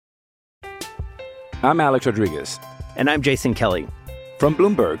I'm Alex Rodriguez. And I'm Jason Kelly. From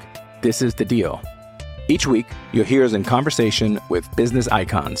Bloomberg, this is The Deal. Each week, you'll hear us in conversation with business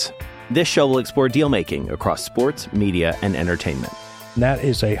icons. This show will explore deal-making across sports, media, and entertainment. That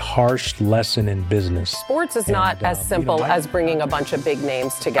is a harsh lesson in business. Sports is not as simple as bringing a bunch of big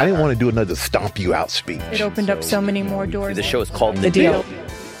names together. I didn't want to do another stomp you out speech. It opened up so many more doors. The show is called The Deal.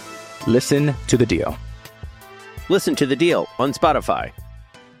 Listen to The Deal. Listen to The Deal on Spotify.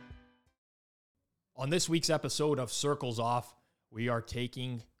 On this week's episode of Circles Off, we are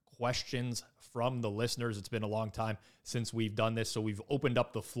taking questions from the listeners. It's been a long time since we've done this, so we've opened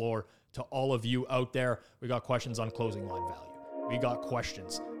up the floor to all of you out there. We got questions on closing line value. We got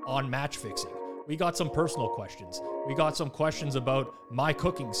questions on match fixing. We got some personal questions. We got some questions about my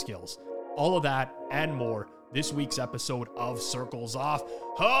cooking skills. All of that and more this week's episode of Circles Off.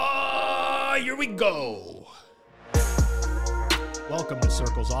 Here we go. Welcome to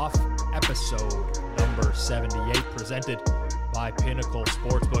Circles Off, episode number 78, presented by Pinnacle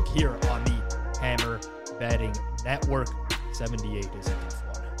Sportsbook here on the Hammer Betting Network. 78 is a tough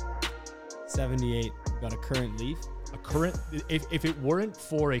one. 78, got a current Leaf. A current, if it weren't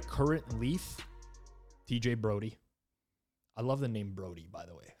for a current Leaf, TJ Brody. I love the name Brody, by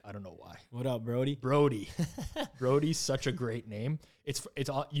the way. I don't know why. What up, Brody? Brody. Brody's such a great name. It's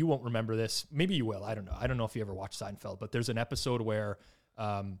you won't remember this. Maybe you will. I don't know. I don't know if you ever watched Seinfeld, but there's an episode where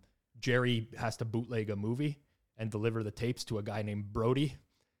Jerry has to bootleg a movie and deliver the tapes to a guy named Brody.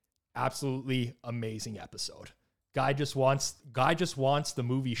 Absolutely amazing episode. Guy just wants the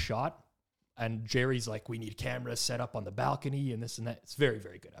movie shot. And Jerry's like, we need cameras set up on the balcony and this and that. It's a very,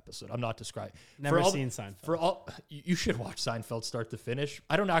 very good episode. I'm not describing. Never seen Seinfeld. You should watch Seinfeld start to finish.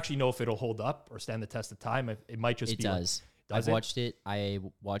 I don't actually know if it'll hold up or stand the test of time. It might just be. It does. I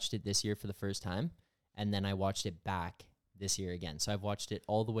watched it this year for the first time, and then I watched it back this year again. So I've watched it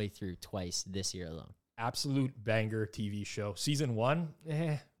all the way through twice this year alone. Absolute banger TV show. Season 1,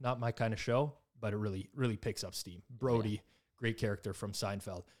 not my kind of show, but it really, really picks up steam. Brody, great character from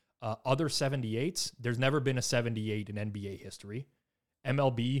Seinfeld. Other 78s, there's never been a 78 in NBA history.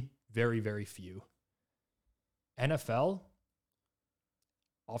 MLB, very, very few. NFL,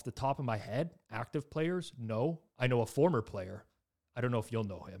 off the top of my head, active players, no. I know a former player. I don't know if you'll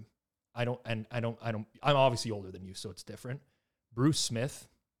know him. I'm obviously older than you, so it's different. Bruce Smith,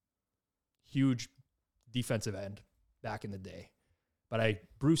 huge defensive end back in the day. But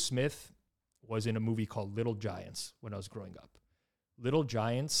Bruce Smith was in a movie called Little Giants when I was growing up. Little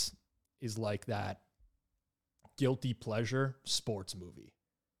Giants is like that guilty pleasure sports movie.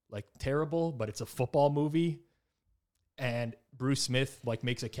 Like terrible, but it's a football movie. And Bruce Smith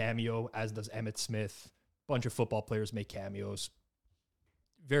makes a cameo, as does Emmitt Smith. A bunch of football players make cameos.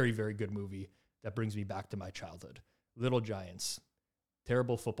 Very, very good movie that brings me back to my childhood. Little Giants.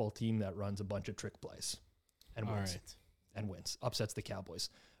 Terrible football team that runs a bunch of trick plays and wins. All right. And wins. Upsets the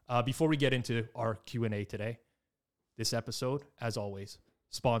Cowboys. Before we get into our Q&A today, this episode, as always,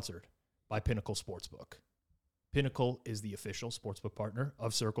 sponsored by Pinnacle Sportsbook. Pinnacle is the official sportsbook partner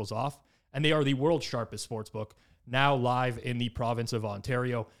of Circles Off, and they are the world's sharpest sportsbook, now live in the province of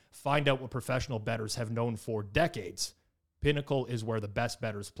Ontario. Find out what professional bettors have known for decades. Pinnacle is where the best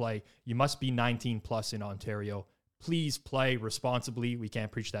bettors play. You must be 19 plus in Ontario. Please play responsibly. We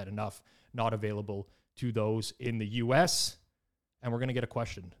can't preach that enough. Not available to those in the U.S., and we're going to get a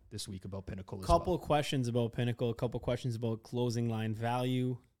question this week about Pinnacle as well. Couple questions about Pinnacle, a couple questions about closing line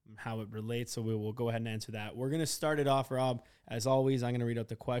value, how it relates. So we will go ahead and answer that. We're going to start it off, Rob. As always, I'm going to read out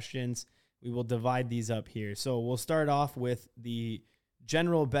the questions. We will divide these up here. So we'll start off with the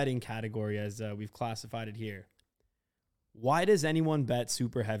general betting category as we've classified it here. Why does anyone bet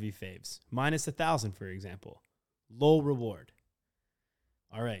super heavy faves? Minus 1,000, for example. Low reward.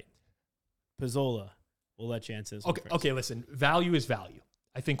 All right. Pizzola. We'll let you answer this one first. Okay, listen. Value is value.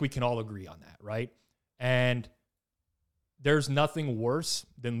 I think we can all agree on that, right? And there's nothing worse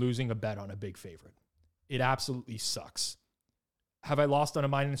than losing a bet on a big favorite. It absolutely sucks. Have I lost on a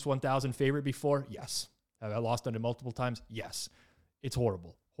minus 1,000 favorite before? Yes. Have I lost on it multiple times? Yes. It's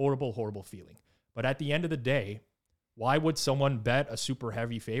horrible. Horrible, horrible feeling. But at the end of the day, why would someone bet a super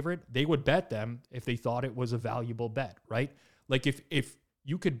heavy favorite? They would bet them if they thought it was a valuable bet, right? Like if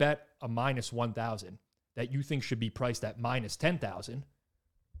you could bet a minus 1,000 that you think should be priced at minus 10,000,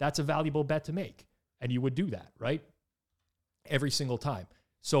 that's a valuable bet to make. And you would do that, right? Every single time.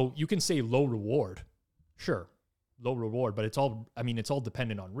 So you can say low reward. Sure, low reward, but it's all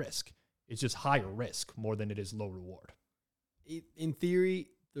dependent on risk. It's just higher risk more than it is low reward. In theory,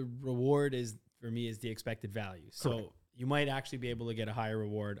 the reward for me is the expected value. So Correct. You might actually be able to get a higher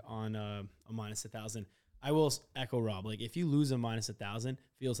reward on a minus 1,000. I will echo Rob. Like if you lose a minus 1,000,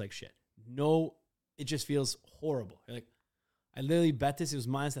 feels like shit. No it just feels horrible. You're like, I literally bet this. It was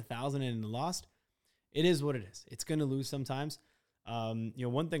minus 1,000 and lost. It is what it is. It's going to lose sometimes.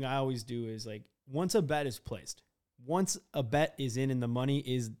 One thing I always do is like, once a bet is placed, once a bet is in and the money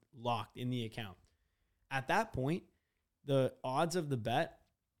is locked in the account, at that point, the odds of the bet,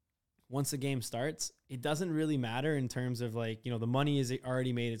 once the game starts, it doesn't really matter in terms of like, the money is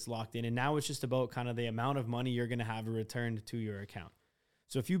already made, it's locked in. And now it's just about kind of the amount of money you're going to have returned to your account.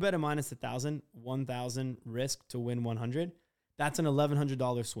 So if you bet a minus 1,000, 1,000 risk to win 100, that's an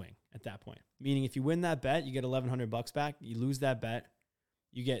 $1,100 swing at that point. Meaning if you win that bet, you get $1,100 back. You lose that bet,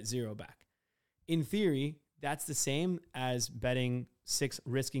 you get $0 back. In theory, that's the same as betting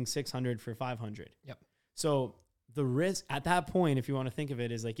risking 600 for 500. Yep. So the risk at that point, if you want to think of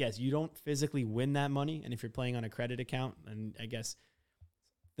it, is like, yes, you don't physically win that money. And if you're playing on a credit account, and I guess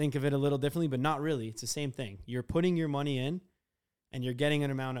think of it a little differently, but not really. It's the same thing. You're putting your money in and you're getting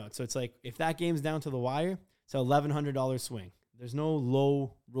an amount out. So it's like, if that game's down to the wire, it's an $1,100 swing. There's no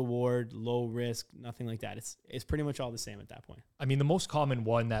low reward, low risk, nothing like that. It's pretty much all the same at that point. I mean, the most common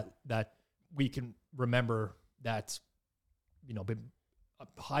one that we can remember that's, been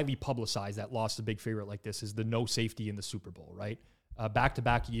highly publicized that lost a big favorite like this is the no safety in the Super Bowl, right?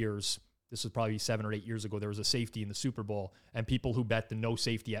 Back-to-back years, this was probably 7 or 8 years ago, there was a safety in the Super Bowl, and people who bet the no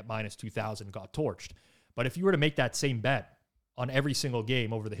safety at minus 2,000 got torched. But if you were to make that same bet on every single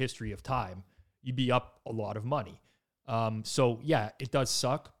game over the history of time, you'd be up a lot of money. So yeah, it does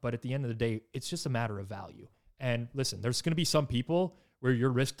suck, but at the end of the day, it's just a matter of value. And listen, there's going to be some people where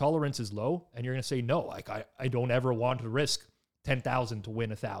your risk tolerance is low and you're going to say, no, like I don't ever want to risk 10,000 to win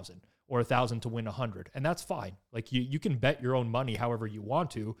 1,000 or 1,000 to win 100. And that's fine. Like you can bet your own money however you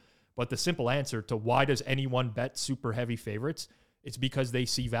want to, but the simple answer to why does anyone bet super heavy favorites? It's because they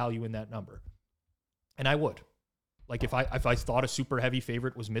see value in that number. And I would. Like if I thought a super heavy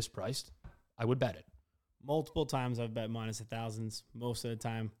favorite was mispriced, I would bet it. Multiple times I've bet minus 1,000s. Most of the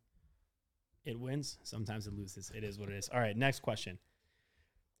time it wins. Sometimes it loses. It is what it is. All right, next question.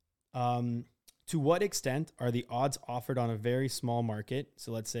 To what extent are the odds offered on a very small market?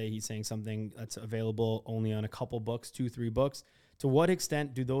 So let's say he's saying something that's available only on a couple books, 2-3 books. To what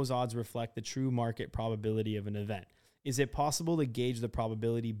extent do those odds reflect the true market probability of an event? Is it possible to gauge the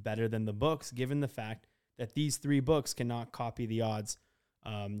probability better than the books, given the fact that these 3 books cannot copy the odds,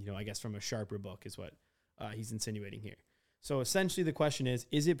 I guess from a sharper book is what he's insinuating here. So essentially the question is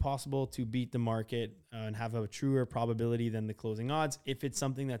it possible to beat the market and have a truer probability than the closing odds if it's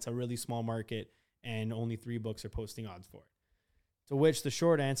something that's a really small market and only 3 books are posting odds for it? To which the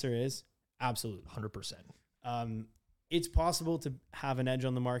short answer is absolutely. 100%. It's possible to have an edge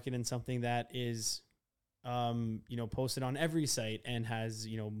on the market in something that is, posted on every site and has,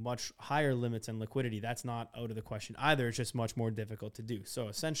 much higher limits and liquidity. That's not out of the question either. It's just much more difficult to do. So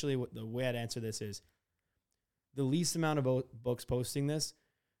essentially the way I'd answer this is the least amount of books posting this.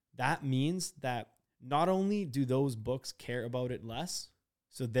 That means that not only do those books care about it less,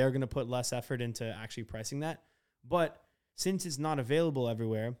 so they're going to put less effort into actually pricing that, but since it's not available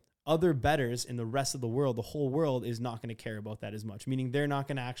everywhere, other bettors in the rest of the world, the whole world is not going to care about that as much, meaning they're not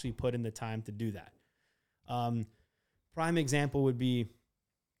going to actually put in the time to do that. Prime example would be,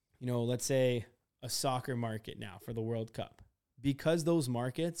 let's say a soccer market now for the World Cup. Because those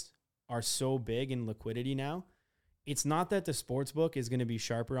markets are so big in liquidity now, it's not that the sports book is going to be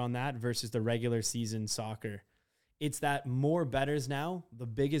sharper on that versus the regular season soccer. It's that more bettors now, the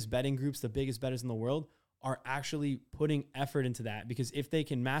biggest betting groups, the biggest bettors in the world, are actually putting effort into that, because if they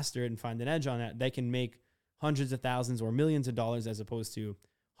can master it and find an edge on that, they can make hundreds of thousands or millions of dollars as opposed to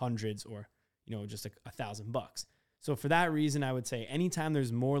hundreds or, just $1,000. So for that reason, I would say anytime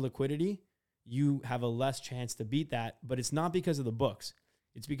there's more liquidity, you have a less chance to beat that, but it's not because of the books.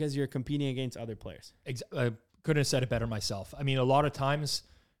 It's because you're competing against other players. I couldn't have said it better myself. I mean, a lot of times,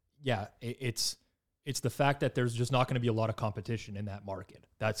 yeah, it's the fact that there's just not going to be a lot of competition in that market.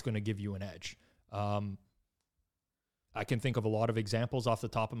 That's going to give you an edge. I can think of a lot of examples off the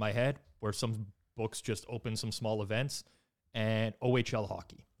top of my head where some books just open some small events, and OHL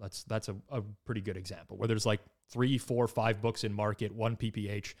hockey. That's a pretty good example where there's like 3, 4, 5 books in market, 1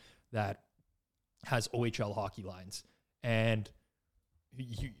 PPH that has OHL hockey lines. And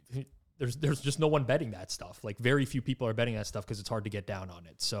there's just no one betting that stuff. Like very few people are betting that stuff because it's hard to get down on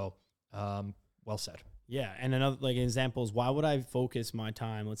it. So, well said. Yeah. And another example is, why would I focus my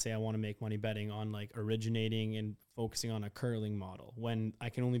time? Let's say I want to make money betting on originating and focusing on a curling model when I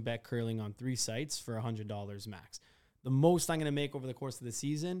can only bet curling on 3 sites for $100 max. The most I'm going to make over the course of the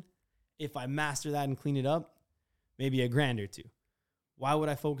season, if I master that and clean it up, maybe $1,000 or $2,000. Why would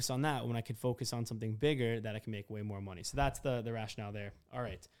I focus on that when I could focus on something bigger that I can make way more money? So that's the rationale there. All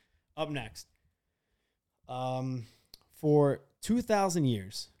right. Up next, For 2,000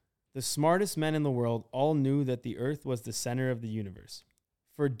 years, the smartest men in the world all knew that the Earth was the center of the universe.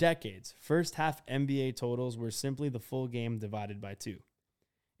 For decades, first half NBA totals were simply the full game divided by 2.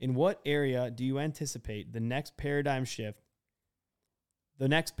 In what area do you anticipate the next paradigm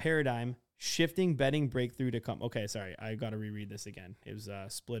shifting betting breakthrough to come? Okay, sorry, I got to reread this again. It was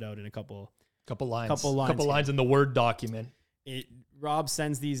split out in a couple lines in the Word document. Rob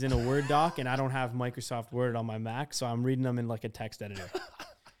sends these in a Word doc, and I don't have Microsoft Word on my Mac, so I'm reading them in like a text editor.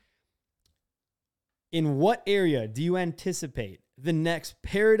 In what area do you anticipate the next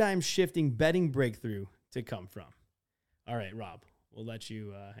paradigm-shifting betting breakthrough to come from? All right, Rob, we'll let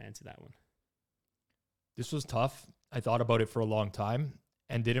you answer that one. This was tough. I thought about it for a long time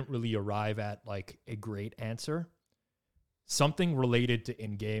and didn't really arrive at like a great answer. Something related to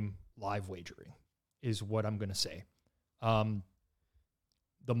in-game live wagering is what I'm going to say.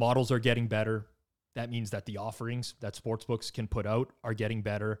 The models are getting better. That means that the offerings that sportsbooks can put out are getting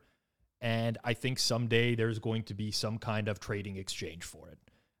better. And I think someday there's going to be some kind of trading exchange for it.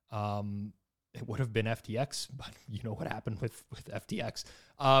 It would have been FTX, but you know what happened with FTX.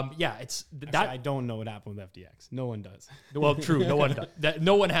 Actually, I don't know what happened with FTX. No one does. Well, true. No one does.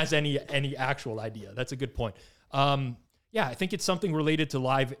 No one has any actual idea. That's a good point. I think it's something related to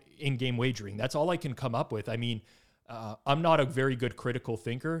live in-game wagering. That's all I can come up with. I mean, I'm not a very good critical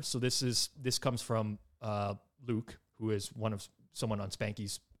thinker, so this comes from Luke, who is someone on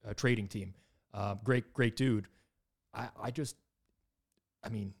Spanky's trading team. Great dude.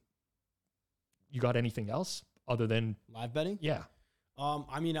 You got anything else other than live betting? Yeah.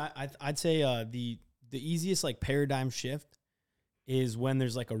 I'd say the easiest like paradigm shift is when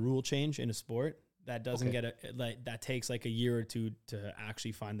there's like a rule change in a sport that doesn't that takes like a year or two to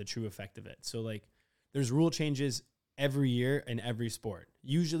actually find the true effect of it. So like there's rule changes every year in every sport.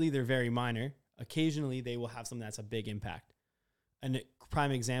 Usually they're very minor. Occasionally they will have something that's a big impact. And a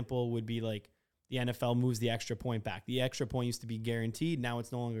prime example would be like the NFL moves the extra point back. The extra point used to be guaranteed. Now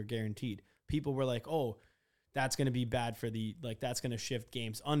it's no longer guaranteed. People were like, oh, that's going to be bad for that's going to shift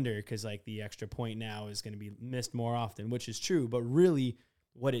games under because like the extra point now is going to be missed more often, which is true. But really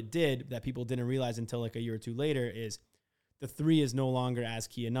what it did that people didn't realize until like a year or two later is the 3 is no longer as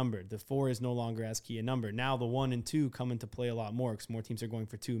key a number. The 4 is no longer as key a number. Now the 1 and 2 come into play a lot more because more teams are going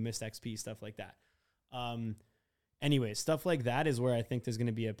for 2, missed XP, stuff like that. Anyways, stuff like that is where I think there's going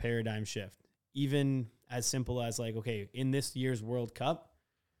to be a paradigm shift. Even as simple as like, okay, in this year's World Cup,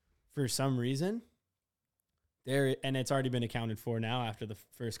 for some reason, and it's already been accounted for now after the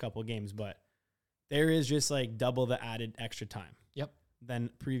first couple of games, but there is just like double the added extra time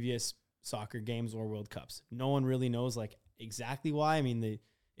than previous soccer games or World Cups. No one really knows like exactly why. I mean, they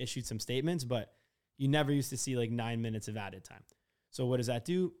issued some statements, but you never used to see like 9 minutes of added time. So what does that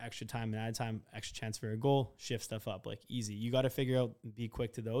do? Extra time and added time, extra chance for a goal, shift stuff up, like easy. You got to figure out, be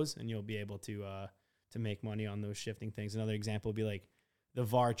quick to those, and you'll be able to make money on those shifting things. Another example would be like the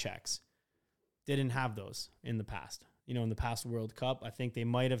VAR checks. Didn't have those in the past. You know, in the past World Cup, I think they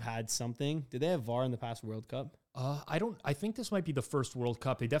might have had something. Did they have VAR in the past World Cup? I think this might be the first World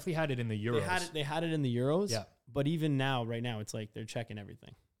Cup. They definitely had it in the Euros. They had it in the Euros. Yeah. But even now, right now, it's like they're checking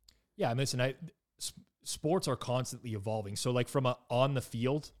everything. Yeah, and listen, sports are constantly evolving. So like from a on the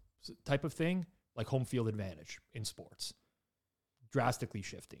field type of thing, like home field advantage in sports, drastically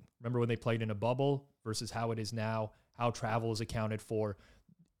shifting. Remember when they played in a bubble versus how it is now, how travel is accounted for.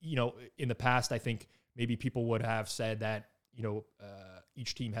 You know, in the past, I think maybe people would have said that,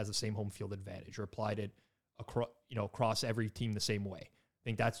 each team has the same home field advantage or applied it across every team the same way. I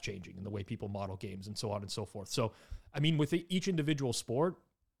think that's changing in the way people model games and so on and so forth. So, I mean, with each individual sport,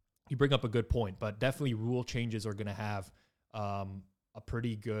 you bring up a good point, but definitely rule changes are going to have a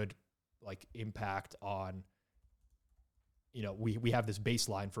pretty good like impact on, we have this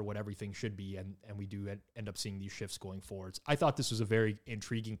baseline for what everything should be, and we do end up seeing these shifts going forwards. I thought this was a very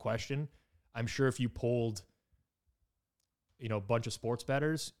intriguing question. I'm sure if you polled, a bunch of sports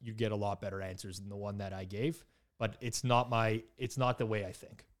bettors, you'd get a lot better answers than the one that I gave, but it's not the way I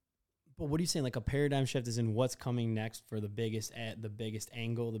think. But what are you saying? Like a paradigm shift is in what's coming next for the biggest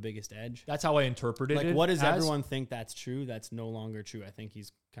angle, the biggest edge? That's how I interpreted it. Like, what does everyone think that's true? That's no longer true. I think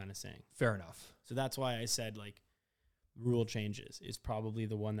he's kind of saying. Fair enough. So that's why I said like rule changes is probably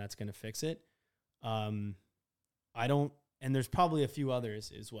the one that's going to fix it. And there's probably a few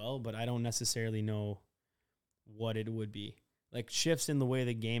others as well, but I don't necessarily know what it would be. Like shifts in the way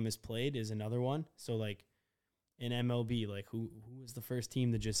the game is played is another one. So like in MLB, like who was the first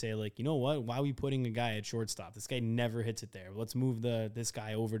team to just say like, you know what, why are we putting a guy at shortstop? This guy never hits it there. Let's move this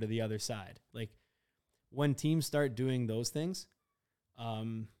guy over to the other side. Like when teams start doing those things,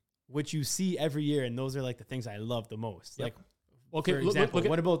 which you see every year, and those are like the things I love the most. Yep. Like, okay, for example, look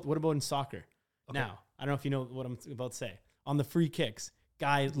at, what about in soccer? Okay. Now, I don't know if you know what I'm about to say. On the free kicks,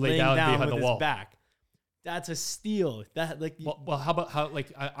 guy Lay laying down down behind with the his wall. back. That's a steal. That like well, how about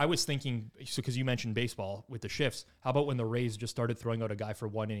I was thinking, so because you mentioned baseball with the shifts, how about when the Rays just started throwing out a guy for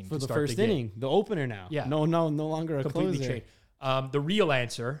one inning for to the start first the game? inning, the opener now. Yeah. No longer a Completely closer. changed. The real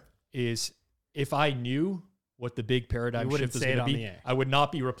answer is if I knew what the big paradigm You wouldn't shift is say it going to on be, the air. I would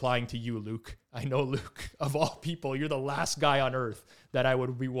not be replying to you, Luke. I know, Luke, of all people, you're the last guy on earth that I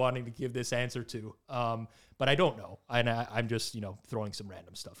would be wanting to give this answer to. But I don't know. And I'm just, throwing some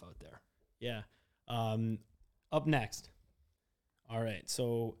random stuff out there. Yeah. Up next. All right.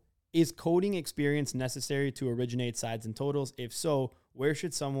 So is coding experience necessary to originate sides and totals? If so, where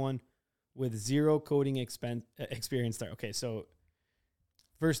should someone with zero coding experience start? Okay. So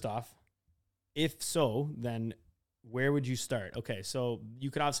first off, if so, then where would you start? Okay. So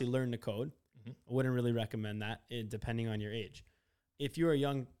you could obviously learn to code. I wouldn't really recommend that depending on your age. If you're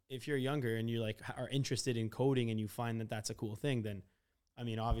younger and you are interested in coding and you find that that's a cool thing, then I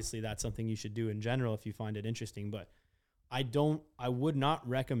mean, obviously that's something you should do in general if you find it interesting, but I would not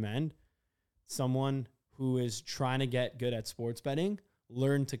recommend someone who is trying to get good at sports betting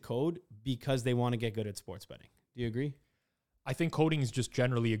learn to code because they want to get good at sports betting. Do you agree? I think coding is just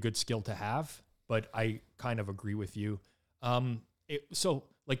generally a good skill to have, but I kind of agree with you. So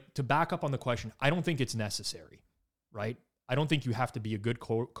to back up on the question, I don't think it's necessary, right? I don't think you have to be a good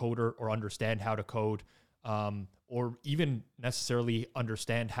coder or understand how to code, or even necessarily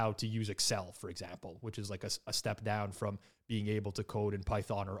understand how to use Excel, for example, which is like a step down from being able to code in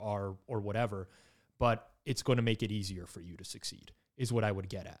Python or R or whatever. But it's going to make it easier for you to succeed, is what I would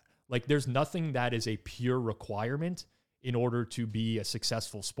get at. Like, there's nothing that is a pure requirement in order to be a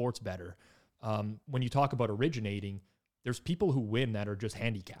successful sports bettor. When you talk about originating, there's people who win that are just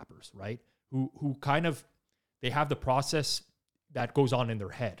handicappers, right? Who kind of, they have the process that goes on in their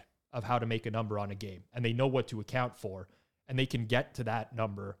head of how to make a number on a game, and they know what to account for, and they can get to that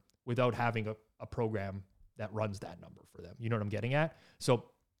number without having a program that runs that number for them. You know what I'm getting at? So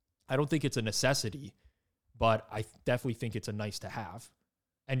I don't think it's a necessity, but I definitely think it's a nice to have,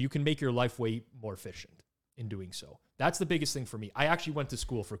 and you can make your life way more efficient in doing so. That's the biggest thing for me. I actually went to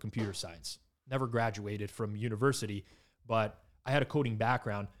school for computer science, never graduated from university, but I had a coding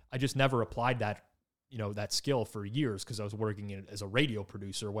background. I just never applied that skill for years because I was working as a radio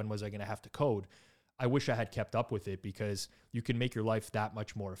producer. When was I going to have to code? I wish I had kept up with it, because you can make your life that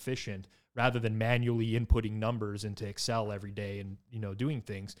much more efficient rather than manually inputting numbers into Excel every day and, doing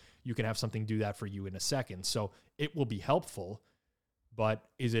things. You can have something do that for you in a second. So it will be helpful, but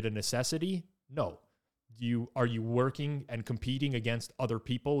is it a necessity? No. Are you working and competing against other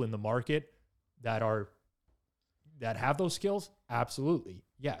people in the market that have those skills? Absolutely.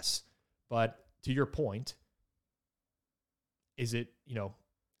 Yes. But to your point, is it,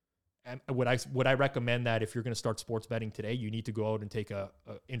 would I recommend that if you're going to start sports betting today, you need to go out and take a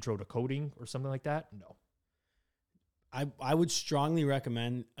intro to coding or something like that? No. I would strongly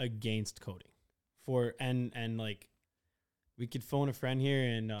recommend against coding and we could phone a friend here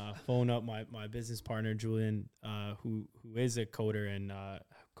and phone up my business partner, Julian, who is a coder and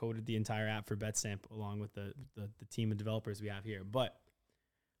coded the entire app for BetStamp along with the team of developers we have here. But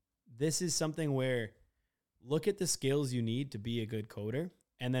this is something where look at the skills you need to be a good coder,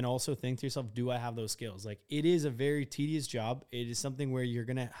 and then also think to yourself, do I have those skills? Like, it is a very tedious job. It is something where you're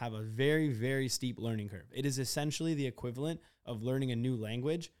going to have a very, very steep learning curve. It is essentially the equivalent of learning a new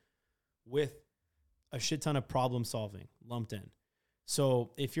language with a shit ton of problem solving lumped in.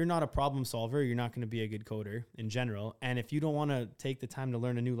 So if you're not a problem solver, you're not going to be a good coder in general. And if you don't want to take the time to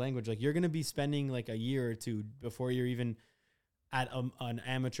learn a new language, you're going to be spending like a year or two before you're even at an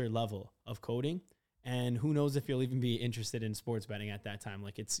amateur level of coding. And who knows if you'll even be interested in sports betting at that time.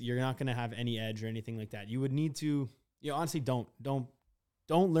 You're not going to have any edge or anything like that. You would need to, honestly, don't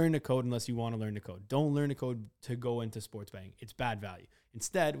learn to code unless you want to learn to code. Don't learn to code to go into sports betting. It's bad value.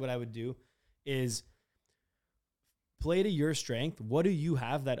 Instead, what I would do is play to your strength. What do you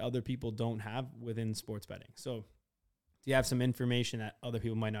have that other people don't have within sports betting? So do you have some information that other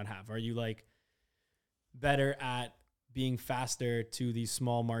people might not have? Are you better at being faster to these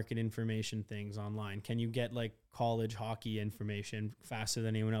small market information things online? Can you get college hockey information faster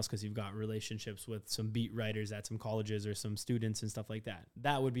than anyone else because you've got relationships with some beat writers at some colleges or some students and stuff like that?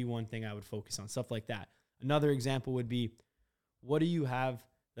 That would be one thing I would focus on, stuff like that. Another example would be, what do you have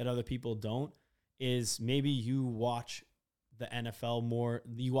that other people don't? Is maybe you watch the NFL more,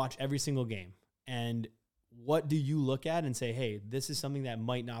 you watch every single game, and what do you look at and say, hey, this is something that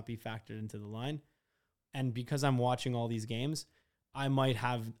might not be factored into the line? And because I'm watching all these games, I might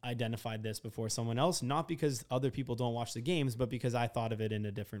have identified this before someone else, not because other people don't watch the games, but because I thought of it in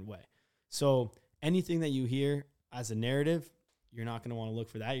a different way. So anything that you hear as a narrative, you're not going to want to look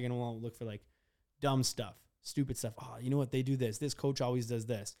for that. You're going to want to look for like dumb stuff, stupid stuff. Oh, you know what? They do this. This coach always does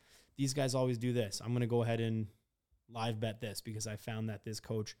this. These guys always do this. I'm going to go ahead and live bet this because I found that this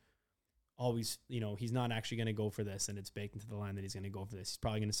coach always, he's not actually going to go for this, and it's baked into the line that he's going to go for this. He's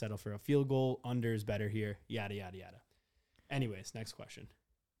probably going to settle for a field goal. Under is better here. Yada, yada, yada. Anyways, next question.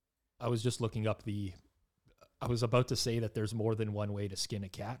 I was just looking up I was about to say that there's more than one way to skin a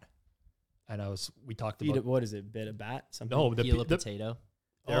cat. And we talked about. What is it? Bit of bat? Something? No, peel a potato.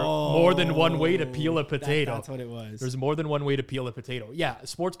 There are more than one way to peel a potato. That's what it was. There's more than one way to peel a potato. Yeah,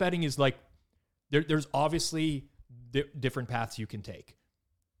 sports betting is like, there's obviously different paths you can take.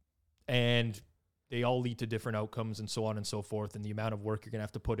 And they all lead to different outcomes and so on and so forth, and the amount of work you're going to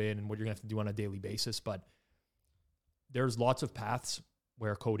have to put in and what you're going to have to do on a daily basis. But there's lots of paths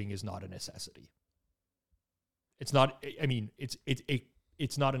where coding is not a necessity. It's not, I mean,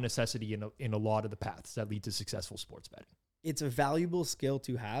 it's not a necessity in a lot of the paths that lead to successful sports betting. It's a valuable skill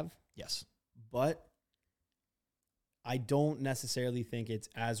to have. Yes. But I don't necessarily think it's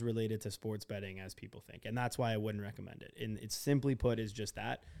as related to sports betting as people think. And that's why I wouldn't recommend it. And it's simply put is just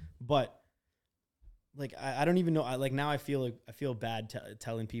that. But like, I don't even know. Now I feel bad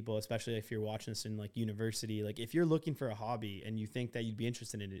telling people, especially if you're watching this in like university, like if you're looking for a hobby and you think that you'd be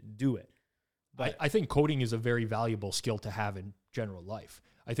interested in it, do it. But I think coding is a very valuable skill to have in general life.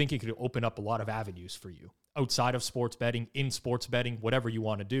 I think it could open up a lot of avenues for you outside of sports betting, in sports betting, whatever you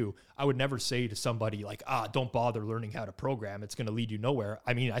want to do. I would never say to somebody like, don't bother learning how to program. It's going to lead you nowhere.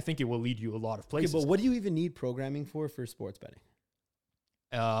 I mean, I think it will lead you a lot of places. Okay, but what do you even need programming for sports betting?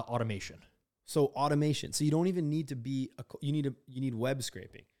 Automation. So automation. So you don't even need to be you need web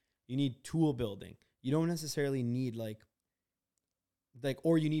scraping. You need tool building. You don't necessarily need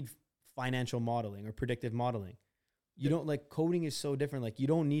or you need financial modeling or predictive modeling. You don't coding is so different. Like you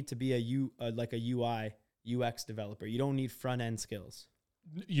don't need to be a UI UX developer. You don't need front end skills.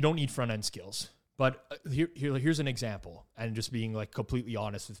 You don't need front end skills. But here's an example, and just being like completely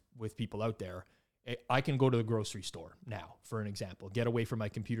honest with people out there. I can go to the grocery store now, for an example, get away from my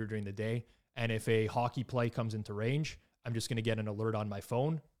computer during the day. And if a hockey play comes into range, I'm just going to get an alert on my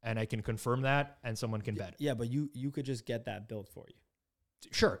phone and I can confirm that and someone can bet it. Yeah, but you could just get that built for you.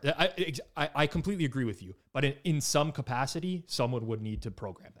 Sure. I completely agree with you. But in some capacity, someone would need to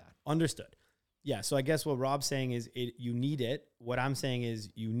program that. Understood. Yeah. So I guess what Rob's saying is you need it. What I'm saying is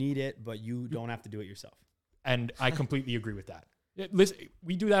you need it, but you don't have to do it yourself. And I completely agree with that. Listen,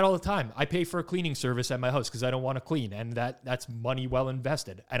 we do that all the time. I pay for a cleaning service at my house because I don't want to clean, and that's money well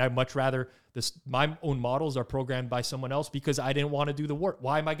invested. And I'd much rather my own models are programmed by someone else because I didn't want to do the work.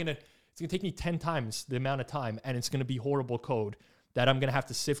 Why am I going to? It's going to take me 10 times the amount of time, and it's going to be horrible code that I'm going to have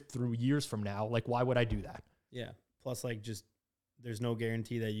to sift through years from now. Like, why would I do that? Yeah. Plus, there's no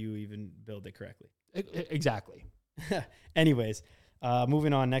guarantee that you even build it correctly. Exactly. Anyways,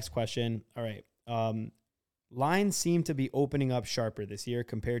 moving on. Next question. All right. Lines seem to be opening up sharper this year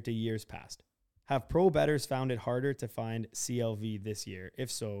compared to years past. Have pro bettors found it harder to find CLV this year? If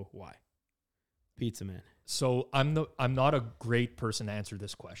so, why? Pizza Man. So I'm not a great person to answer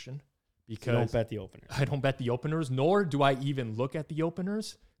this question because you don't bet the openers. I don't bet the openers, nor do I even look at the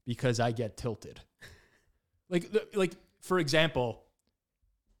openers because I get tilted. like for example,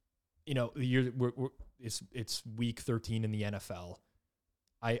 it's week 13 in the NFL.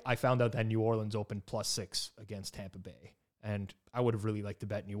 I found out that New Orleans opened +6 against Tampa Bay. And I would have really liked to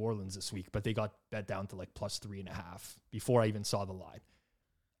bet New Orleans this week, but they got bet down to +3.5 before I even saw the line.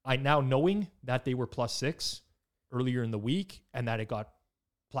 I now knowing that they were +6 earlier in the week and that it got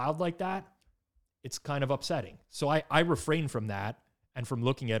plowed like that, it's kind of upsetting. So I refrain from that and from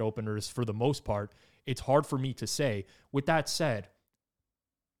looking at openers for the most part. It's hard for me to say. With that said,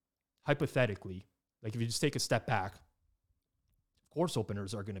 hypothetically, if you just take a step back, of course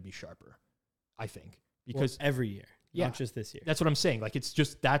openers are going to be sharper, I think. Because every year, not just this year. That's what I'm saying. It's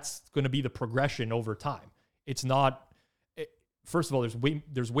just that's going to be the progression over time. It's not. First of all,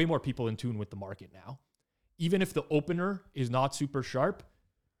 there's way more people in tune with the market now. Even if the opener is not super sharp,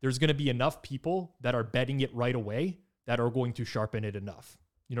 there's going to be enough people that are betting it right away that are going to sharpen it enough.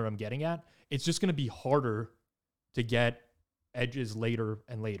 You know what I'm getting at? It's just going to be harder to get edges later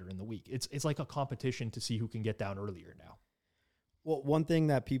and later in the week. It's like a competition to see who can get down earlier now. Well, one thing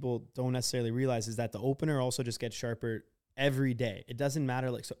that people don't necessarily realize is that the opener also just gets sharper every day. It doesn't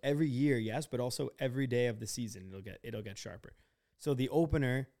matter so every year, yes, but also every day of the season it'll get sharper. So the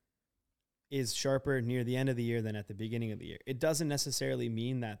opener is sharper near the end of the year than at the beginning of the year. It doesn't necessarily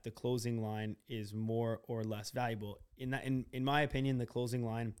mean that the closing line is more or less valuable. In my opinion, the closing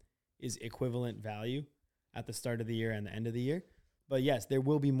line is equivalent value at the start of the year and the end of the year. But yes, there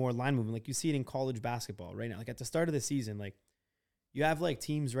will be more line movement. Like you see it in college basketball right now. Like at the start of the season, like you have like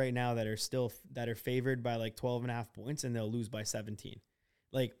teams right now that are favored by like 12.5 points and they'll lose by 17.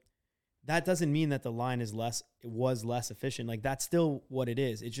 Like that doesn't mean that the line was less efficient. Like that's still what it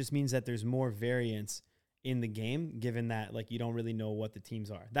is. It just means that there's more variance in the game, given that like you don't really know what the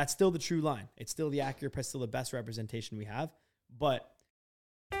teams are. That's still the true line. It's still the accurate, still the best representation we have. But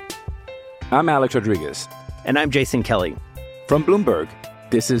I'm Alex Rodriguez. And I'm Jason Kelly. From Bloomberg,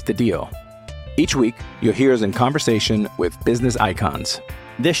 this is The Deal. Each week, you'll hear us in conversation with business icons.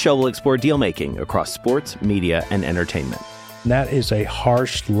 This show will explore deal making across sports, media, and entertainment. That is a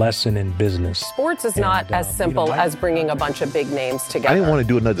harsh lesson in business. Sports is not as simple as bringing a bunch of big names together. I didn't want to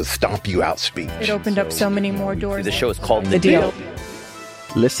do another stomp you out speech. It opened up so many more doors. The show is called The Deal.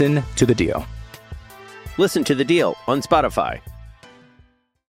 Listen to The Deal. Listen to The Deal on Spotify.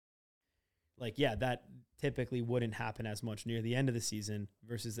 like, yeah, that typically wouldn't happen as much near the end of the season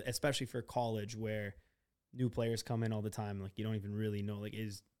versus especially for college where new players come in all the time. Like, you don't even really know, like,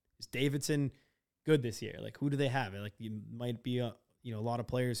 is Davidson good this year? Like, who do they have? Like, you might be a lot of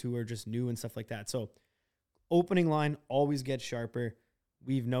players who are just new and stuff like that. So opening line always gets sharper.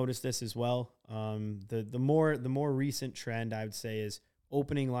 We've noticed this as well. The more recent trend I would say is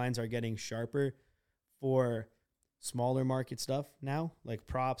opening lines are getting sharper for smaller market stuff now, like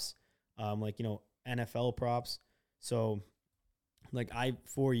props, NFL props. So like I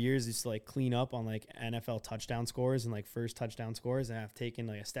 4 years used to like clean up on like NFL touchdown scores and like first touchdown scores, and I've taken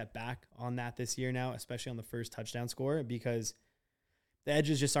like a step back on that this year now, especially on the first touchdown score, because the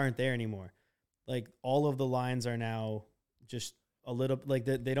edges just aren't there anymore. Like all of the lines are now just a little like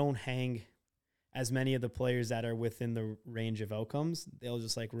they don't hang as many of the players that are within the range of outcomes. They'll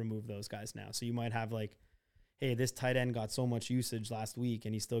just like remove those guys now. So you might have like, hey, this tight end got so much usage last week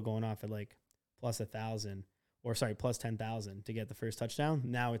and he's still going off at like plus 10,000 to get the first touchdown.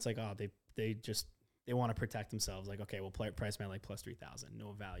 Now it's like, oh, they want to protect themselves. Like, okay, we'll price them at like plus 3,000,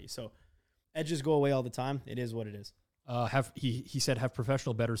 no value. So edges go away all the time. It is what it is. He said, have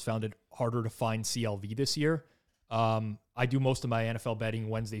professional bettors found it harder to find CLV this year? I do most of my NFL betting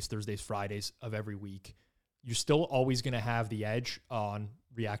Wednesdays, Thursdays, Fridays of every week. You're still always going to have the edge on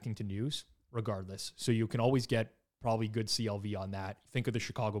reacting to news regardless. So you can always get probably good CLV on that. Think of the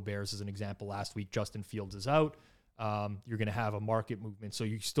Chicago Bears as an example. Last week, Justin Fields is out. You're going to have a market movement. So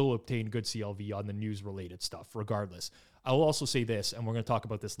you still obtain good CLV on the news related stuff regardless. I will also say this, and we're going to talk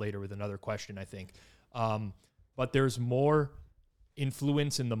about this later with another question, I think. But there's more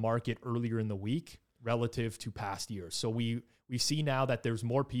influence in the market earlier in the week relative to past years. So we see now that there's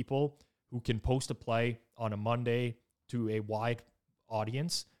more people who can post a play on a Monday to a wide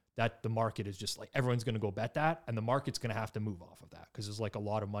audience, that the market is just like, everyone's going to go bet that, and the market's going to have to move off of that because there's like a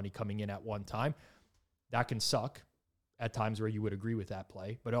lot of money coming in at one time. That can suck at times where you would agree with that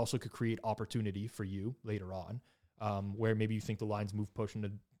play, but it also could create opportunity for you later on, where maybe you think the lines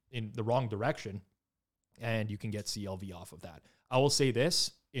pushing in the wrong direction, and you can get CLV off of that. I will say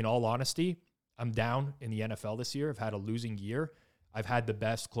this, in all honesty, I'm down in the NFL this year. I've had a losing year. I've had the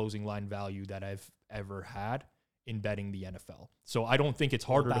best closing line value that I've ever had in betting the NFL. So I don't think it's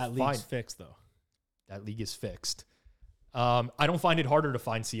harder to find. That league's fixed, though. That league is fixed. I don't find it harder to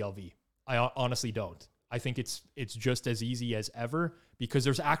find CLV. I honestly don't. I think it's just as easy as ever because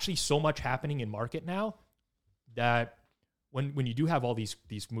there's actually so much happening in market now that when you do have all these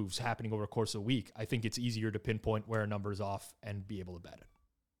moves happening over the course of a week, I think it's easier to pinpoint where a number is off and be able to bet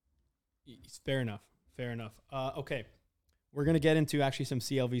it. Fair enough. Okay. We're going to get into actually some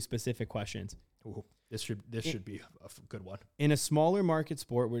CLV specific questions. Ooh, this should be a good one. In a smaller market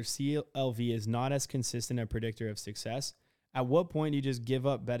sport where CLV is not as consistent a predictor of success, at what point do you just give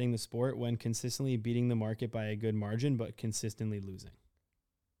up betting the sport when consistently beating the market by a good margin, but consistently losing?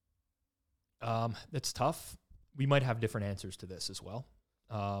 That's tough. We might have different answers to this as well.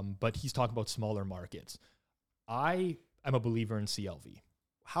 But he's talking about smaller markets. I am a believer in CLV.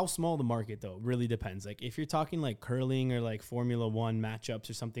 How small the market, though, really depends. Like, if you're talking like curling or like Formula One matchups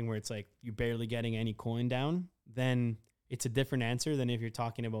or something where it's like you're barely getting any coin down, then it's a different answer than if you're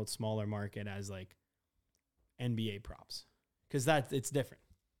talking about smaller market as like NBA props, because it's different.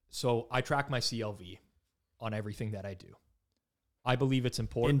 So I track my CLV on everything that I do. I believe it's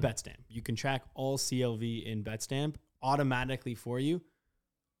important. In BetStamp. You can track all CLV in BetStamp automatically for you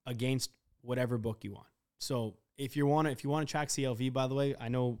against whatever book you want. So if you want to track CLV, by the way, I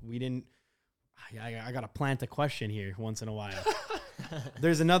know we didn't. I got to plant a question here once in a while.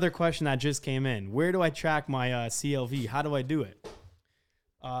 There's another question that just came in. Where do I track my CLV? How do I do it?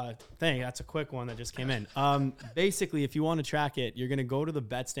 That's a quick one that just came in. Basically, if you want to track it, you're going to go to the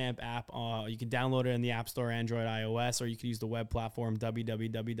BetStamp app. You can download it in the App Store, Android, iOS, or you can use the web platform,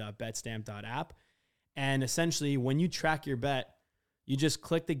 www.betstamp.app. And essentially, when you track your bet, you just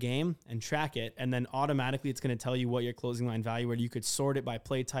click the game and track it, and then automatically it's going to tell you what your closing line value, where you could sort it by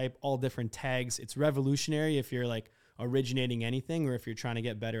play type, all different tags. It's revolutionary if you're like originating anything or if you're trying to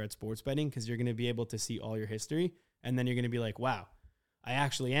get better at sports betting, because you're going to be able to see all your history, and then you're going to be like, wow, I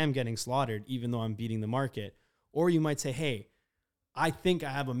actually am getting slaughtered even though I'm beating the market. Or you might say, hey, I think I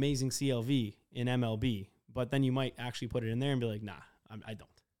have amazing CLV in MLB, but then you might actually put it in there and be like, nah, I don't.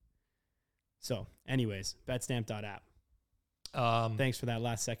 So anyways, betstamp.app. Thanks for that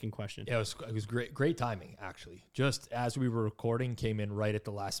last second question. Yeah, it was great timing, actually. Just as we were recording, came in right at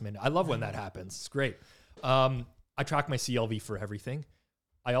the last minute. I love when that happens. It's great. I track my CLV for everything.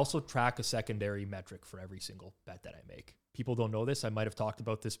 I also track a secondary metric for every single bet that I make. People don't know this. I might have talked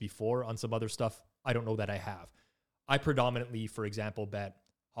about this before on some other stuff. I don't know that I have. I predominantly, for example, bet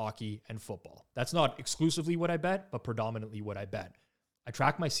hockey and football. That's not exclusively what I bet, but predominantly what I bet. I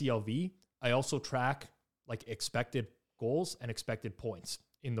track my CLV. I also track like expected goals and expected points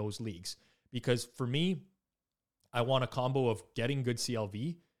in those leagues, because for me, I want a combo of getting good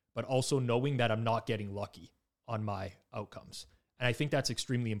CLV, but also knowing that I'm not getting lucky on my outcomes. And I think that's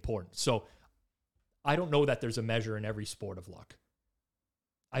extremely important. So I don't know that there's a measure in every sport of luck.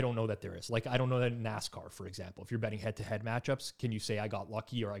 I don't know that there is. Like, I don't know that in NASCAR, for example, if you're betting head-to-head matchups, can you say I got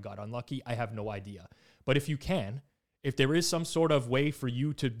lucky or I got unlucky? I have no idea. But if you can, if there is some sort of way for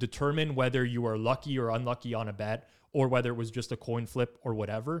you to determine whether you are lucky or unlucky on a bet, or whether it was just a coin flip or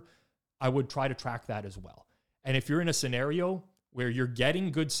whatever, I would try to track that as well. And if you're in a scenario where you're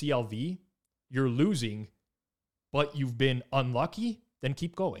getting good CLV, you're losing, but you've been unlucky, then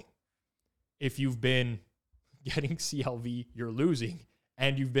keep going. If you've been getting CLV, you're losing,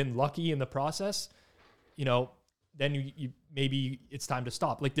 and you've been lucky in the process, then you maybe it's time to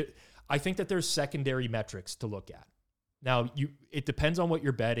stop. I think that there's secondary metrics to look at. Now, it depends on what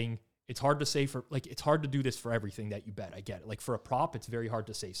you're betting. It's hard to say it's hard to do this for everything that you bet. I get it. Like for a prop, it's very hard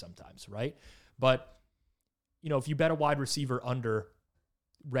to say sometimes, right? But, if you bet a wide receiver under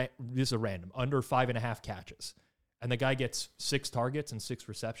 5.5 catches, and the guy gets 6 targets and 6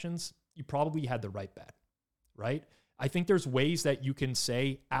 receptions, you probably had the right bet, right? I think there's ways that you can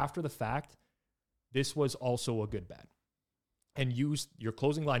say after the fact, this was also a good bet, and use your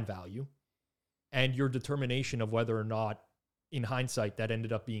closing line value and your determination of whether or not, in hindsight, that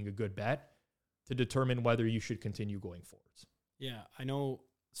ended up being a good bet to determine whether you should continue going forwards. Yeah, I know.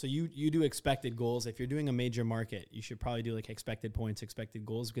 So you do expected goals. If you're doing a major market, you should probably do like expected points, expected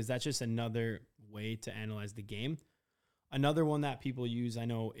goals, because that's just another way to analyze the game. Another one that people use, I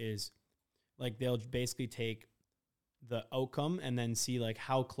know, is like they'll basically take the outcome and then see like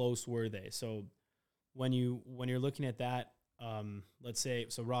how close were they. So when you're looking at that, let's say,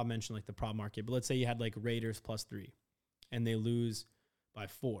 so Rob mentioned like the prop market, but let's say you had like Raiders +3 and they lose by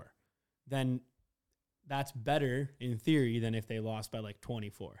 4, then that's better in theory than if they lost by like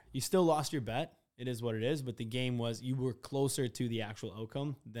 24. You still lost your bet. It is what it is, but the game was, you were closer to the actual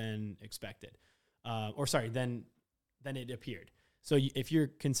outcome than expected. Than it appeared. So if you're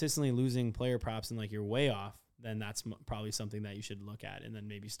consistently losing player props and like you're way off, then that's probably something that you should look at and then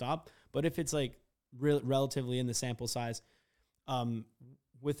maybe stop. But if it's like relatively in the sample size,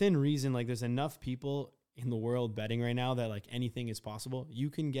 within reason, like there's enough people in the world betting right now that like anything is possible.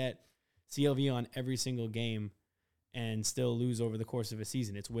 You can get CLV on every single game and still lose over the course of a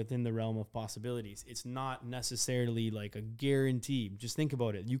season. It's within the realm of possibilities. It's not necessarily like a guarantee. Just think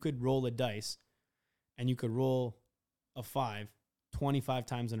about it. You could roll a dice and you could roll a 5 25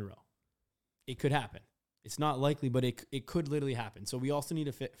 times in a row. It could happen. It's not likely, but it could literally happen. So we also need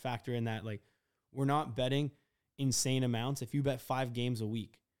to factor in that, like, we're not betting insane amounts. If you bet 5 games a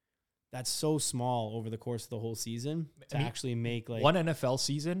week, that's so small over the course of the whole season to actually make like one NFL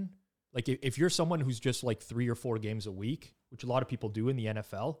season. Like if you're someone who's just like 3 or 4 games a week, which a lot of people do in the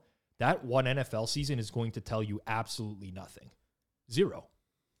NFL, that one NFL season is going to tell you absolutely nothing. 0.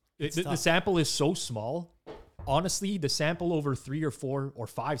 The sample is so small. Honestly, the sample over 3 or 4 or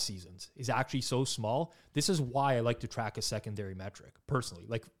 5 seasons is actually so small. This is why I like to track a secondary metric personally,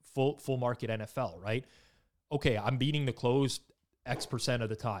 like full market NFL, right? Okay, I'm beating the close X% of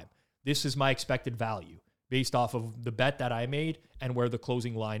the time. This is my expected value based off of the bet that I made and where the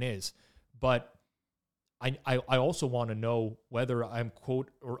closing line is. But I also want to know whether I'm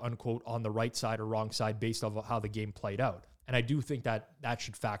quote or unquote on the right side or wrong side based off of how the game played out. And I do think that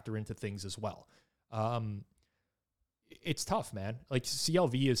should factor into things as well. it's tough, man. Like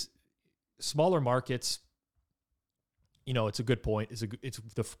CLV is smaller markets. You know, it's a good point.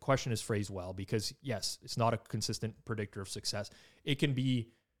 The question is phrased well because yes, it's not a consistent predictor of success. It can be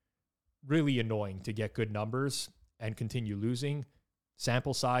really annoying to get good numbers and continue losing.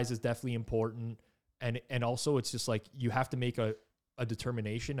 Sample size is definitely important. And also it's just like, you have to make a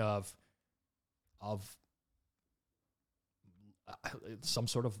determination of some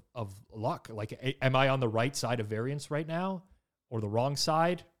sort of luck. Like, am I on the right side of variance right now or the wrong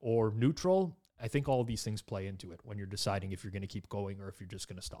side or neutral? I think all of these things play into it when you're deciding if you're going to keep going or if you're just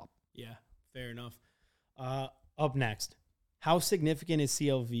going to stop. Yeah, fair enough. Up next, how significant is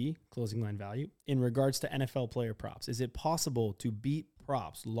CLV, closing line value, in regards to NFL player props? Is it possible to beat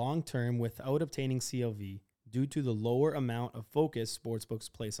props long-term without obtaining CLV due to the lower amount of focus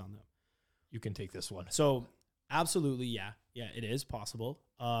sportsbooks place on them? You can take this one. So absolutely, yeah. Yeah, it is possible.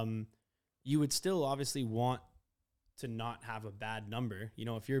 You would still obviously want to not have a bad number. You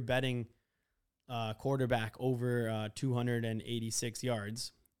know, if you're betting quarterback over 286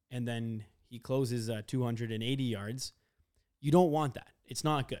 yards and then he closes 280 yards, you don't want that. It's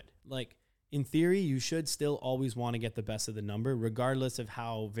not good. Like, in theory, you should still always want to get the best of the number, regardless of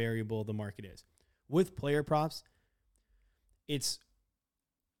how variable the market is. With player props,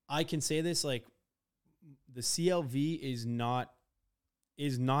 I can say this, like, the CLV is not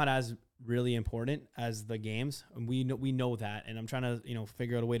as really important as the games. And we know that. And I'm trying to,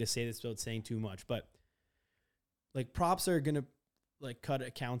 figure out a way to say this without saying too much. But like, props are going to like cut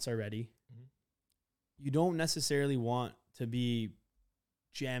accounts already. Mm-hmm. You don't necessarily want to be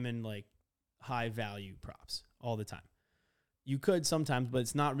jamming like high value props all the time. You could sometimes, but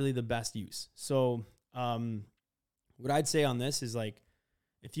it's not really the best use. So what I'd say on this is, like,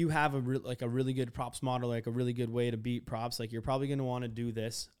 if you have a really good props model, like a really good way to beat props, like, you're probably going to want to do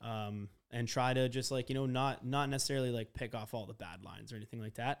this and try to just, like, not necessarily like pick off all the bad lines or anything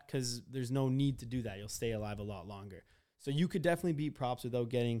like that, because there's no need to do that. You'll stay alive a lot longer. So you could definitely beat props without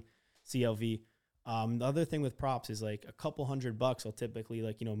getting CLV. The other thing with props is, like, a couple $100 will typically,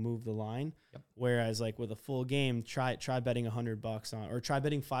 like, move the line. Yep. Whereas, like, with a full game, try betting $100 on, or try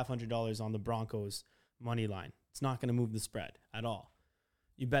betting $500 on the Broncos money line. It's not going to move the spread at all.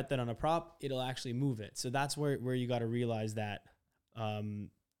 You bet that on a prop, it'll actually move it. So that's where you got to realize that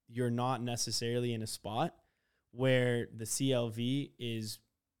you're not necessarily in a spot where the CLV is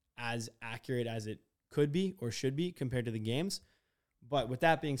as accurate as it could be or should be compared to the games. But with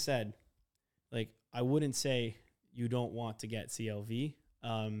that being said, like, I wouldn't say you don't want to get CLV,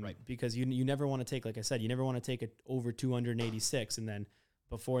 right? Because you never want to take, like I said, you never want to take it over 286 and then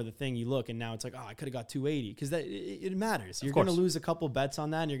before the thing you look and now it's like, oh, I could have got 280, because that it matters. You're going to lose a couple bets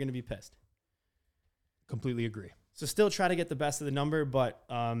on that and you're going to be pissed. Completely agree. So still try to get the best of the number, but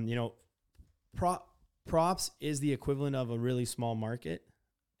props is the equivalent of a really small market,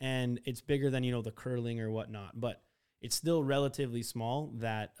 and it's bigger than the curling or whatnot, but it's still relatively small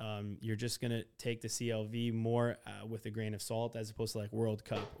that you're just going to take the CLV more with a grain of salt as opposed to like World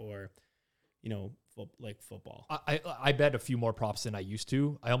Cup or like football. I bet a few more props than I used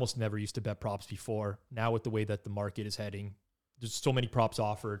to. I almost never used to bet props before. Now with the way that the market is heading, there's so many props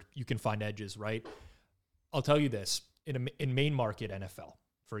offered. You can find edges, right? I'll tell you this, in main market NFL,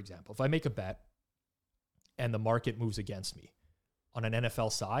 for example, if I make a bet and the market moves against me on an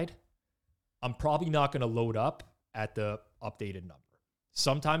NFL side, I'm probably not going to load up at the updated number.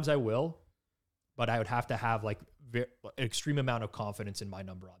 Sometimes I will, but I would have to have like an extreme amount of confidence in my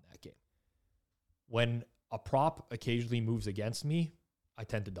number on that game. When a prop occasionally moves against me, I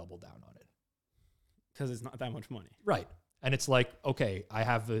tend to double down on it. Because it's not that much money. Right. And it's like, okay, I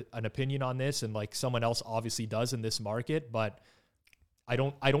have an opinion on this, and like someone else obviously does in this market, but I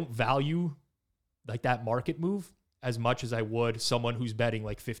don't value like that market move as much as I would someone who's betting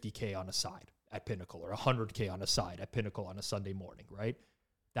like 50K on a side at Pinnacle or 100K on a side at Pinnacle on a Sunday morning, right?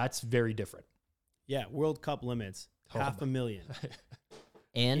 That's very different. Yeah, World Cup limits, $500,000.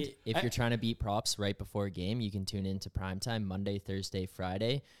 And if you're trying to beat props right before a game, you can tune into Primetime Monday, Thursday,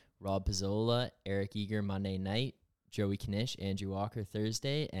 Friday. Rob Pizzola, Eric Eager Monday night, Joey Knish, Andrew Walker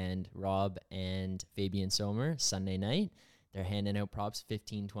Thursday, and Rob and Fabian Sommer Sunday night. They're handing out props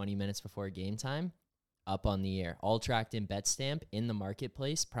 15, 20 minutes before game time, up on the air. All tracked in BetStamp in the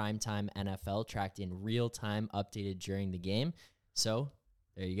marketplace. Primetime NFL tracked in real time, updated during the game. So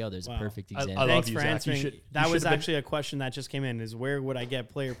there you go. There's a perfect example. Thanks for answering. That was actually a question that just came in, is where would I get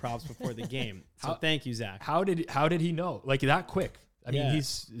player props before the game? So thank you, Zach. How did he know? Like that quick? I mean,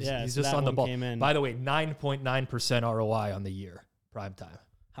 he's just on the ball. By the way, 9.9% ROI on the year, primetime.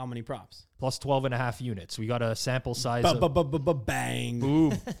 How many props? Plus 12.5 units. We got a sample size Bang.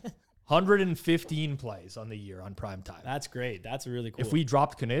 Boom. 115 plays on the year on prime time. That's great. That's really cool. If we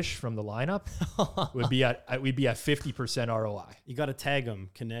dropped Kanish from the lineup, we'd be at 50% ROI. You got to tag him,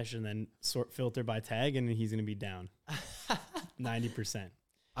 Kanish, and then filter by tag, and he's going to be down 90%.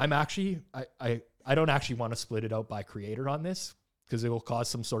 I'm actually, I don't actually want to split it out by creator on this because it will cause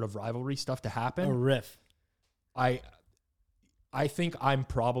some sort of rivalry stuff to happen. A riff. I think I'm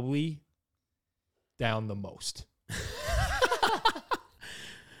probably down the most.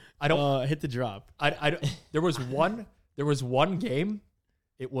 I don't hit the drop. There was one game.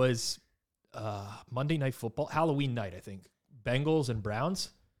 It was Monday Night Football, Halloween night, I think. Bengals and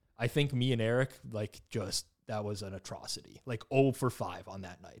Browns. I think me and Eric, that was an atrocity. 0 for 5 on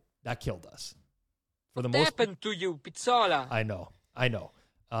that night. That killed us. For the most happened to you, Pizzola? I know.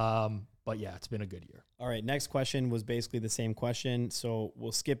 But yeah, it's been a good year. All right, next question was basically the same question, so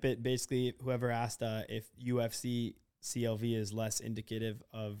we'll skip it. Basically, whoever asked if UFC CLV is less indicative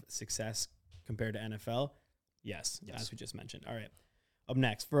of success compared to NFL, yes, as we just mentioned. All right, up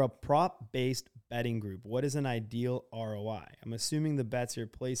next, for a prop-based betting group, what is an ideal ROI? I'm assuming the bets you're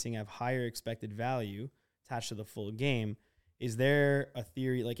placing have higher expected value attached to the full game. Is there a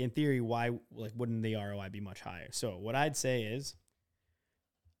theory, in theory, why wouldn't the ROI be much higher? So what I'd say is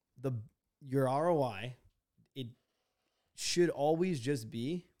your ROI, it should always just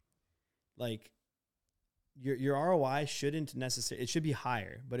be your ROI shouldn't necessarily, it should be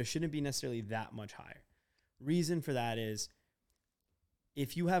higher, but it shouldn't be necessarily that much higher. Reason for that is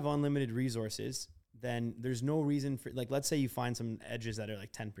if you have unlimited resources, then there's no reason for, let's say you find some edges that are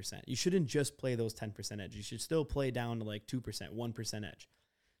 10%. You shouldn't just play those 10% edges. You should still play down to 2%, 1% edge.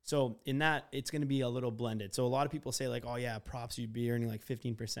 So in that, it's going to be a little blended. So a lot of people say oh yeah, props, you'd be earning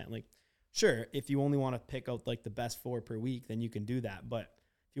 15%. Sure, if you only want to pick out the best 4 per week, then you can do that. But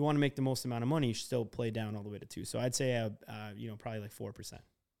if you want to make the most amount of money, you should still play down all the way to 2. So I'd say, probably 4%.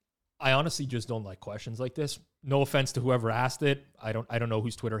 I honestly just don't like questions like this. No offense to whoever asked it. I don't know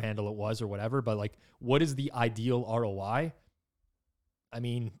whose Twitter handle it was or whatever, but what is the ideal ROI? I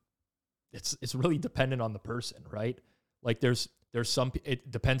mean, it's really dependent on the person, right? There's some,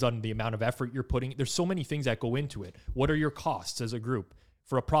 it depends on the amount of effort you're putting. There's so many things that go into it. What are your costs as a group?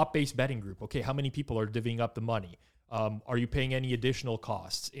 For a prop-based betting group, okay, how many people are divvying up the money? Are you paying any additional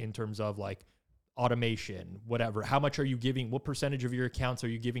costs in terms of automation, whatever? How much are you giving? What percentage of your accounts are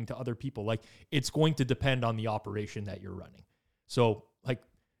you giving to other people? It's going to depend on the operation that you're running. So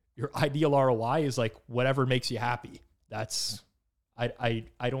your ideal ROI is whatever makes you happy. That's, I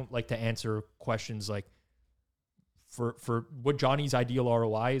don't like to answer questions for what Johnny's ideal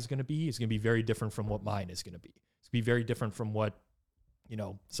ROI is going to be very different from what mine is going to be. It's going to be very different from what,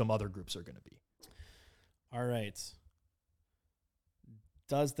 some other groups are going to be. All right.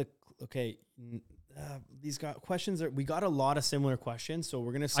 These questions we got a lot of similar questions, so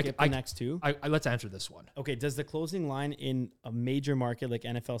we're going to skip the next two. Let's answer this one. Okay. Does the closing line in a major market like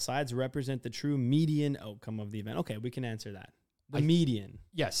NFL sides represent the true median outcome of the event? Okay. We can answer that. The median.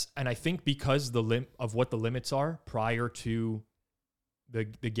 Yes. And I think because of what the limits are prior to the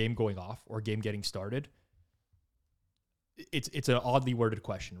game going off or game getting started, it's an oddly worded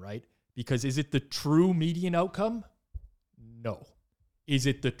question, right? Because is it the true median outcome? No. Is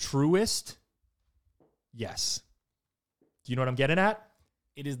it the truest? Yes. Do you know what I'm getting at?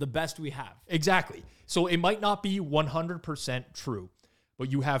 It is the best we have. Exactly. So it might not be 100% true,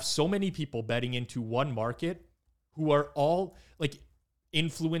 but you have so many people betting into one market who are all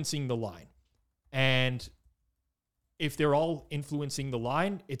influencing the line. And if they're all influencing the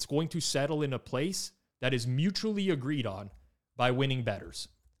line, it's going to settle in a place that is mutually agreed on by winning bettors.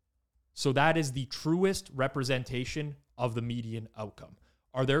 So that is the truest representation of the median outcome.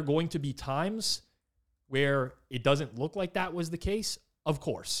 Are there going to be times where it doesn't look like that was the case? Of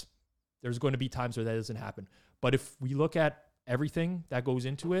course. There's going to be times where that doesn't happen. But if we look at everything that goes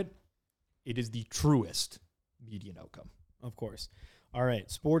into it, it is the truest median outcome. Of course. All right.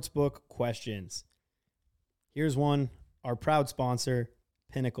 Sportsbook questions. Here's one. Our proud sponsor,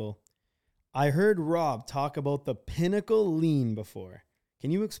 Pinnacle. I heard Rob talk about the Pinnacle lean before.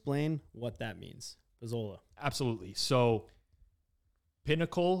 Can you explain what that means? Pizzola. Absolutely. So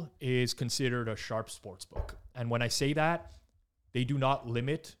Pinnacle is considered a sharp sportsbook. And when I say that, they do not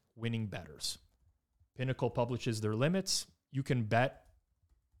limit winning bettors. Pinnacle publishes their limits. You can bet.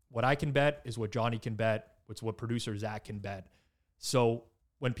 What I can bet is what Johnny can bet. It's what producer Zach can bet. So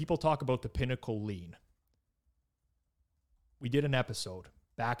when people talk about the Pinnacle lean, we did an episode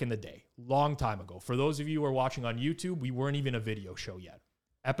back in the day, long time ago. For those of you who are watching on YouTube, we weren't even a video show yet.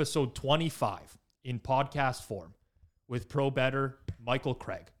 Episode 25 in podcast form with pro bettor Michael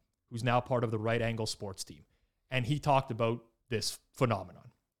Craig, who's now part of the Right Angle Sports team. And he talked about this phenomenon,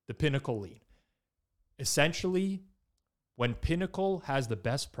 the Pinnacle lean. Essentially, when Pinnacle has the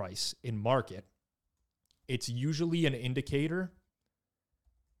best price in market, it's usually an indicator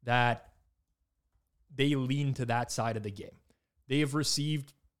that they lean to that side of the game. They have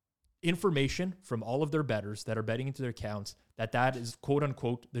received information from all of their bettors that are betting into their accounts that is quote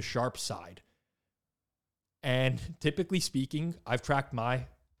unquote the sharp side. And typically speaking, I've tracked my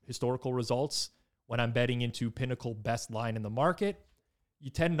historical results when I'm betting into Pinnacle best line in the market. You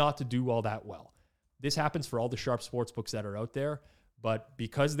tend not to do all that well. This happens for all the sharp sports books that are out there, but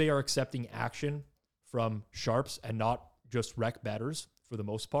because they are accepting action from sharps and not just rec bettors for the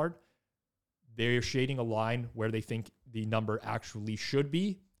most part, they're shading a line where they think the number actually should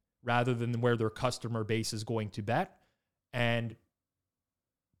be rather than where their customer base is going to bet. And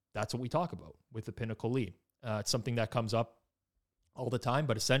that's what we talk about with the Pinnacle lead. It's something that comes up all the time,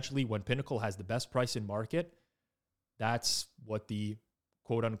 but essentially when Pinnacle has the best price in market, that's what the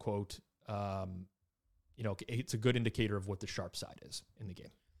quote unquote, it's a good indicator of what the sharp side is in the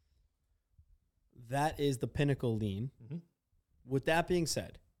game. That is the Pinnacle lean. Mm-hmm. With that being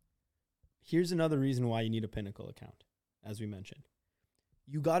said, here's another reason why you need a Pinnacle account, as we mentioned.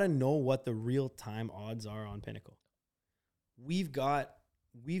 You got to know what the real-time odds are on Pinnacle. We've got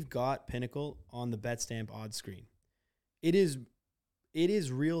Pinnacle on the BetStamp odds screen. It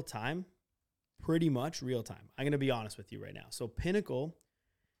is real time, pretty much real time. I'm going to be honest with you right now. So Pinnacle,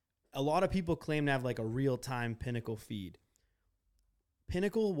 a lot of people claim to have like a real-time Pinnacle feed.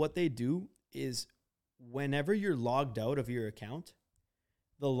 Pinnacle, what they do is whenever you're logged out of your account,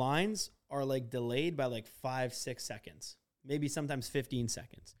 the lines are like delayed by like 5-6 seconds, maybe sometimes 15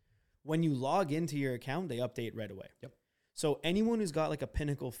 seconds. When you log into your account, they update right away. Yep. So anyone who's got like a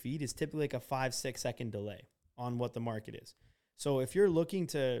Pinnacle feed is typically like a 5-6 second delay on what the market is. So if you're looking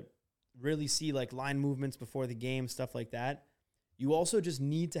to really see like line movements before the game, stuff like that, you also just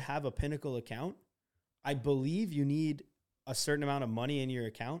need to have a Pinnacle account. I believe you need a certain amount of money in your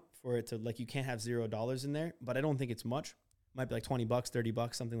account for it to, like, you can't have $0 in there, but I don't think it's much. Might be like $20,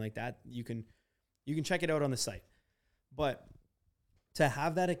 $30, something like that. You can check it out on the site. But to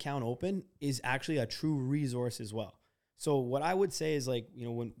have that account open is actually a true resource as well. So what I would say is, like,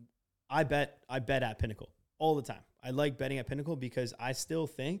 when I bet at Pinnacle all the time. I like betting at Pinnacle because I still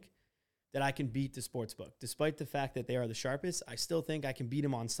think that I can beat the sportsbook. Despite the fact that they are the sharpest, I still think I can beat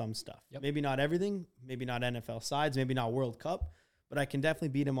them on some stuff. Yep. Maybe not everything, maybe not NFL sides, maybe not World Cup, but I can definitely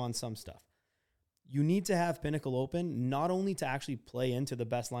beat them on some stuff. You need to have Pinnacle open, not only to actually play into the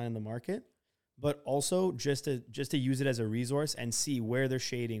best line in the market, but also just to use it as a resource and see where they're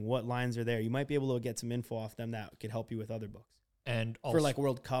shading, what lines are there. You might be able to get some info off them that could help you with other books. And also, for like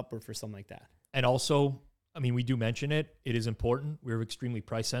World Cup or for something like that. And also, I mean, we do mention it. It is important. We're extremely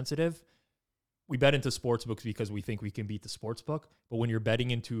price sensitive. We bet into sportsbooks because we think we can beat the sportsbook. But when you're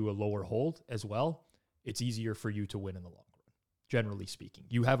betting into a lower hold as well, it's easier for you to win in the long run, generally speaking.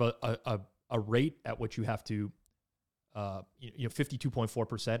 You have a rate at which you have to,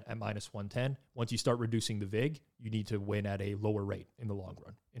 52.4% at minus 110. Once you start reducing the VIG, you need to win at a lower rate in the long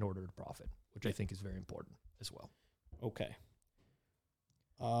run in order to profit, which I think is very important as well. Okay.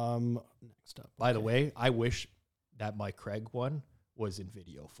 Next up. By the way, I wish that my Craig one was in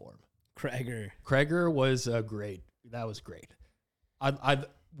video form. Craiger was great. That was great.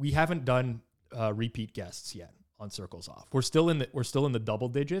 We haven't done repeat guests yet on Circles Off. We're still in the double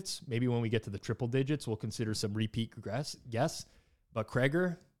digits. Maybe when we get to the triple digits, we'll consider some repeat guests. But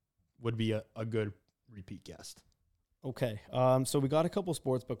Craiger would be a good repeat guest. Okay. So we got a couple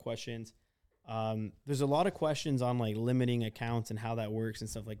sportsbook questions. There's a lot of questions on like limiting accounts and how that works and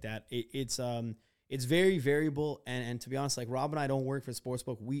stuff like that. It's very variable. And to be honest, like Rob and I don't work for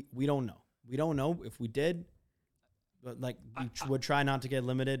sportsbook. We don't know. We don't know if we did, but like we would try not to get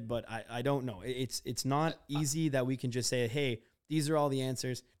limited, but I don't know. It's not easy that we can just say, hey, these are all the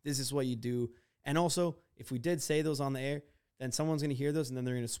answers. This is what you do. And also, if we did say those on the air, then someone's going to hear those and then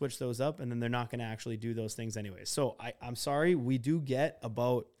they're going to switch those up and then they're not going to actually do those things anyway. So I'm sorry. We do get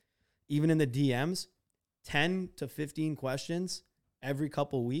about, even in the DMs, 10 to 15 questions every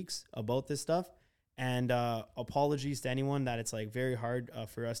couple weeks about this stuff. And apologies to anyone that it's like very hard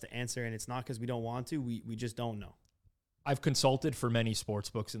for us to answer. And it's not because we don't want to. We just don't know. I've consulted for many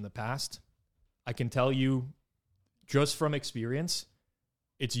sports books in the past. I can tell you just from experience,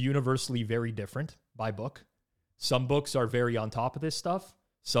 it's universally very different by book. Some books are very on top of this stuff.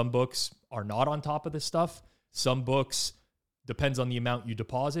 Some books are not on top of this stuff. Some books, depends on the amount you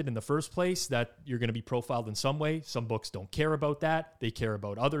deposit in the first place, that you're going to be profiled in some way. Some books don't care about that. They care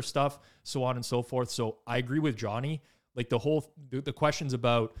about other stuff, so on and so forth. So I agree with Johnny. Like the questions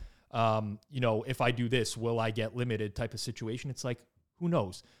about, if I do this, will I get limited type of situation? It's like, Who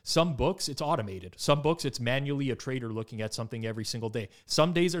knows? Some books, it's automated. Some books, it's manually a trader looking at something every single day.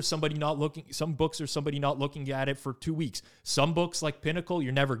 Some days are somebody not looking. Some books are somebody not looking at it for 2 weeks. Some books like Pinnacle,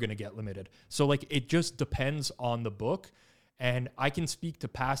 you're never going to get limited. So like, it just depends on the book. And I can speak to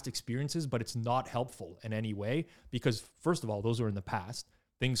past experiences, but it's not helpful in any way because first of all, those are in the past.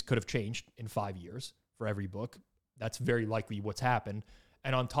 Things could have changed in 5 years for every book. That's very likely what's happened.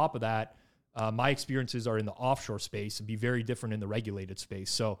 And on top of that, my experiences are in the offshore space and be very different in the regulated space.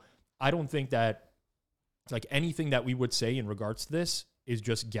 So I don't think that like anything that we would say in regards to this is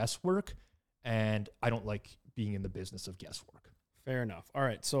just guesswork. And I don't like being in the business of guesswork. Fair enough. All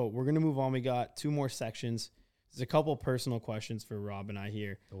right. So we're going to move on. We got 2 more sections. There's a couple personal questions for Rob and I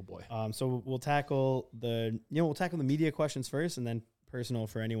here. Oh boy. So we'll tackle the media questions first and then personal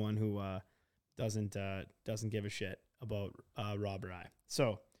for anyone who doesn't give a shit about Rob or I.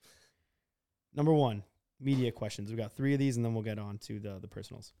 So number 1, media questions. We've got 3 of these, and then we'll get on to the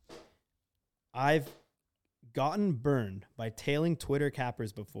personals. I've gotten burned by tailing Twitter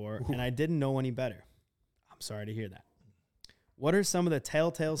cappers before, and I didn't know any better. I'm sorry to hear that. What are some of the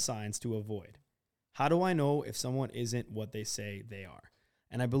telltale signs to avoid? How do I know if someone isn't what they say they are?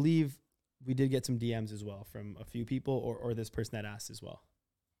 And I believe we did get some DMs as well from a few people or this person that asked as well.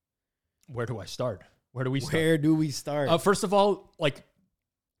 Where do I start? Where do we start? Where do we start? First of all, like,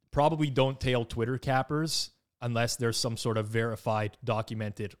 probably don't tail Twitter cappers unless there's some sort of verified,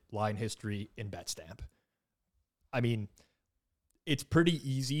 documented line history in BetStamp. I mean, it's pretty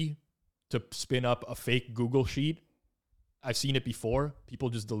easy to spin up a fake Google sheet. I've seen it before. People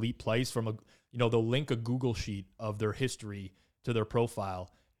just delete plays from they'll link a Google sheet of their history to their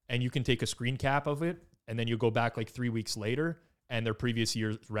profile, and you can take a screen cap of it, and then you go back like 3 weeks later, and their previous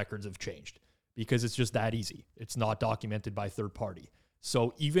year's records have changed because it's just that easy. It's not documented by third party.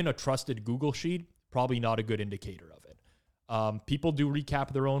 So even a trusted Google sheet, probably not a good indicator of it. People do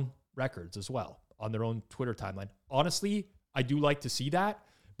recap their own records as well on their own Twitter timeline. Honestly, I do like to see that,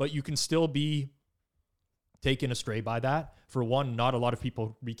 but you can still be taken astray by that. For one, not a lot of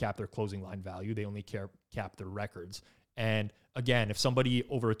people recap their closing line value. They only cap their records. And again, if somebody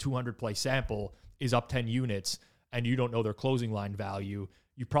over a 200 play sample is up 10 units and you don't know their closing line value,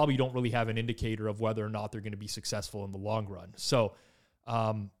 you probably don't really have an indicator of whether or not they're going to be successful in the long run. So,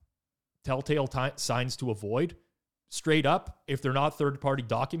 telltale signs to avoid, straight up, if they're not third-party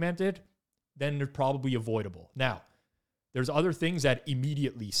documented, then they're probably avoidable. Now, there's other things that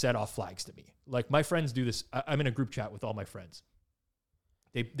immediately set off flags to me. Like my friends do this. I'm in a group chat with all my friends.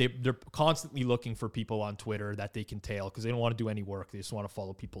 They're constantly looking for people on Twitter that they can tail because they don't want to do any work. They just want to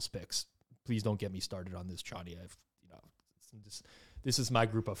follow people's picks. Please don't get me started on this, Johnny. This is my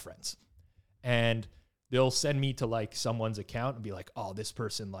group of friends. And they'll send me to like someone's account and be like, oh, this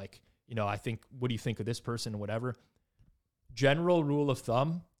person, like, I think, what do you think of this person? Whatever. General rule of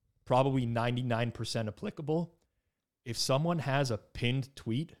thumb, probably 99% applicable. If someone has a pinned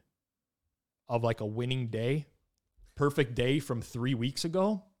tweet of like a winning day, perfect day from 3 weeks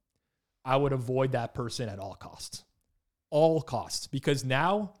ago, I would avoid that person at all costs. All costs. Because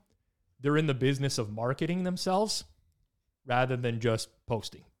now they're in the business of marketing themselves rather than just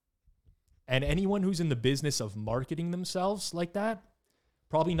posting. And anyone who's in the business of marketing themselves like that,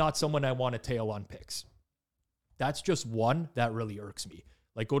 probably not someone I want to tail on picks. That's just one that really irks me.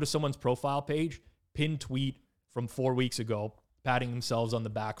 Like go to someone's profile page, pin tweet from 4 weeks ago, patting themselves on the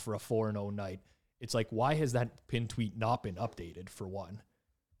back for a 4-0 night. It's like, why has that pin tweet not been updated for one?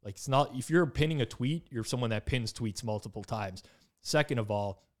 Like it's not, if you're pinning a tweet, you're someone that pins tweets multiple times. Second of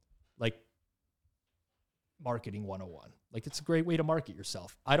all, like marketing 101. Like it's a great way to market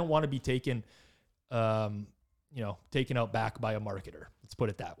yourself. I don't want to be taken out back by a marketer. Let's put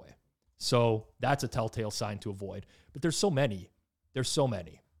it that way. So that's a telltale sign to avoid. But there's so many.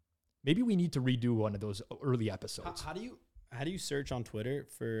 Maybe we need to redo one of those early episodes. How do you search on Twitter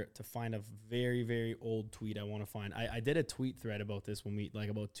to find a very, very old tweet I want to find? I did a tweet thread about this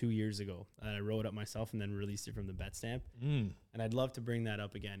about 2 years ago that I wrote up myself and then released it from the BetStamp. And I'd love to bring that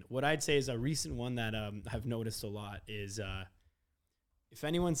up again. What I'd say is a recent one that I've noticed a lot is if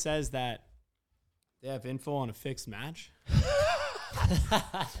anyone says that they have info on a fixed match,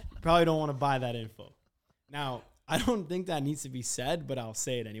 probably don't want to buy that info. Now, I don't think that needs to be said, but I'll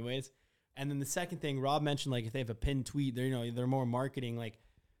say it anyways. And then the second thing, Rob mentioned, like if they have a pinned tweet, they're more marketing. Like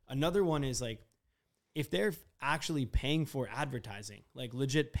another one is like if they're actually paying for advertising, like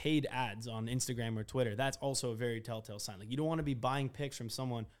legit paid ads on Instagram or Twitter, that's also a very telltale sign. Like you don't want to be buying pics from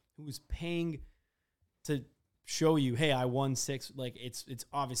someone who's paying to show you, hey, I won 6. Like it's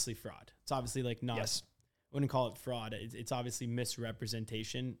obviously fraud. It's obviously like not. Yes. I wouldn't call it fraud. It's obviously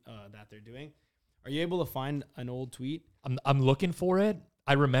misrepresentation that they're doing. Are you able to find an old tweet? I'm looking for it.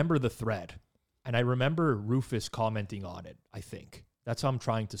 I remember the thread, and I remember Rufus commenting on it, I think. That's how I'm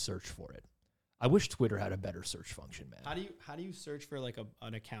trying to search for it. I wish Twitter had a better search function, man. How do you search for like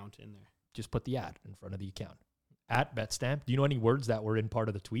an account in there? Just put the ad in front of the account. @BetStamp. Do you know any words that were in part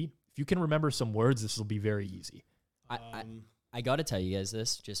of the tweet? If you can remember some words, this will be very easy. I got to tell you guys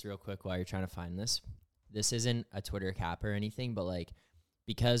this just real quick while you're trying to find this. This isn't a Twitter cap or anything, but like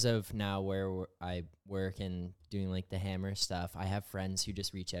because of now where I work and doing like the Hammer stuff, I have friends who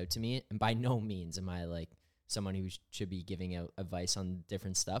just reach out to me, and by no means am I like someone who should be giving out advice on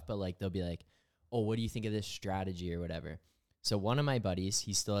different stuff, but like they'll be like, oh, what do you think of this strategy or whatever? So one of my buddies,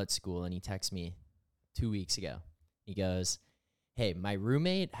 he's still at school, and he texted me 2 weeks ago. He goes, hey, my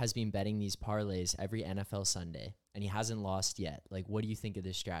roommate has been betting these parlays every NFL Sunday, and he hasn't lost yet. Like, what do you think of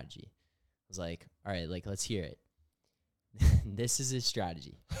this strategy? I was like, all right, like, let's hear it. This is his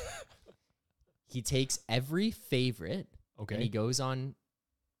strategy. He takes every favorite, and he goes on,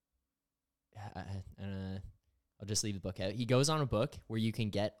 I'll just leave the book out. He goes on a book where you can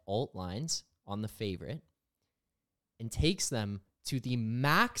get alt lines on the favorite and takes them to the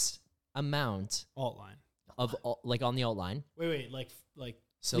max amount alt line of like on the alt line. Wait, like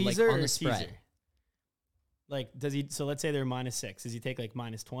so like on the spread. Teaser? Like does he? So let's say they're -6. Does he take like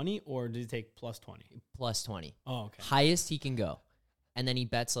 -20 or does he take +20? +20. Oh, okay. Highest he can go, and then he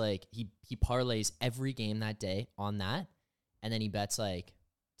bets like he parlays every game that day on that, and then he bets like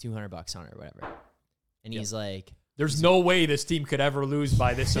 $200 on it or whatever. And he's like, there's no way this team could ever lose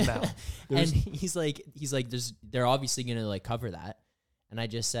by this amount. And he's like, they're obviously going to like cover that. And I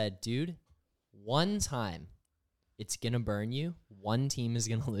just said, dude, one time it's going to burn you. One team is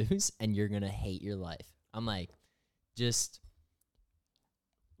going to lose and you're going to hate your life. I'm like, just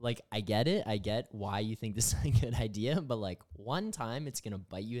like, I get it. I get why you think this is a good idea, but like one time it's going to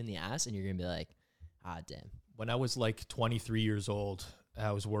bite you in the ass and you're going to be like, ah, damn. When I was like 23 years old,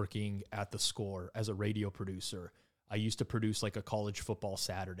 I was working at The Score as a radio producer. I used to produce like a college football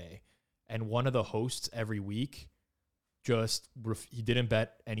Saturday. And one of the hosts every week he didn't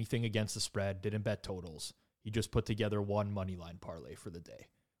bet anything against the spread, didn't bet totals. He just put together one money line parlay for the day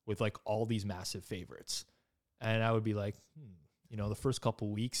with like all these massive favorites. And I would be like, the first couple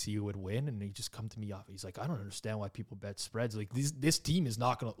of weeks he would win, and he'd just come to me off. He's like, I don't understand why people bet spreads. Like this team is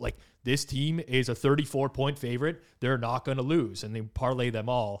not going to, like, this team is a 34-point favorite. They're not going to lose. And they parlay them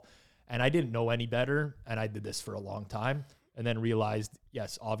all. And I didn't know any better. And I did this for a long time and then realized,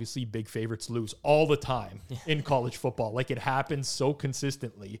 yes, obviously big favorites lose all the time in college football. Like it happens so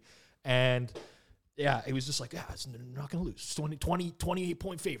consistently. And yeah, it was just like, they're not going to lose.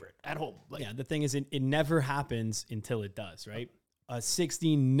 28-point favorite at home. Like, yeah, the thing is, it never happens until it does, right? A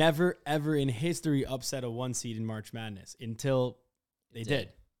 16 never, ever in history upset a 1 seed in March Madness until they did.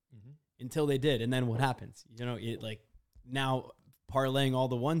 Mm-hmm. Until they did. And then what happens? It like now parlaying all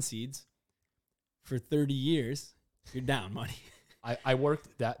the 1 seeds for 30 years, you're down money. I worked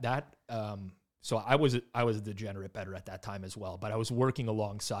so I was a degenerate bettor at that time as well, but I was working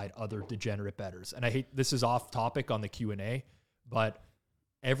alongside other degenerate bettors. And this is off topic on the Q&A, but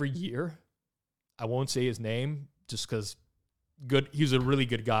every year, I won't say his name just because he was a really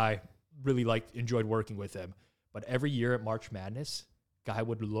good guy, really enjoyed working with him. But every year at March Madness, guy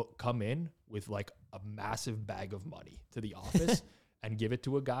would come in with like a massive bag of money to the office and give it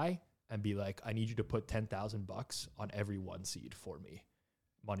to a guy and be like, I need you to put $10,000 on every 1 seed for me.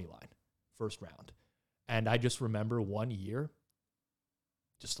 Money line, first round. And I just remember one year,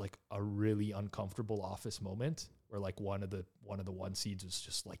 just like a really uncomfortable office moment where like one of the 1 seeds was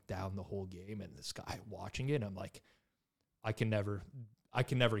just like down the whole game, and this guy watching it, I'm like, I can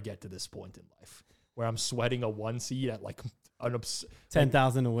never get to this point in life where I'm sweating a 1 seed at like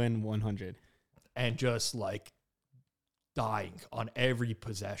 10,000 to win 100 and just like dying on every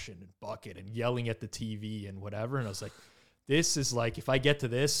possession and bucket and yelling at the TV and whatever. And I was like, this is like, if I get to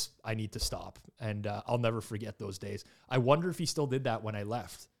this, I need to stop. And I'll never forget those days. I wonder if he still did that when I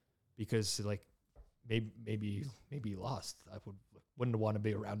left, because like maybe he lost. I wouldn't want to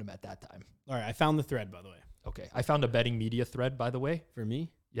be around him at that time. All right, I found the thread, by the way. Okay, I found a betting media thread, by the way. For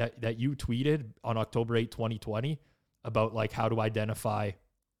me? Yeah, that you tweeted on October 8, 2020 about like how to identify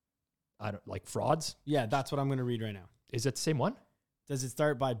frauds. Yeah, that's what I'm going to read right now. Is it the same one? Does it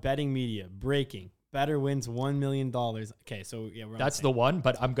start by betting media? Breaking. Better wins $1 million. Okay, so yeah, that's the one,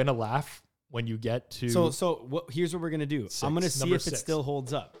 but I'm going to laugh when you get to... Here's what we're going to do. 6. I'm going to see if it still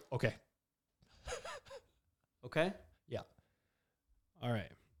holds up. Okay. Okay? Yeah. All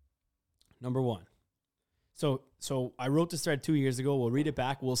right. Number 1. So I wrote this thread 2 years ago. We'll read it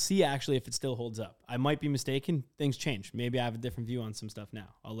back. We'll see actually if it still holds up. I might be mistaken. Things change. Maybe I have a different view on some stuff now.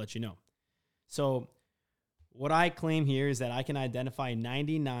 I'll let you know. So what I claim here is that I can identify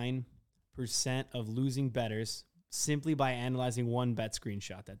 99% of losing bettors simply by analyzing one bet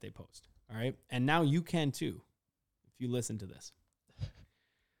screenshot that they post. All right. And now you can too, if you listen to this.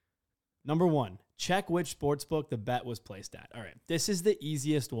 Number one, check which sportsbook the bet was placed at. All right. This is the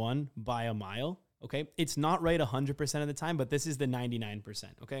easiest one by a mile. Okay. It's not right 100% of the time, but this is the 99%.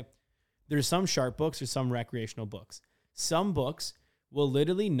 Okay. There's some sharp books or some recreational books. Some books will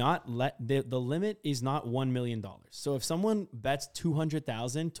literally not let the limit is not $1 million. So if someone bets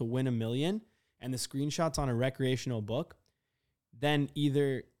 200,000 to win $1 million and the screenshot's on a recreational book, then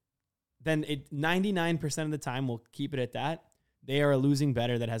 99% of the time we'll keep it at that. They are a losing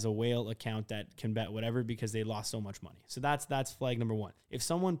bettor that has a whale account that can bet whatever because they lost so much money. So that's flag number one. If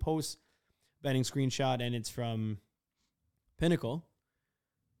someone posts betting screenshot and it's from Pinnacle,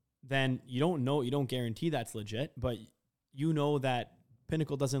 then you don't guarantee that's legit, but you know that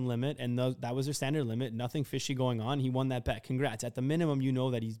Pinnacle doesn't limit, and that was their standard limit. Nothing fishy going on. He won that bet. Congrats. At the minimum, you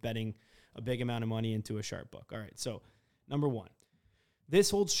know that he's betting a big amount of money into a sharp book. All right, so number one. This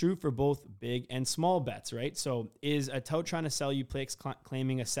holds true for both big and small bets, right? So is a tout trying to sell you picks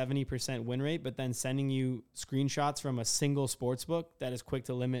claiming a 70% win rate, but then sending you screenshots from a single sports book that is quick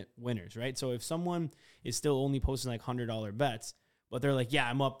to limit winners, right? So if someone is still only posting like $100 bets, but they're like, yeah,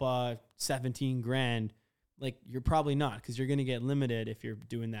 I'm up 17 grand, like you're probably not, because you're going to get limited if you're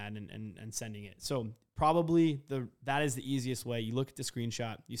doing that and sending it. So probably that is the easiest way. You look at the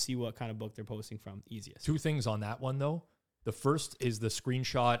screenshot, you see what kind of book they're posting from. Easiest. Two things on that one though. The first is the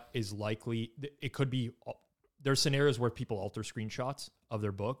screenshot is likely, it could be, there's scenarios where people alter screenshots of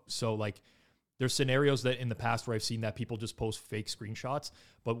their book. So like there's scenarios that in the past where I've seen that people just post fake screenshots.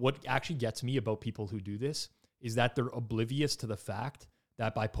 But what actually gets me about people who do this is that they're oblivious to the fact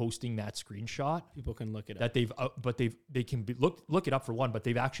that by posting that screenshot, people can look it up. That they can look it up for one, but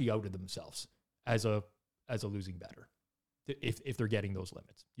they've actually outed themselves as a losing bettor. If they're getting those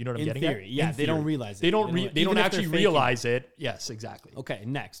limits, you know what I'm getting at? Yeah, they don't realize it. They don't actually realize it. Yes, exactly. Okay,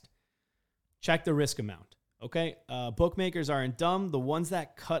 next. Check the risk amount. Okay, bookmakers aren't dumb. The ones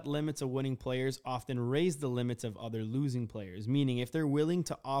that cut limits of winning players often raise the limits of other losing players, meaning if they're willing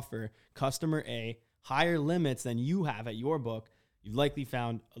to offer customer A higher limits than you have at your book, you've likely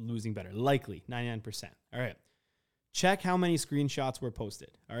found a losing bettor. Likely, 99%. All right. Check how many screenshots were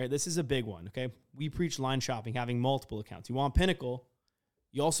posted. All right, this is a big one, okay? We preach line shopping, having multiple accounts. You want Pinnacle,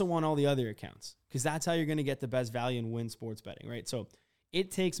 you also want all the other accounts because that's how you're going to get the best value and win sports betting, right? So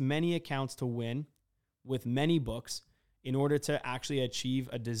it takes many accounts to win with many books in order to actually achieve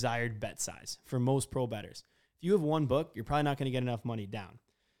a desired bet size for most pro bettors. If you have one book, you're probably not going to get enough money down.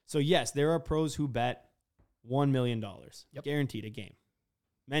 So yes, there are pros who bet $1 million, guaranteed a game.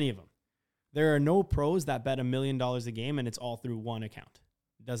 Many of them. There are no pros that bet $1 million a game and it's all through one account.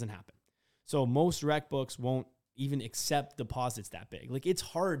 It doesn't happen. So most rec books won't even accept deposits that big. Like it's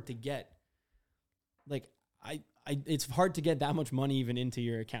hard to get, it's hard to get that much money even into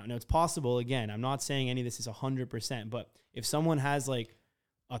your account. Now it's possible. Again, I'm not saying any of this is 100%, but if someone has like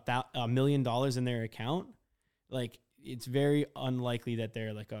 $1 million in their account, like it's very unlikely that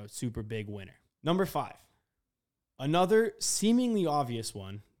they're like a super big winner. Number 5, another seemingly obvious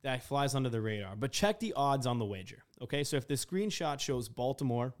one that flies under the radar, but check the odds on the wager. Okay, so if the screenshot shows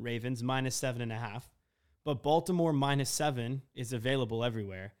Baltimore Ravens -7.5, but Baltimore -7 is available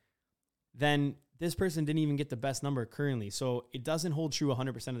everywhere, then this person didn't even get the best number currently. So it doesn't hold true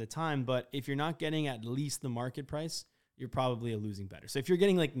 100% of the time, but if you're not getting at least the market price, you're probably a losing bettor. So if you're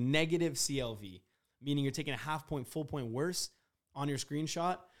getting like negative CLV, meaning you're taking a half point, full point worse on your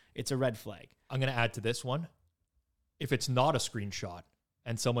screenshot, it's a red flag. I'm going to add to this one. If it's not a screenshot,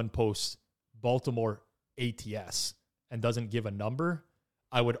 and someone posts Baltimore ATS and doesn't give a number,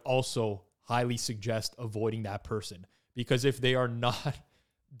 I would also highly suggest avoiding that person. Because if they are not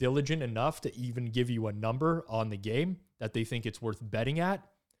diligent enough to even give you a number on the game that they think it's worth betting at,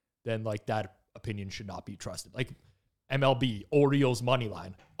 then like that opinion should not be trusted. Like MLB, Orioles money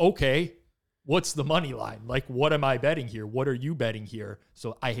line. Okay, what's the money line? Like, what am I betting here? What are you betting here?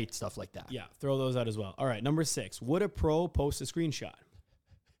 So I hate stuff like that. Yeah, throw those out as well. All right, number 6. Would a pro post a screenshot?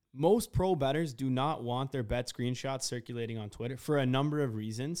 Most pro bettors do not want their bet screenshots circulating on Twitter for a number of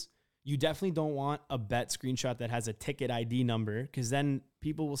reasons. You definitely don't want a bet screenshot that has a ticket ID number because then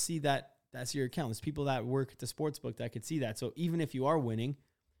people will see that that's your account. There's people that work at the sportsbook that could see that. So even if you are winning,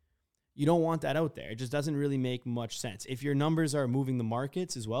 you don't want that out there. It just doesn't really make much sense. If your numbers are moving the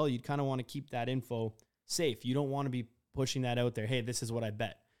markets as well, you'd kind of want to keep that info safe. You don't want to be pushing that out there. Hey, this is what I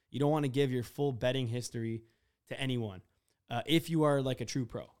bet. You don't want to give your full betting history to anyone. If you are like a true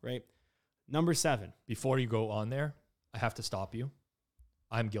pro, right? Number 7. Before you go on there, I have to stop you.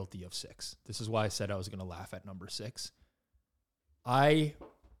 I'm guilty of 6. This is why I said I was going to laugh at number 6. There's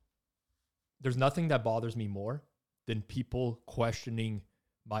nothing that bothers me more than people questioning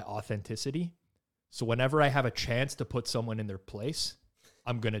my authenticity. So whenever I have a chance to put someone in their place,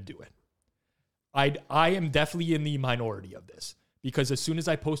 I'm going to do it. I am definitely in the minority of this, because as soon as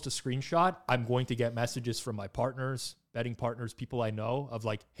I post a screenshot, I'm going to get messages from my partners, betting partners, people I know, of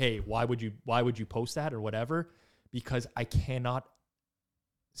like, hey, why would you post that or whatever? Because I cannot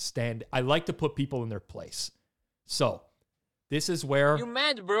stand. I like to put people in their place. So this is where you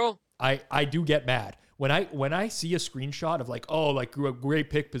mad, bro. I do get mad when I see a screenshot of like, oh, like great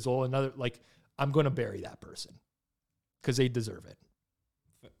pick, Pizzola, another, like, I'm going to bury that person because they deserve it.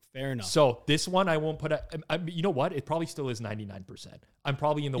 Fair enough. So this one I won't put you know what? It probably still is 99%. I'm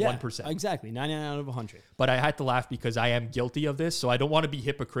probably in the 1%. Exactly. 99 out of 100. But I had to laugh because I am guilty of this. So I don't want to be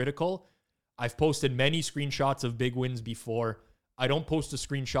hypocritical. I've posted many screenshots of big wins before. I don't post the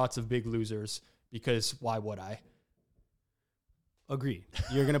screenshots of big losers because why would I? Agreed.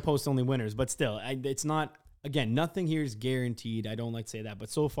 You're going to post only winners, but still, it's not, again, nothing here is guaranteed. I don't like to say that, but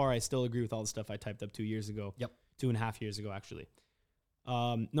so far I still agree with all the stuff I typed up 2 years ago. Yep. 2.5 years ago, actually.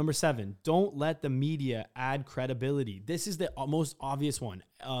 Number 7, don't let the media add credibility. This is the most obvious one.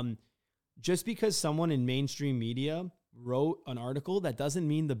 Just because someone in mainstream media wrote an article, that doesn't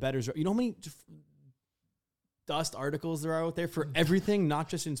mean the bettors are, you know how many dust articles there are out there for everything, not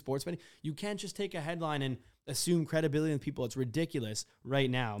just in sports betting? You can't just take a headline and assume credibility in people. It's ridiculous right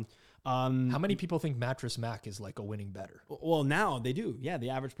now. How many people think Mattress Mac is like a winning bettor? Well, now they do. Yeah,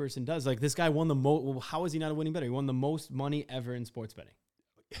 the average person does. Like, this guy won the most. Well, how is he not a winning bettor? He won the most money ever in sports betting.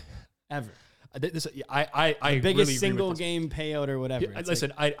 Ever. The biggest really single game payout or whatever. Yeah,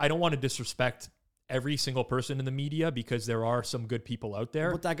 listen, like, I don't want to disrespect every single person in the media because there are some good people out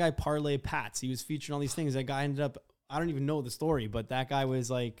there. But that guy Parlay Pats, he was featured on all these things. That guy ended up, I don't even know the story, but that guy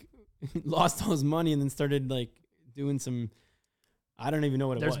was like, lost all his money and then started like doing some, I don't even know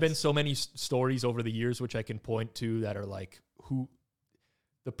what it was. There's been so many stories over the years which I can point to that are like,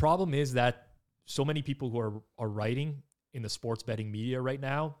 the problem is that so many people who are writing in the sports betting media right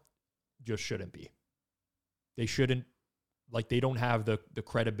now just shouldn't be. They shouldn't, like, they don't have the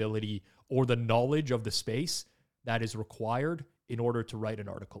credibility or the knowledge of the space that is required in order to write an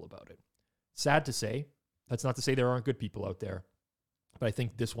article about it. Sad to say. That's not to say there aren't good people out there, but I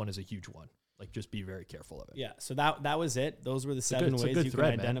think this one is a huge one. Like, just be very careful of it. Yeah, so that was it. Those were the 7 ways you can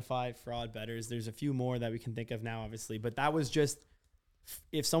identify fraud bettors. There's a few more that we can think of now, obviously, but that was just,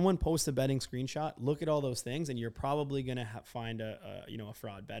 if someone posts a betting screenshot, look at all those things, and you're probably going to find a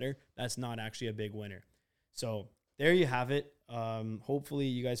fraud bettor. That's not actually a big winner. So there you have it. Hopefully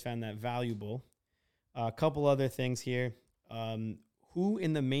you guys found that valuable. A couple other things here. Who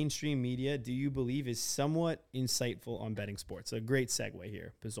in the mainstream media do you believe is somewhat insightful on betting sports? A great segue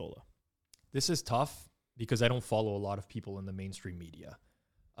here, Pizzola. This is tough because I don't follow a lot of people in the mainstream media.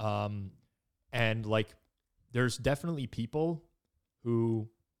 And like, there's definitely people who,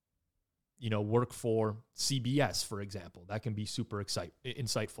 work for CBS, for example. That can be super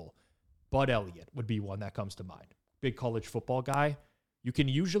insightful. Bud Elliott would be one that comes to mind. Big college football guy. You can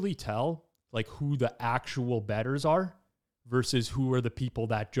usually tell like who the actual bettors are versus who are the people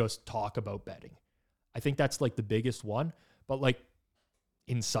that just talk about betting. I think that's like the biggest one. But like,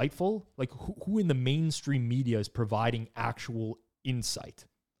 insightful, like who in the mainstream media is providing actual insight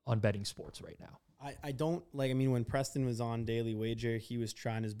on betting sports right now? I don't when Preston was on Daily Wager, he was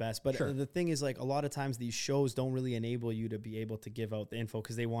trying his best. But sure. The thing is, like, a lot of times these shows don't really enable you to be able to give out the info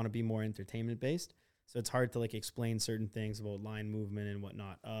because they want to be more entertainment based. So it's hard to like explain certain things about line movement and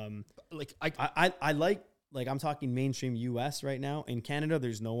whatnot. I'm talking mainstream US right now. In Canada,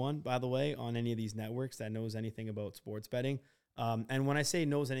 there's no one, by the way, on any of these networks that knows anything about sports betting. And when I say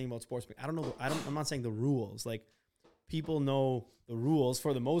knows anything about sports betting, I'm not saying the rules. Like, people know the rules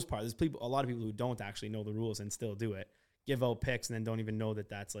for the most part. There's a lot of people who don't actually know the rules and still do it. Give out picks and then don't even know that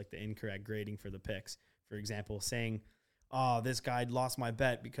that's like the incorrect grading for the picks. For example, saying, oh, this guy lost my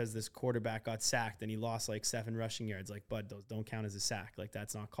bet because this quarterback got sacked and he lost like 7 rushing yards. Like, bud, those don't count as a sack. Like,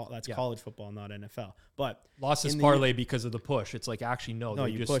 that's not college football, not NFL. But lost his parlay because of the push. It's like, actually, no,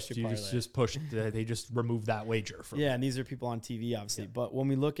 you just pushed. They just removed that wager from. Yeah, and these are people on TV, obviously. Yeah. But when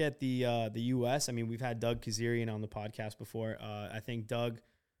we look at the US, I mean, we've had Doug Kazarian on the podcast before. I think Doug,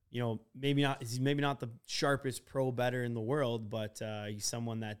 he's maybe not the sharpest pro bettor in the world, but he's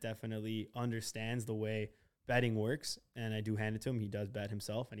someone that definitely understands the way betting works, and I do hand it to him. He does bet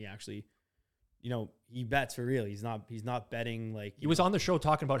himself, and he actually, he bets for real. He's not betting like he was on the show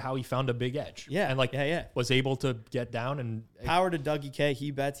talking about how he found a big edge. Yeah. And was able to get down and power to Dougie K.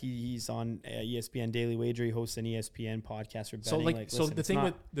 He bets. He's on ESPN Daily Wager. He hosts an ESPN podcast for betting. So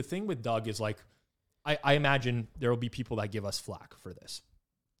the thing with Doug is like, I imagine there will be people that give us flack for this,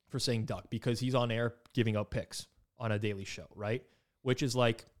 for saying Doug, because he's on air giving out picks on a daily show, right? Which is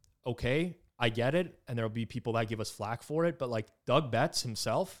like, okay, I get it. And there'll be people that give us flack for it. But like Doug bets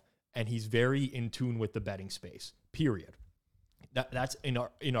himself and he's very in tune with the betting space, period. That's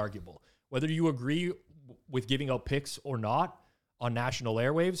inarguable. Whether you agree with giving out picks or not on national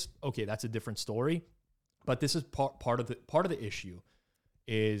airwaves, okay, that's a different story. But this is part of the issue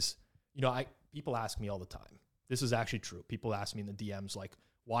is, people ask me all the time. This is actually true. People ask me in the DMs, like,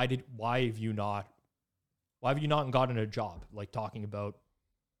 why have you not gotten a job, like talking about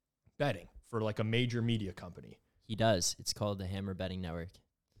betting for like a major media company? He does. It's called the Hammer Betting Network.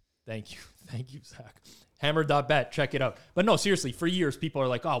 Thank you, Zach. Hammer.bet, check it out. But no, seriously, for years, people are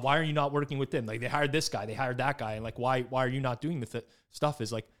like, oh, why are you not working with them? Like, they hired this guy, they hired that guy. And like, why are you not doing the stuff?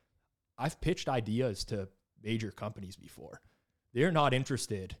 Is like, I've pitched ideas to major companies before. They're not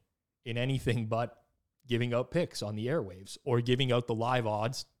interested in anything but giving out picks on the airwaves or giving out the live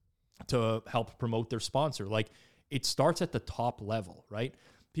odds to help promote their sponsor. Like, it starts at the top level, right?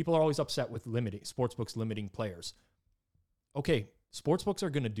 People are always upset with sportsbooks limiting players. Okay, sportsbooks are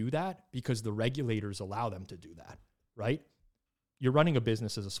going to do that because the regulators allow them to do that, right? You're running a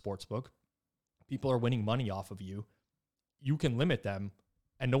business as a sportsbook. People are winning money off of you. You can limit them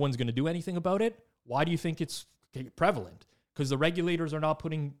and no one's going to do anything about it. Why do you think it's prevalent? Because the regulators are not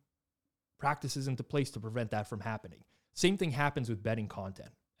putting practices into place to prevent that from happening. Same thing happens with betting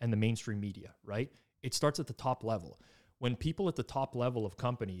content and the mainstream media, right? It starts at the top level. When people at the top level of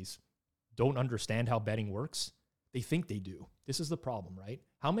companies don't understand how betting works, they think they do. This is the problem, right?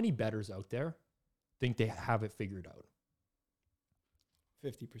 How many bettors out there think they have it figured out?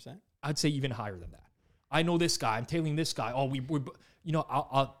 50%. I'd say even higher than that. I know this guy. I'm tailing this guy. Oh,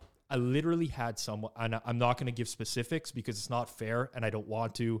 I literally had someone, and I'm not going to give specifics because it's not fair and I don't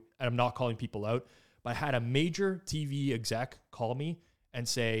want to, and I'm not calling people out, but I had a major TV exec call me and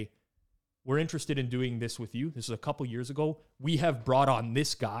say, we're interested in doing this with you. This is a couple years ago. We have brought on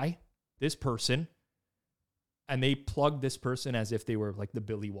this guy, this person, and they plugged this person as if they were like the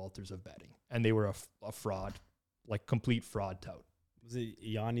Billy Walters of betting. And they were a fraud, like complete fraud tout. Was it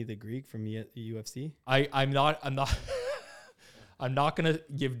Yanni the Greek from UFC? I'm not I'm not going to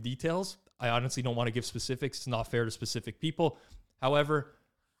give details. I honestly don't want to give specifics. It's not fair to specific people. However,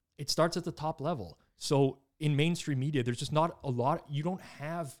 it starts at the top level. So in mainstream media, there's just not a lot. You don't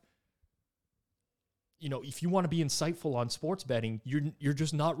have, if you want to be insightful on sports betting, you're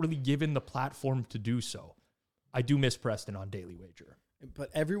just not really given the platform to do so. I do miss Preston on Daily Wager.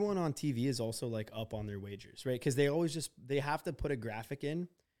 But everyone on TV is also like up on their wagers, right? Because they have to put a graphic in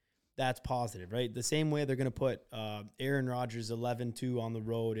that's positive, right? The same way they're going to put Aaron Rodgers 11-2 on the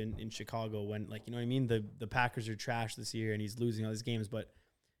road in Chicago when, like, you know what I mean? The Packers are trash this year and he's losing all these games, but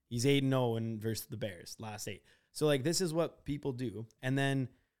he's 8-0 versus the Bears last 8. So like, this is what people do. And then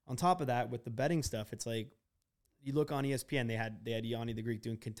on top of that, with the betting stuff, it's like, you look on ESPN, they had Yanni the Greek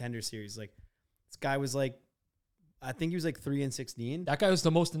doing Contender Series. Like, this guy was like, I think he was like 3-16. That guy was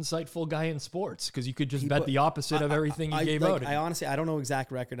the most insightful guy in sports because you could just bet the opposite of everything he gave out. I honestly, I don't know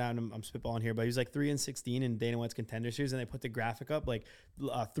exact record. I'm spitballing here, but he was like 3-16 in Dana White's Contender Series, and they put the graphic up like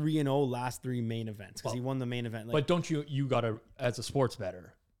 3-0 last 3 main events because he won the main event. Like, but don't you gotta, as a sports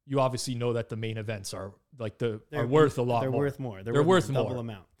bettor, you obviously know that the main events are like are worth a lot. They're more. worth more. They're worth more. Double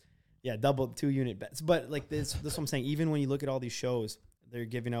amount. Yeah, double 2-unit bets. But like this what I'm saying. Even when you look at all these shows, they're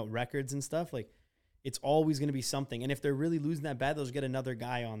giving out records and stuff. Like, it's always going to be something. And if they're really losing that bad, they'll just get another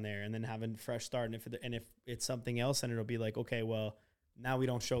guy on there and then have a fresh start. And if it's something else, then it'll be like, okay, well, now we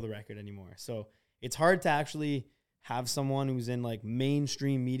don't show the record anymore. So it's hard to actually have someone who's in like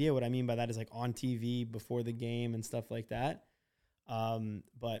mainstream media. What I mean by that is like on TV before the game and stuff like that.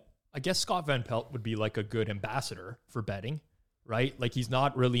 But I guess Scott Van Pelt would be like a good ambassador for betting, right? Like, he's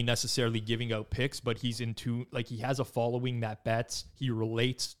not really necessarily giving out picks, but he's into, like, he has a following that bets. He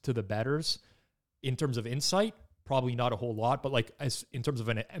relates to the bettors. In terms of insight, probably not a whole lot, but like as in terms of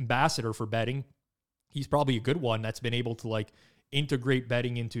an ambassador for betting, he's probably a good one that's been able to like integrate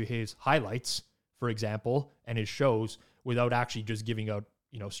betting into his highlights, for example, and his shows without actually just giving out,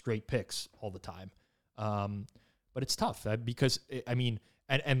 straight picks all the time. But it's tough because I mean,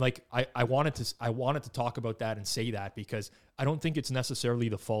 and like I wanted to talk about that and say that because I don't think it's necessarily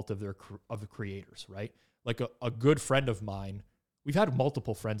the fault of the creators, right? Like a good friend of mine. We've had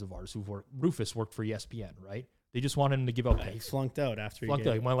multiple friends of ours Rufus worked for ESPN, right? They just wanted him to give up He picks. flunked out after Flunked he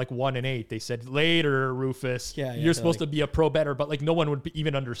out. He went like 1-8. They said, later, Rufus. Yeah, you're supposed to be a pro better, but like no one would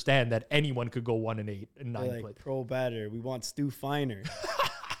even understand that anyone could go 1-8 in 9 plays. like, pro better. We want Stu Finer.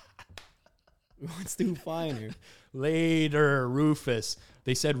 We want Stu Finer. Later, Rufus.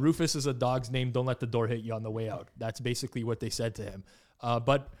 They said Rufus is a dog's name. Don't let the door hit you on the way out. That's basically what they said to him.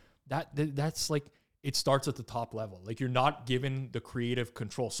 But that's like, it starts at the top level. Like, you're not given the creative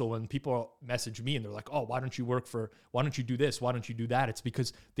control. So when people message me and they're like, oh, why don't you do this? Why don't you do that? It's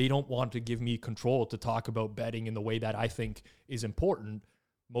because they don't want to give me control to talk about betting in the way that I think is important.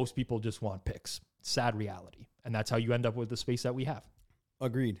 Most people just want picks. Sad reality. And that's how you end up with the space that we have.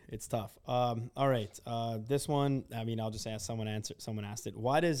 Agreed. It's tough. All right. This one, I mean, I'll just ask someone asked it.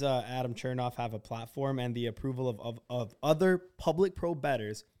 Why does Adam Chernoff have a platform and the approval of other public pro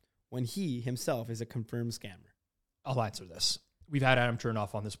bettors when he himself is a confirmed scammer? I'll answer this. We've had Adam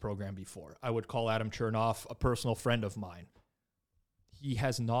Chernoff on this program before. I would call Adam Chernoff a personal friend of mine. He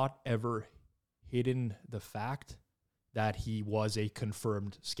has not ever hidden the fact that he was a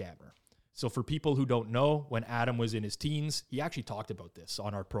confirmed scammer. So for people who don't know, when Adam was in his teens, he actually talked about this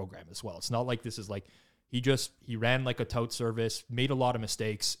on our program as well. It's not like this is like, he ran like a tout service, made a lot of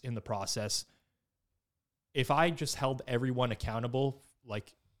mistakes in the process. If I just held everyone accountable,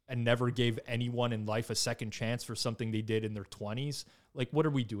 like, and never gave anyone in life a second chance for something they did in their 20s, like, what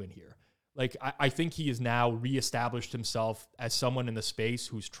are we doing here? Like, I think he has now reestablished himself as someone in the space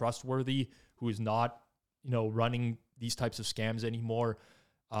who's trustworthy, who is not, running these types of scams anymore.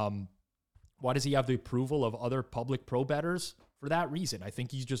 Why does he have the approval of other public pro bettors? For that reason. I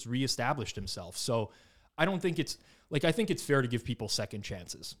think he's just reestablished himself. So I don't think I think it's fair to give people second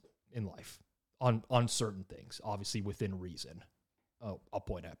chances in life on certain things, obviously within reason. I'll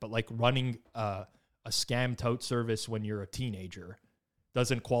point at, but like running a scam tout service when you're a teenager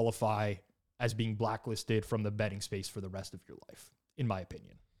doesn't qualify as being blacklisted from the betting space for the rest of your life, in my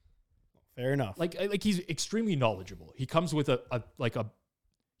opinion. Fair enough. Like he's extremely knowledgeable. He comes with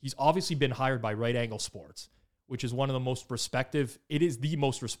he's obviously been hired by Right Angle Sports, which is one of the most it is the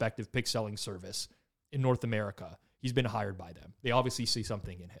most respected pick selling service in North America. He's been hired by them. They obviously see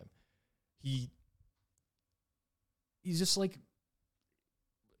something in him. He's just like,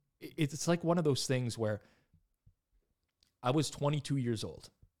 it's like one of those things where I was 22 years old.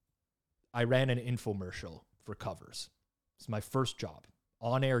 I ran an infomercial for Covers. It's my first job,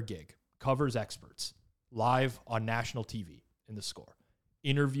 on-air gig, Covers experts, live on national TV in the Score,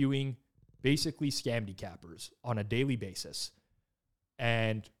 interviewing basically scam decappers on a daily basis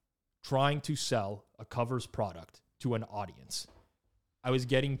and trying to sell a Covers product to an audience. I was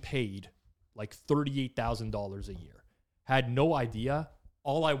getting paid like $38,000 a year. Had no idea.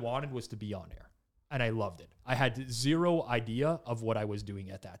 All I wanted was to be on air, and I loved it. I had zero idea of what I was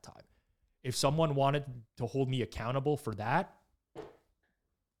doing at that time. If someone wanted to hold me accountable for that,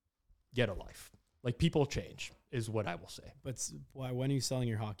 get a life. Like, people change is what I will say. But why? When are you selling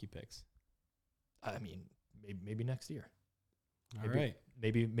your hockey picks? I mean, maybe next year. All right.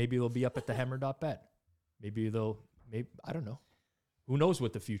 Maybe they'll be up at the Hammer.bet. Maybe I don't know. Who knows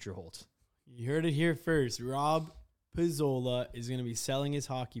what the future holds? You heard it here first. Rob Pizzola is going to be selling his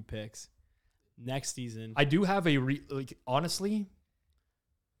hockey picks next season. I do have honestly,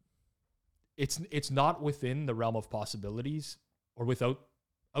 it's not within the realm of possibilities or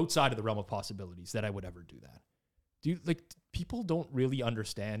outside of the realm of possibilities that I would ever do that. People don't really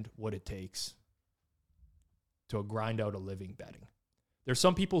understand what it takes to grind out a living betting. There's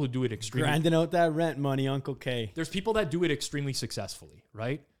some people who do it extremely... Grinding out that rent money, Uncle K. There's people that do it extremely successfully,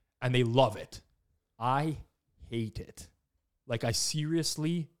 right? And they love it. I hate it. Like, I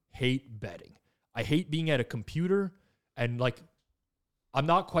seriously hate betting. I hate being at a computer and I'm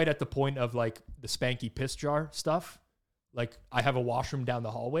not quite at the point of the Spanky piss jar stuff. Like, I have a washroom down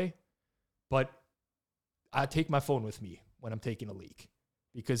the hallway, but I take my phone with me when I'm taking a leak,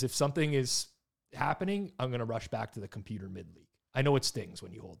 because if something is happening, I'm going to rush back to the computer mid-leak. I know it stings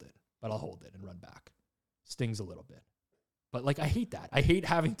when you hold it, but I'll hold it and run back. Stings a little bit. But I hate that. I hate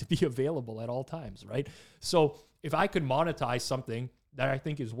having to be available at all times, right? So if I could monetize something that I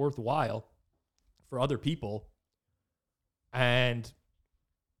think is worthwhile for other people and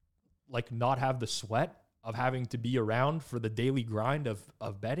not have the sweat of having to be around for the daily grind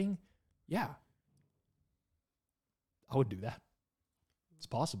of betting, yeah, I would do that. It's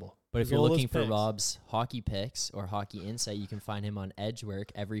possible. But if you're looking for Rob's hockey picks or hockey insight, you can find him on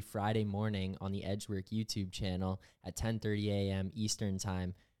Edgework every Friday morning on the Edgework YouTube channel at 10:30 a.m. Eastern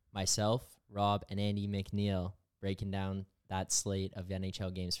Time. Myself, Rob, and Andy McNeil breaking down that slate of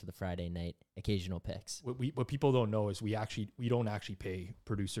NHL games for the Friday night occasional picks. What people don't know is we don't actually pay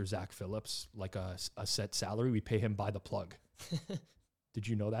producer Zach Phillips like a set salary. We pay him by the plug. Did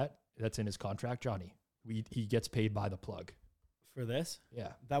you know that? That's in his contract, Johnny. He gets paid by the plug. For this?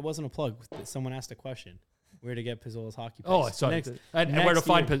 Yeah. That wasn't a plug. Someone asked a question. Where to get Pizzola's hockey picks. Oh, sorry. And where to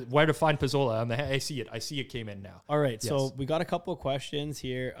find Pizzola. I see it. I see it came in now. All right. Yes. So we got a couple of questions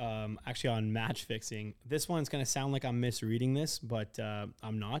here actually on match fixing. This one's going to sound like I'm misreading this, but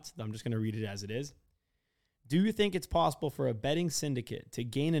I'm not. I'm just going to read it as it is. Do you think it's possible for a betting syndicate to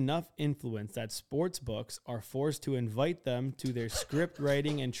gain enough influence that sports books are forced to invite them to their script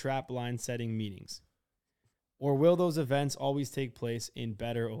writing and trap line setting meetings? Or will those events always take place in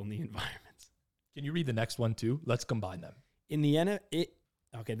better-only environments? Can you read the next one too? Let's combine them. In the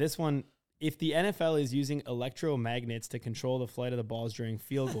this one, if the NFL is using electromagnets to control the flight of the balls during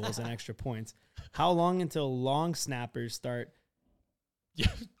field goals and extra points, how long until long snappers start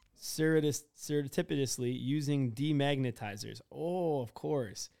surreptitiously using demagnetizers? Oh, of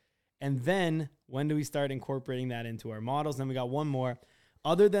course. And then when do we start incorporating that into our models? Then we got one more.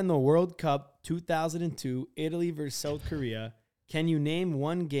 Other than the World Cup 2002, Italy versus South Korea, can you name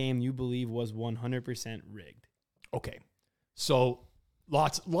one game you believe was 100% rigged? Okay. So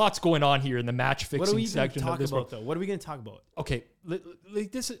lots going on here in the match fixing section of this. Though? What are we going to talk about? Okay.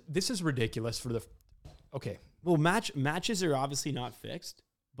 This is ridiculous for the... Okay. Well, matches are obviously not fixed,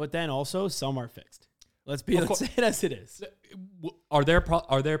 but then also some are fixed. Let's say it as it is. Are there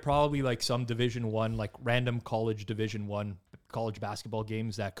probably like some Division I, like random college Division I college basketball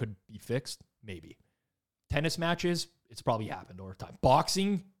games that could be fixed? Maybe. Tennis matches, it's probably happened over time.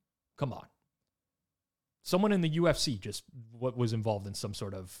 Boxing, come on. Someone in the UFC just was involved in some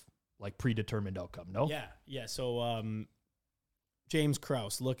sort of like predetermined outcome, no? Yeah. So James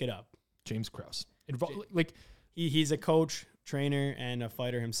Krause, look it up. James Krause. He's a coach, trainer, and a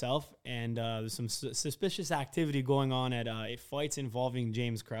fighter himself, and there's some suspicious activity going on at fights involving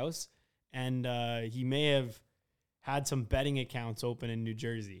James Krause, and he may have had some betting accounts open in New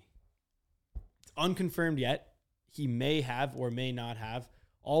Jersey. It's unconfirmed yet. He may have or may not have.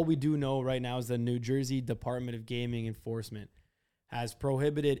 All we do know right now is the New Jersey Department of Gaming Enforcement has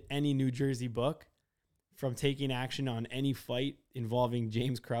prohibited any New Jersey book from taking action on any fight involving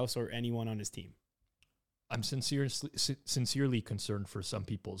James Krause or anyone on his team. I'm sincerely concerned for some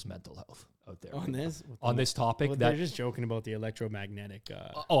people's mental health out there. On this topic. Well, they're just joking about the electromagnetic.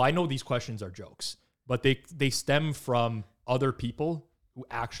 I know these questions are jokes, but they stem from other people who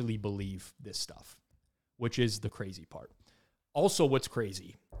actually believe this stuff, which is the crazy part. Also, what's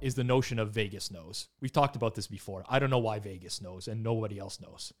crazy is the notion of Vegas knows. We've talked about this before. I don't know why Vegas knows, and nobody else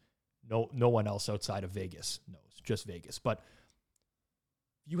knows. No one else outside of Vegas knows, just Vegas. But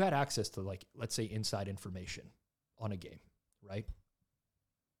you had access to, like, let's say, inside information on a game, right?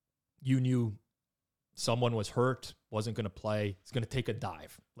 You knew someone was hurt, wasn't going to play, it's going to take a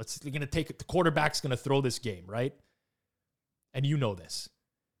dive. The quarterback's going to throw this game, right? And you know this.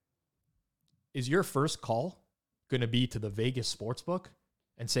 Is your first call going to be to the Vegas sportsbook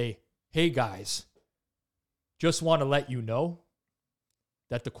and say, hey guys, just want to let you know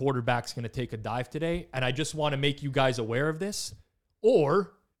that the quarterback's going to take a dive today, and I just want to make you guys aware of this?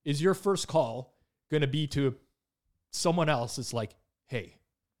 Or is your first call going to be to someone else that's like, hey,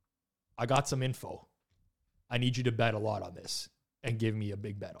 I got some info. I need you to bet a lot on this and give me a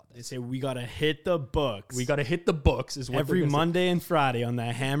big bet on this. They say we got to hit the books. We got to hit the books is what every Monday and Friday on the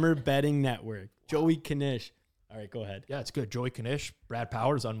Hammer Betting Network. Joey Knish. All right, go ahead. Yeah, it's good. Joey Knish, Brad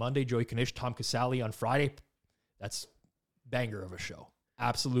Powers on Monday, Joey Knish, Tom Casale on Friday. That's banger of a show.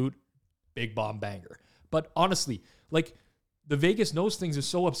 Absolute big bomb banger. But honestly, like, the Vegas knows things is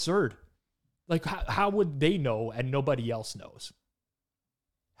so absurd. Like, how would they know and nobody else knows?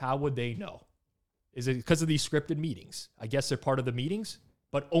 How would they know? Is it because of these scripted meetings? I guess they're part of the meetings,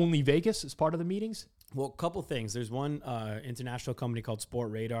 but only Vegas is part of the meetings? Well, a couple things. There's one international company called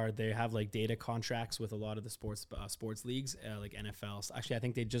Sport Radar. They have like data contracts with a lot of the sports leagues, like NFL. So actually, I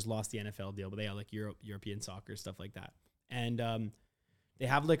think they just lost the NFL deal, but they have like European soccer, stuff like that. And they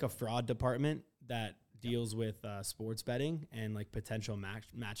have like a fraud department that deals with sports betting and like potential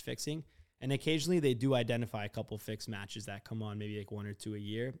match fixing. And occasionally they do identify a couple fixed matches that come on, maybe like one or two a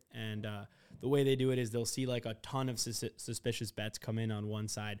year. And the way they do it is they'll see like a ton of suspicious bets come in on one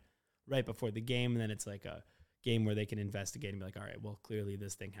side right before the game. And then it's like a game where they can investigate and be like, all right, well, clearly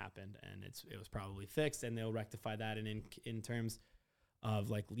this thing happened and it was probably fixed, and they'll rectify that. And in terms of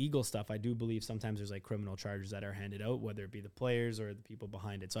like legal stuff, I do believe sometimes there's like criminal charges that are handed out, whether it be the players or the people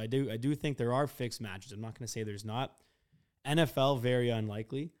behind it. So I do think there are fixed matches. I'm not going to say there's not. NFL, very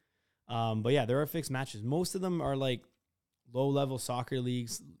unlikely. But yeah, there are fixed matches. Most of them are like low-level soccer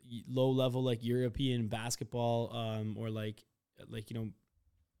leagues, low-level like European basketball, or like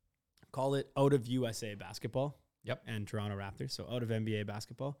call it out of USA basketball. Yep. And Toronto Raptors, so out of NBA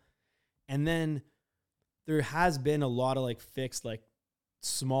basketball. And then there has been a lot of like fixed, like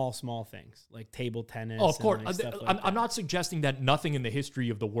small things, like table tennis. Oh, of course. Like I'm not suggesting that nothing in the history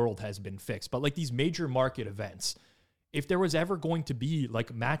of the world has been fixed, but like these major market events, if there was ever going to be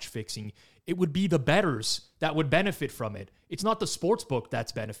like match fixing, it would be the bettors that would benefit from it. It's not the sports book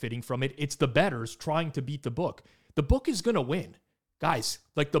that's benefiting from it. It's the bettors trying to beat the book. The book is going to win. Guys,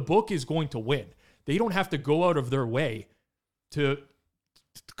 like the book is going to win. They don't have to go out of their way to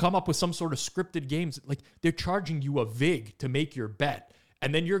come up with some sort of scripted games. Like they're charging you a VIG to make your bet.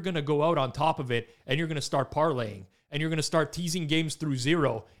 And then you're going to go out on top of it and you're going to start parlaying and you're going to start teasing games through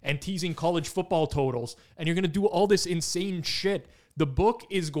zero and teasing college football totals. And you're going to do all this insane shit. The book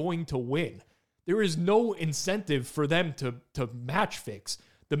is going to win. There is no incentive for them to match fix.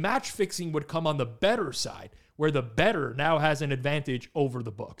 The match fixing would come on the better side where the better now has an advantage over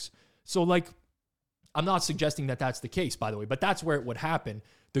the books. So like, I'm not suggesting that that's the case, by the way, but that's where it would happen.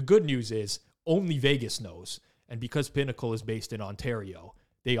 The good news is only Vegas knows. And because Pinnacle is based in Ontario,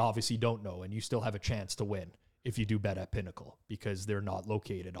 they obviously don't know. And you still have a chance to win if you do bet at Pinnacle because they're not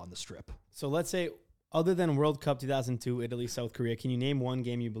located on the Strip. So let's say, other than World Cup 2002, Italy, South Korea, can you name one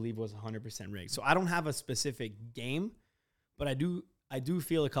game you believe was 100% rigged? So I don't have a specific game, but I do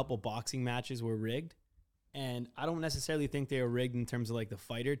feel a couple boxing matches were rigged. And I don't necessarily think they were rigged in terms of like the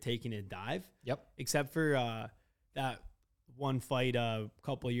fighter taking a dive. Yep. Except for that one fight a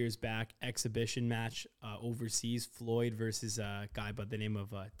couple of years back, exhibition match overseas, Floyd versus a guy by the name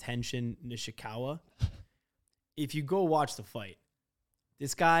of Tenshin Nishikawa. If you go watch the fight,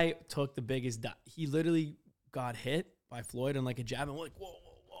 this guy took the biggest dive. He literally got hit by Floyd on like a jab and like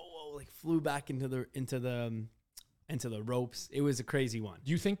whoa, like flew back into the ropes. It was a crazy one.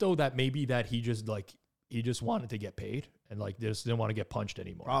 Do you think though that maybe that he just wanted to get paid and like just didn't want to get punched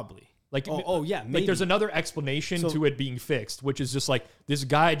anymore? Probably. Like, yeah, maybe. Like there's another explanation to it being fixed, which is just like this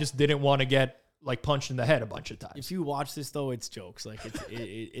guy just didn't want to get like punched in the head a bunch of times. If you watch this though, it's jokes. Like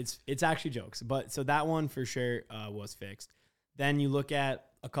it's actually jokes. But so that one for sure was fixed. Then you look at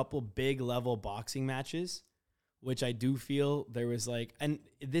a couple big level boxing matches, which I do feel there was like, and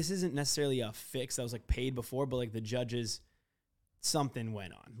this isn't necessarily a fix that was like paid before, but like the judges, something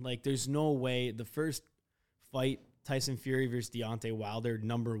went on. Like there's no way the first fight, Tyson Fury versus Deontay Wilder,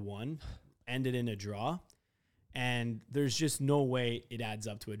 number 1, ended in a draw. And there's just no way it adds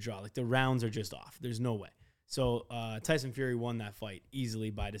up to a draw. Like the rounds are just off. There's no way. So Tyson Fury won that fight easily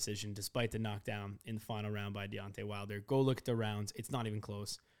by decision, despite the knockdown in the final round by Deontay Wilder. Go look at the rounds. It's not even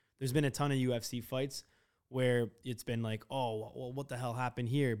close. There's been a ton of UFC fights where it's been like, oh, well, what the hell happened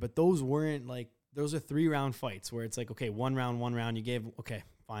here? But those weren't like, those are 3-round fights where it's like, okay, one round you gave, okay,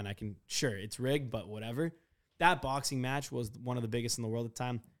 fine, sure, it's rigged, but whatever. That boxing match was one of the biggest in the world at the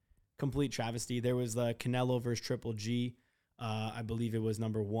time. Complete travesty. There was the Canelo versus Triple G. I believe it was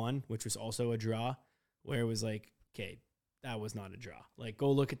number 1, which was also a draw, where it was like, okay, that was not a draw. Like,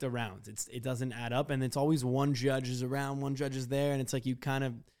 go look at the rounds. It doesn't add up, and it's always one judge is around, one judge is there, and it's like you kind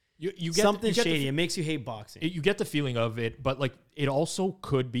of you get something shady. It makes you hate boxing. You get the feeling of it, but like it also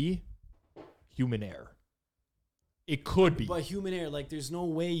could be human error. It could be. But human error, like there's no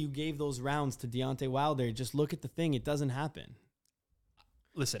way you gave those rounds to Deontay Wilder. Just look at the thing. It doesn't happen.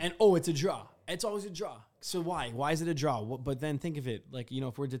 Listen. And it's a draw. It's always a draw. So why? Why is it a draw? But then think of it, like,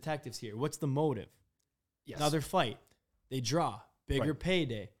 if we're detectives here, what's the motive? Yes. Another fight. They draw. Bigger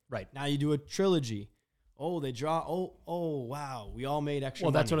payday. Right. Now you do a trilogy. Oh, they draw. Oh, wow. We all made extra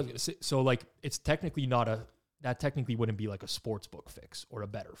money. Well, that's what I was going to say. So, like, it's technically that technically wouldn't be like a sports book fix or a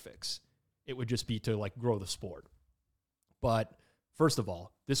better fix. It would just be to, like, grow the sport. But first of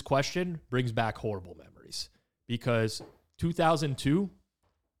all, this question brings back horrible memories because 2002,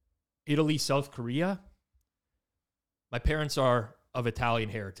 Italy, South Korea, my parents are of Italian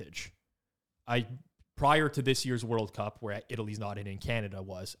heritage. Prior to this year's World Cup, where Italy's not in and Canada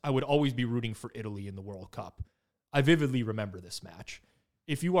was, I would always be rooting for Italy in the World Cup. I vividly remember this match.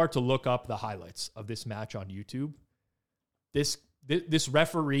 If you are to look up the highlights of this match on YouTube, this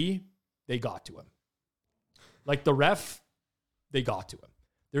referee, they got to him. Like the ref, they got to him.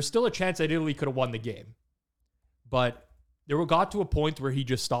 There's still a chance that Italy could have won the game. But got to a point where he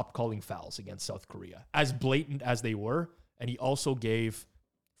just stopped calling fouls against South Korea, as blatant as they were. And he also gave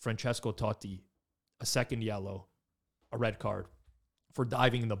Francesco Totti a second yellow, a red card, for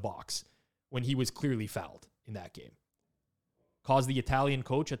diving in the box when he was clearly fouled in that game. Caused the Italian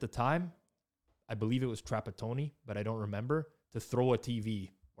coach at the time, I believe it was Trapattoni, but I don't remember, to throw a TV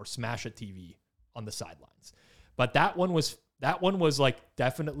or smash a TV on the sidelines. But that one was like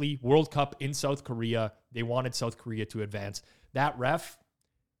definitely World Cup in South Korea. They wanted South Korea to advance. That ref,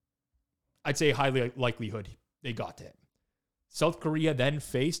 I'd say highly likelihood they got to him. South Korea then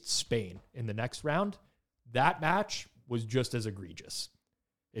faced Spain in the next round. That match was just as egregious.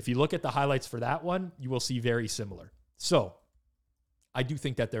 If you look at the highlights for that one, you will see very similar. So I do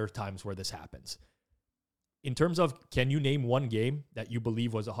think that there are times where this happens. In terms of, can you name one game that you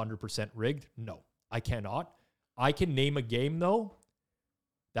believe was 100% rigged? No, I cannot. I can name a game, though,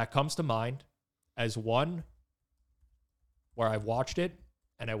 that comes to mind as one where I've watched it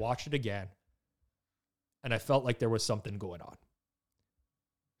and I watched it again and I felt like there was something going on.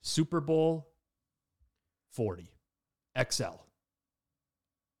 Super Bowl 40, XL.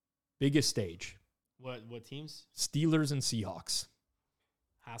 Biggest stage. What teams? Steelers and Seahawks.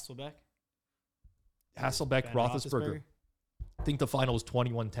 Hasselbeck, Roethlisberger. I think the final was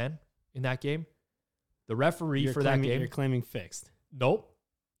 21-10 in that game. The referee for that game. You're claiming fixed. Nope.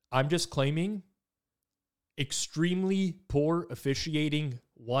 I'm just claiming extremely poor officiating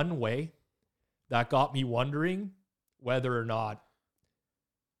one way that got me wondering whether or not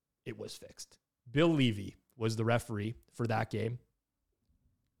it was fixed. Bill Levy was the referee for that game.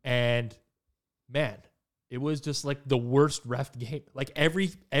 And man, it was just like the worst ref game. Like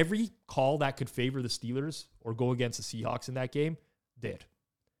every call that could favor the Steelers or go against the Seahawks in that game did.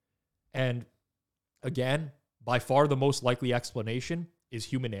 And again, by far the most likely explanation is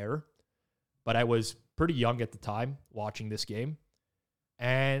human error. But I was pretty young at the time watching this game.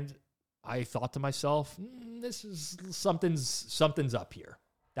 And I thought to myself, this is something's up here.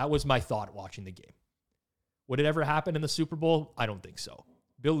 That was my thought watching the game. Would it ever happen in the Super Bowl? I don't think so.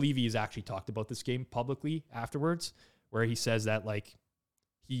 Bill Levy has actually talked about this game publicly afterwards, where he says that like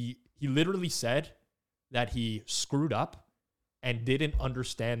he literally said that he screwed up and didn't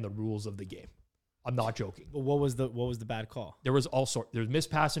understand the rules of the game. I'm not joking. But what was the bad call? There was all sorts. There's missed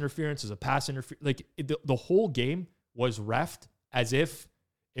pass interference. There's a pass interference. Like the whole game was reffed as if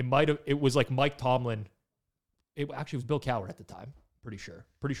it was like Mike Tomlin. It actually was Bill Cowher at the time. Pretty sure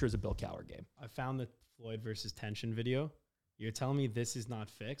it's a Bill Cowher game. I found the Floyd versus Tension video. You're telling me this is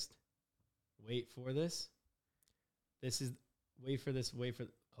not fixed? Wait for this. Wait for this.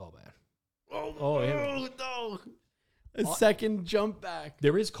 Oh man. Oh no. A second jump back.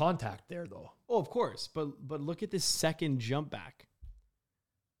 There is contact there though. Oh, of course. But look at this second jump back.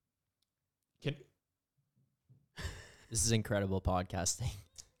 This is incredible podcasting.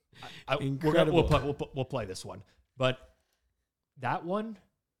 Incredible. We'll play this one. But that one,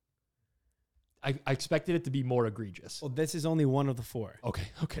 I expected it to be more egregious. Well, this is only one of the four.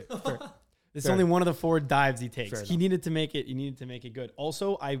 Okay. Fair. This is only one of the four dives he takes. Fair He needed to make it good.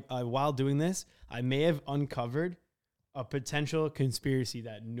 Also, I while doing this, I may have uncovered a potential conspiracy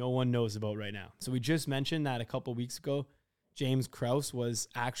that no one knows about right now. So we just mentioned that a couple weeks ago, James Krause was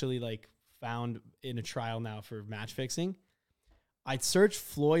actually like found in a trial now for match fixing. I searched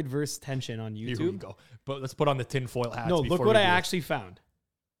Floyd versus Tension on YouTube. Here we go. But let's put on the tinfoil hats. No, look what I actually found.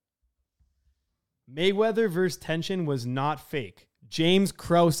 Mayweather versus Tension was not fake. James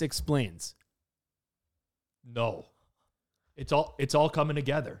Krause explains. No. It's all coming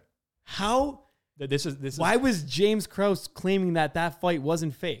together. How? This is Why was James Krause claiming that fight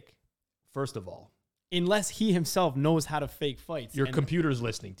wasn't fake? First of all, unless he himself knows how to fake fights. Your computer's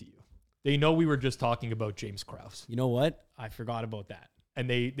listening to you. They know we were just talking about James Krause. You know what? I forgot about that. And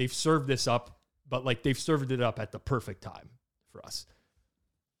they've served this up, but like they've served it up at the perfect time for us.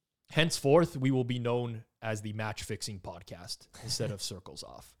 Henceforth, we will be known as the match fixing podcast instead of Circles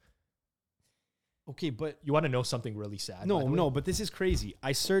Off. Okay, but you want to know something really sad? No, but this is crazy.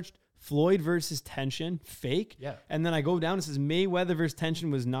 I searched Floyd versus Tension, fake. Yeah. And then I go down and it says Mayweather versus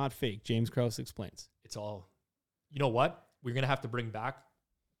Tension was not fake. James Krause explains. It's all, you know what? We're going to have to bring back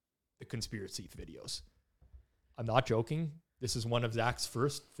the conspiracy videos. I'm not joking. This is one of Zach's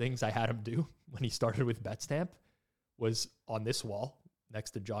first things I had him do when he started with BetStamp was on this wall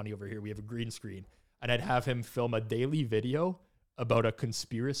next to Johnny over here. We have a green screen and I'd have him film a daily video about a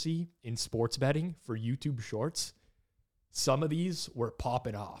conspiracy in sports betting for YouTube Shorts. Some of these were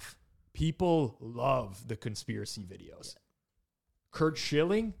popping off. People love the conspiracy videos. Kurt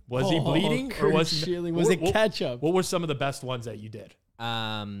Schilling, was he bleeding? Kurt Schilling, was it ketchup? What were some of the best ones that you did?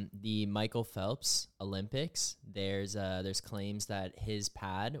 The Michael Phelps Olympics. There's claims that his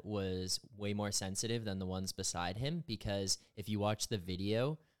pad was way more sensitive than the ones beside him because if you watch the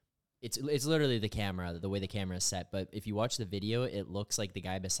video, it's literally the camera, the way the camera is set. But if you watch the video, it looks like the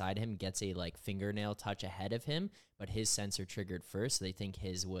guy beside him gets a like fingernail touch ahead of him, but his sensor triggered first. So they think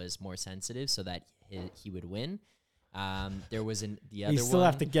his was more sensitive so that he would win. There was the other You still one.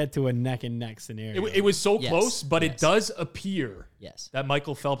 have to get to a neck and neck scenario. It was so Yes, close, but yes. it does appear Yes. that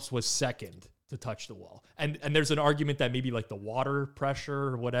Michael Phelps was second to touch the wall. And there's an argument that maybe like the water pressure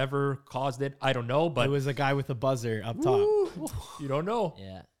or whatever caused it. I don't know, but it was a guy with a buzzer up top. you don't know.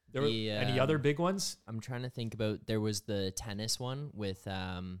 Yeah. There were any other big ones? I'm trying to think about. There was the tennis one with.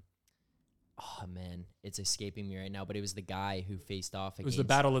 Oh man, it's escaping me right now. But it was the guy who faced off. It was the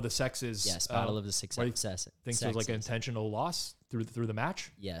Battle of the Sexes. Yes, Battle of the where he Sexes. thinks it was like an intentional loss through the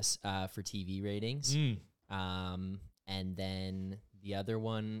match. Yes, for TV ratings. And then the other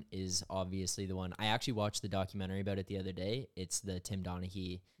one is obviously the one I actually watched the documentary about it the other day. It's the Tim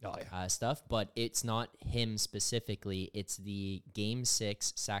Donaghy stuff, but it's not him specifically. It's the Game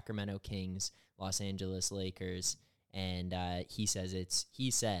 6 Sacramento Kings, Los Angeles Lakers. And he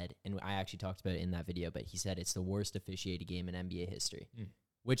said, and I actually talked about it in that video, but he said it's the worst officiated game in NBA history,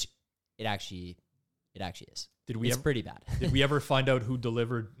 which it actually is. It's pretty bad. Did we ever find out who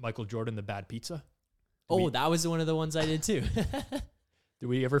delivered Michael Jordan the bad pizza? That was one of the ones I did too. Did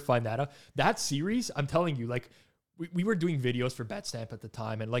we ever find that out? That series, I'm telling you, like we were doing videos for BetStamp at the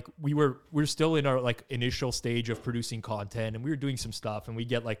time, and like we were still in our like initial stage of producing content, and we were doing some stuff, and we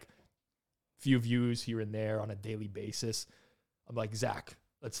get like few views here and there on a daily basis. I'm like, Zach,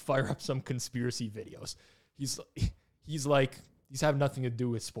 let's fire up some conspiracy videos. He's like, these have nothing to do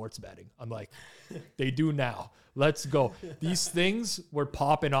with sports betting. I'm like, they do now. Let's go. These things were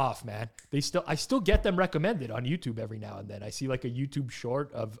popping off, man. I still get them recommended on YouTube every now and then. I see like a YouTube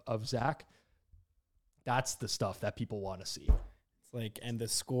short of Zach. That's the stuff that people want to see. It's like, and the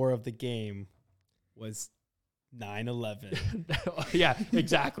score of the game was 9-11. Yeah,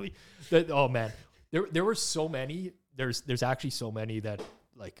 exactly. Oh man, there were so many. There's actually so many that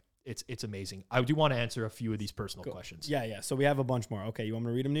like it's amazing. I do want to answer a few of these personal questions. Yeah. So we have a bunch more. Okay, you want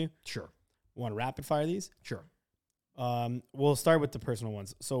me to read them to you? Sure. You want to rapid fire these? Sure. We'll start with the personal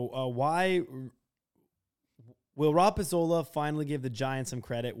ones. So why will Rob Pizzola finally give the Giants some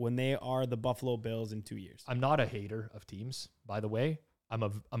credit when they are the Buffalo Bills in 2 years? I'm not a hater of teams, by the way. I'm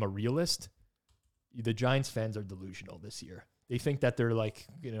a realist. The Giants fans are delusional this year. They think that they're like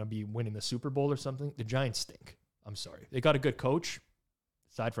going to be winning the Super Bowl or something. The Giants stink. I'm sorry. They got a good coach.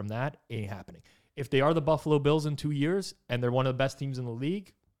 Aside from that, ain't happening. If they are the Buffalo Bills in 2 years and they're one of the best teams in the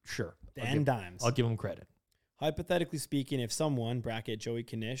league, sure. Dimes. I'll give them credit. Hypothetically speaking, if someone, bracket Joey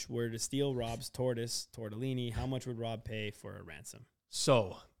Knish, were to steal Rob's tortellini, how much would Rob pay for a ransom?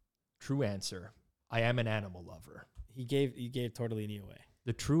 So, true answer, I am an animal lover. He gave tortellini away.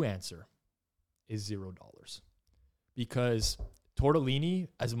 The true answer is $0. Because tortellini,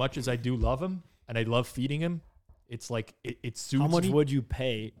 as much as I do love him and I love feeding him, it's like it suits me. How much would you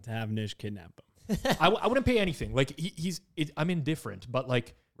pay to have Nish kidnap him? I wouldn't pay anything. Like I'm indifferent, but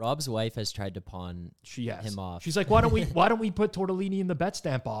like Rob's wife has tried to pawn him off. She's like, why don't we put tortellini in the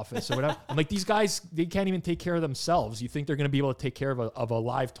BetStamp office or whatever? I'm like, these guys, they can't even take care of themselves. You think they're going to be able to take care of a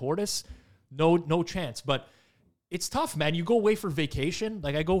live tortoise? No chance. But it's tough, man. You go away for vacation.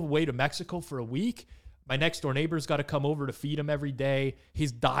 Like I go away to Mexico for a week. My next door neighbor's got to come over to feed him every day.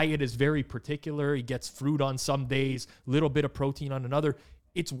 His diet is very particular. He gets fruit on some days, little bit of protein on another.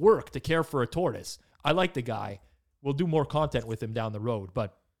 It's work to care for a tortoise. I like the guy. We'll do more content with him down the road,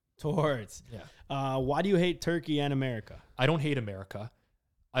 but Torts. Yeah. Why do you hate Turkey and America? I don't hate America.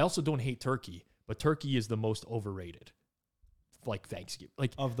 I also don't hate Turkey, but Turkey is the most overrated. Like Thanksgiving,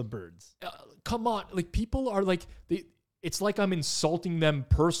 like of the birds. Come on, like people are like it's like I'm insulting them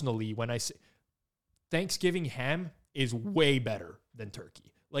personally when I say Thanksgiving ham is way better than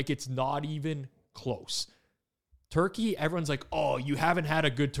turkey. Like it's not even close. Turkey, everyone's like, oh, you haven't had a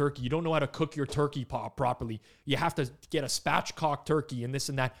good turkey. You don't know how to cook your turkey properly. You have to get a spatchcock turkey and this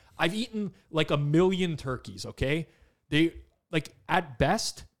and that. I've eaten like 1 million turkeys, okay? They, like, at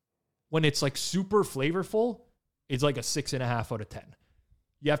best, when it's like super flavorful, it's like a 6.5 out of 10.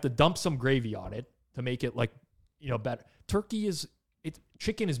 You have to dump some gravy on it to make it like, better.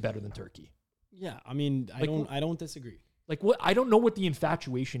 Chicken is better than turkey. Yeah, I mean, I don't disagree. Like what? I don't know what the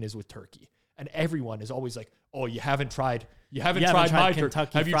infatuation is with turkey. And everyone is always like, "Oh, you haven't tried my turkey.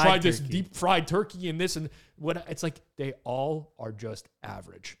 Have you tried this deep fried turkey and this and what?" It's like they all are just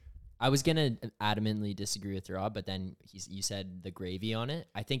average. I was gonna adamantly disagree with Rob, but then you said the gravy on it.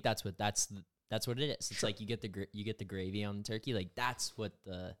 I think that's what it is. It's like you get the gravy on the turkey. Like that's what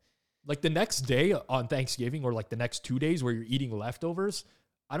the next day on Thanksgiving or like the next 2 days where you're eating leftovers.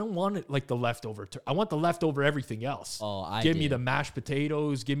 I don't want it like the leftover. I want the leftover everything else. Give me the mashed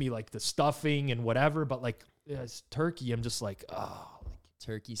potatoes. Give me like the stuffing and whatever. But like it's turkey, I'm just like,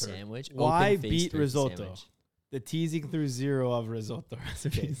 turkey sandwich. Why beat risotto? Sandwich. The teasing through zero of risotto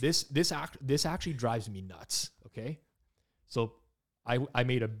recipes. Okay, this actually drives me nuts. Okay. So I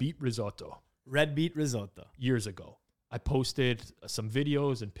made a beet risotto. Red beet risotto. Years ago. I posted some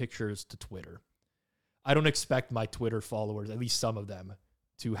videos and pictures to Twitter. I don't expect my Twitter followers, at least some of them,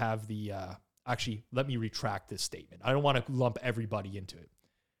 to have the... actually, let me retract this statement. I don't want to lump everybody into it.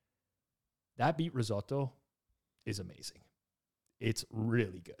 That beet risotto is amazing. It's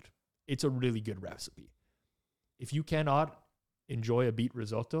really good. It's a really good recipe. If you cannot enjoy a beet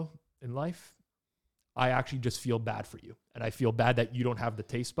risotto in life, I actually just feel bad for you. And I feel bad that you don't have the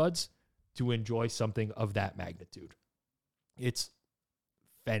taste buds to enjoy something of that magnitude. It's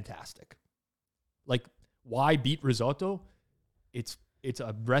fantastic. Like, why beet risotto? It's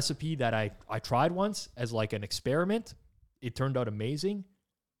a recipe that I tried once as like an experiment. It turned out amazing.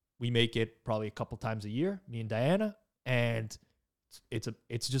 We make it probably a couple times a year, me and Diana, and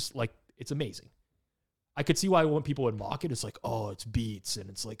it's just like, it's amazing. I could see why when people would mock it, it's like, oh, it's beets and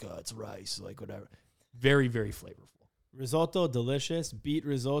it's like, it's rice, like whatever. Very, very flavorful. Risotto, delicious. Beet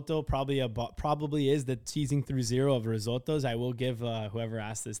risotto probably is the teasing through zero of risottos. I will give whoever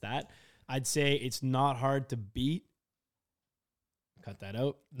asked this that. I'd say it's not hard to beat. Cut that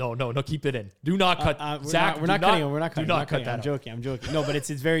out. No, keep it in. Do not cut. Zach, we're not cutting it. We're not cutting. Do not cut that. I'm joking. No, but it's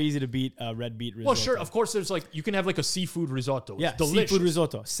very easy to beat red beet risotto. Well, sure. Of course, there's like, you can have like a seafood risotto. Yeah, it's delicious. seafood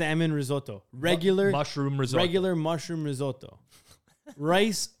risotto, salmon risotto, regular mushroom risotto. Regular mushroom risotto.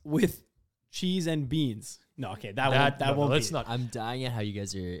 Rice with cheese and beans. No, okay, that won't be. Not. I'm dying at how you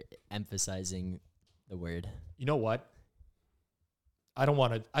guys are emphasizing the word. You know what? I don't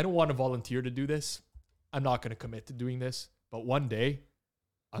want to volunteer to do this. I'm not going to commit to doing this. But one day,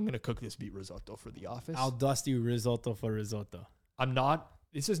 I'm going to cook this beet risotto for the office. I'll dust you risotto for risotto. I'm not.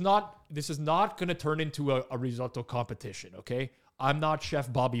 This is not going to turn into a risotto competition, okay? I'm not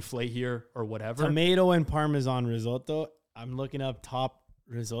Chef Bobby Flay here or whatever. Tomato and Parmesan risotto. I'm looking up top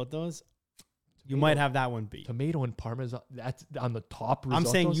risottos. You might have that one beat. Tomato and Parmesan. That's on the top risottos. I'm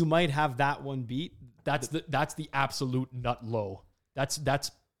saying you might have that one beat. That's the absolute nut low.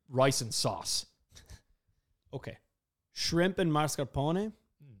 That's rice and sauce. Okay. Shrimp and mascarpone,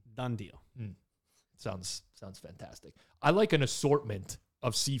 done deal. Sounds fantastic. I like an assortment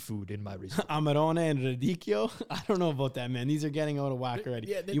of seafood in my risotto. Amarone and radicchio. I don't know about that, man. These are getting out of whack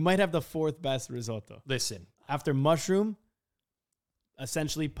already. You might have the fourth best risotto. Listen. After mushroom,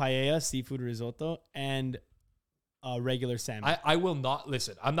 essentially paella, seafood risotto, and regular salmon. I will not,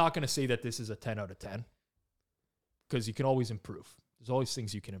 listen, I'm not going to say that this is a 10 out of 10 because you can always improve. There's always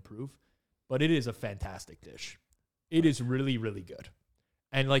things you can improve, but it is a fantastic dish. It is really, really good.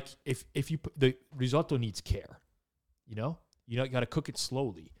 And like, if you put, the risotto needs care, you got to cook it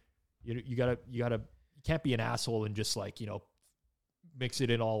slowly. You can't be an asshole and just like, mix it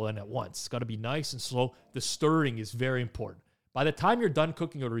in all in at once. It's got to be nice and slow. The stirring is very important. By the time you're done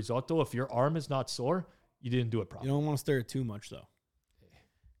cooking a risotto, if your arm is not sore, you didn't do it properly. You don't want to stir it too much though.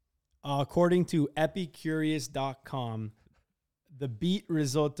 According to epicurious.com, the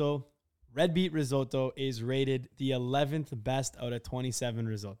red beet risotto is rated the 11th best out of 27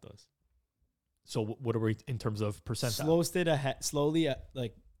 risottos. So what are we in terms of percentile? Slowly,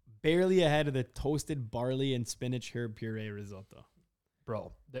 barely ahead of the toasted barley and spinach herb puree risotto.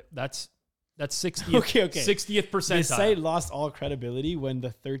 Bro, that's 60th, okay. 60th percentile. This site lost all credibility when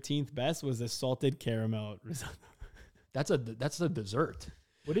the 13th best was the salted caramel risotto. That's a dessert.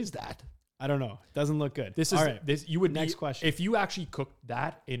 What is that? I don't know. Doesn't look good. Next question. If you actually cooked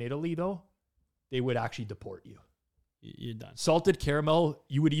that in Italy, though, they would actually deport you. You're done. Salted caramel,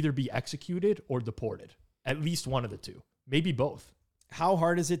 you would either be executed or deported. At least one of the two. Maybe both. How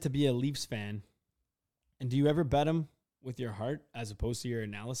hard is it to be a Leafs fan? And do you ever bet them with your heart as opposed to your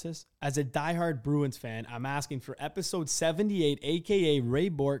analysis? As a diehard Bruins fan, I'm asking for episode 78, a.k.a. Ray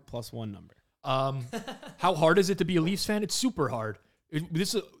Bork +1 number. How hard is it to be a Leafs fan? It's super hard.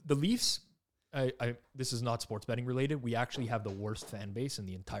 The Leafs... this is not sports betting related. We actually have the worst fan base in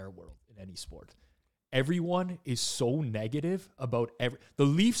the entire world in any sport. Everyone is so negative about the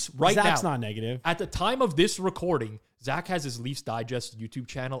Leafs right now. Zach's not negative. At the time of this recording, Zach has his Leafs Digest YouTube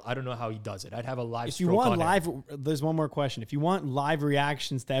channel. I don't know how he does it. I'd have a live. If you want live, there's one more question. If you want live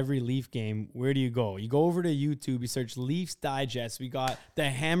reactions to every Leaf game, where do you go? You go over to YouTube. You search Leafs Digest. We got the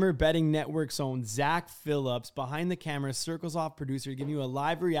Hammer Betting Network's own Zach Phillips behind the camera, circles off producer, giving you a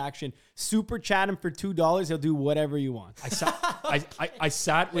live reaction. Super chat him for $2. He'll do whatever you want. I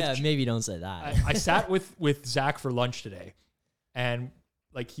sat with. Yeah, maybe don't say that. I sat with Zach for lunch today, and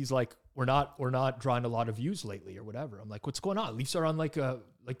like he's like, we're not drawing a lot of views lately or whatever. I'm like, what's going on? Leafs are on like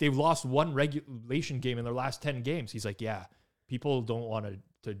they've lost one regulation game in their last 10 games. He's like, yeah, people don't want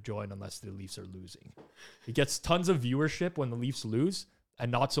to join unless the Leafs are losing. He gets tons of viewership when the Leafs lose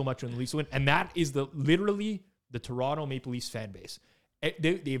and not so much when the Leafs win. And that is literally the Toronto Maple Leafs fan base.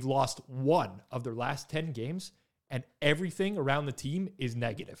 They've lost one of their last 10 games, and everything around the team is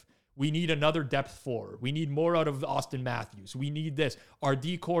negative. We need another depth forward. We need more out of Austin Matthews. We need this. Our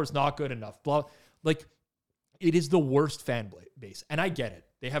D-core is not good enough. Blah. Like, it is the worst fan base. And I get it.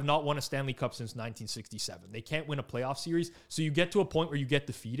 They have not won a Stanley Cup since 1967. They can't win a playoff series. So you get to a point where you get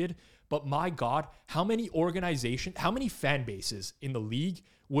defeated. But my God, how many fan bases in the league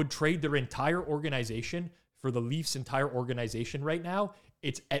would trade their entire organization for the Leafs' entire organization right now?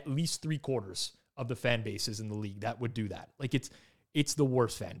 It's at least 3/4 of the fan bases in the league that would do that. Like, it's the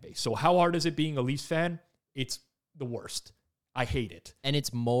worst fan base. So how hard is it being a Leafs fan? It's the worst. I hate it. And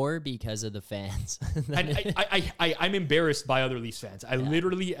it's more because of the fans. And I'm embarrassed by other Leafs fans. I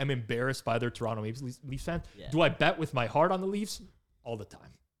literally am embarrassed by other Toronto Leafs fans. Yeah. Do I bet with my heart on the Leafs? All the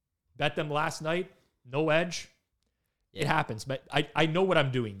time. Bet them last night. No edge. Yeah. It happens. But I know what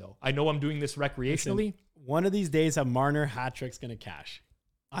I'm doing, though. I know I'm doing this recreationally. Listen, one of these days, a Marner hat trick's going to cash.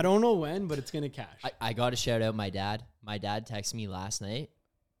 I don't know when, but it's going to cash. I got to shout out my dad. My dad texted me last night,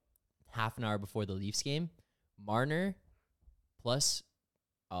 half an hour before the Leafs game. Marner plus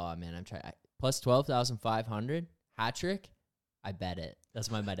 12,500 hat trick. I bet it.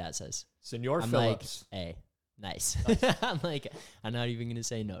 That's what my dad says. Senor Phillips. Like, hey, nice. I'm like, I'm not even going to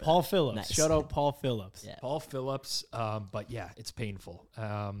say no. Paul Phillips. Nice. Shout out Paul Phillips. Yeah. Paul Phillips. But yeah, it's painful.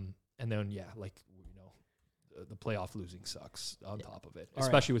 And then, the playoff losing sucks on top of it,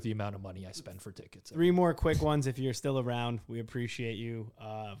 especially with the amount of money I spend for tickets. 3 more quick ones if you're still around. We appreciate you.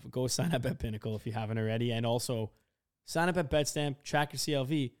 Go sign up at Pinnacle if you haven't already. And also sign up at BetStamp, track your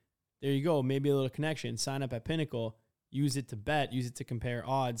CLV. There you go. Maybe a little connection. Sign up at Pinnacle. Use it to bet. Use it to compare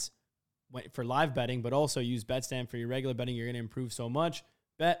odds for live betting, but also use BetStamp for your regular betting. You're going to improve so much.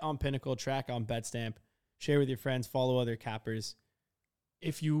 Bet on Pinnacle. Track on BetStamp. Share with your friends. Follow other cappers.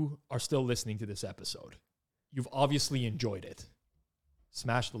 If you are still listening to this episode, you've obviously enjoyed it.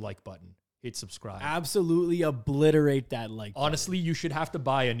 Smash the like button. Hit subscribe. Absolutely obliterate that like button. Honestly, you should have to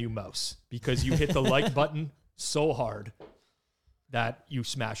buy a new mouse because you hit the like button so hard that you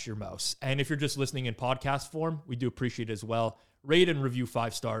smash your mouse. And if you're just listening in podcast form, we do appreciate it as well. Rate and review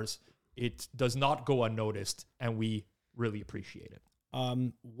 5 stars. It does not go unnoticed, and we really appreciate it.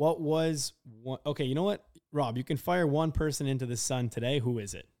 Okay, you know what? Rob, you can fire one person into the sun today. Who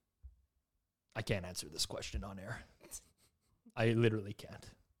is it? I can't answer this question on air. I literally can't.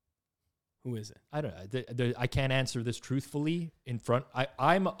 Who is it? I don't know. I can't answer this truthfully in front.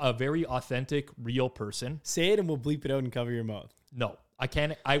 I'm a very authentic, real person. Say it and we'll bleep it out and cover your mouth. No, I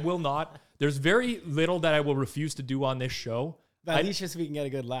can't. I will not. There's very little that I will refuse to do on this show. But at least just so we can get a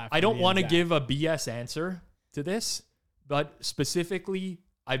good laugh. I don't want to give a BS answer to this, but specifically,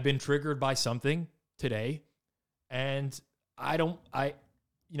 I've been triggered by something today, and I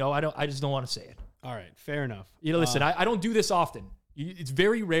just don't want to say it. All right, fair enough. Listen, I don't do this often. It's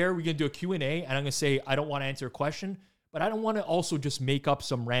very rare we can do a Q&A, and I'm going to say I don't want to answer a question, but I don't want to also just make up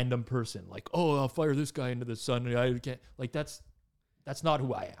some random person like, oh, I'll fire this guy into the sun. I can't. Like, that's not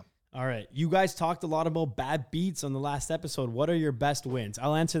who I am. All right. You guys talked a lot about bad beats on the last episode. What are your best wins?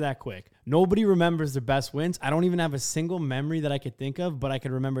 I'll answer that quick. Nobody remembers their best wins. I don't even have a single memory that I could think of, but I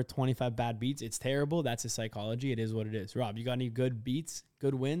could remember 25 bad beats. It's terrible. That's a psychology. It is what it is. Rob, you got any good beats,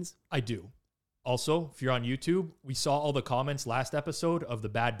 good wins? I do. Also, if you're on YouTube, we saw all the comments last episode of the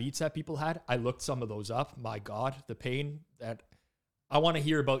bad beats that people had. I looked some of those up. My God, the pain that I want to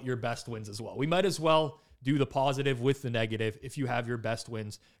hear about your best wins as well. We might as well do the positive with the negative. If you have your best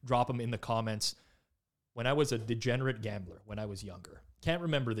wins, drop them in the comments. When I was a degenerate gambler, when I was younger, can't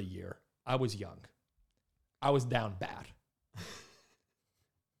remember the year. I was young. I was down bad.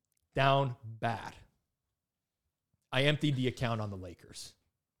 Down bad. I emptied the account on the Lakers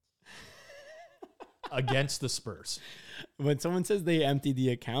against the Spurs. When someone says they emptied the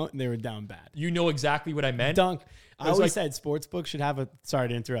account, they were down bad. You know exactly what I meant. Dunk. I always said sportsbook should have sorry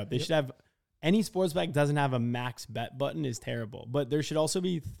to interrupt. They should have, any sportsbook doesn't have a max bet button is terrible, but there should also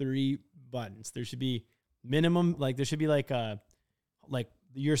be 3 buttons. There should be minimum, there should be like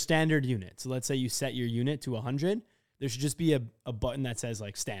your standard unit. So let's say you set your unit to 100. There should just be a button that says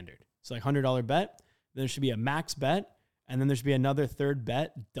standard. So $100 bet. There should be a max bet. And then there should be another third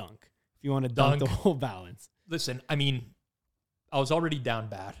bet, dunk. If you want to dunk the whole balance. Listen, I mean, I was already down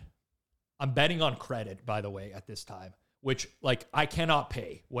bad. I'm betting on credit, by the way, at this time, which I cannot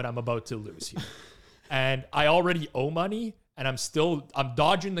pay what I'm about to lose here. And I already owe money, and I'm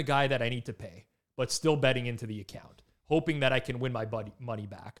dodging the guy that I need to pay, but still betting into the account, hoping that I can win my money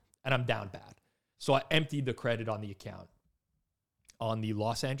back. And I'm down bad. So I emptied the credit on the account on the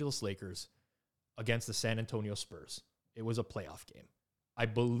Los Angeles Lakers against the San Antonio Spurs. It was a playoff game. I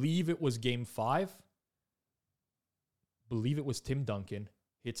believe it was game 5. believe it was Tim Duncan,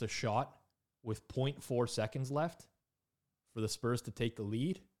 hits a shot with 0.4 seconds left for the Spurs to take the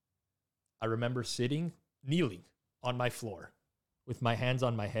lead. I remember kneeling on my floor with my hands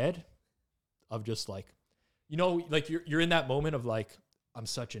on my head of just like, you know, like you're in that moment of like, I'm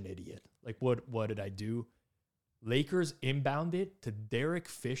such an idiot. Like, what did I do? Lakers inbound it to Derek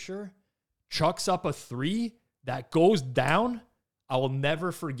Fisher, chucks up a 3 that goes down. I will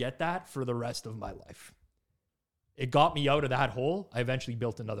never forget that for the rest of my life. It got me out of that hole. I eventually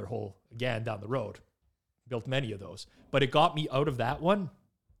built another hole again down the road. Built many of those. But it got me out of that one.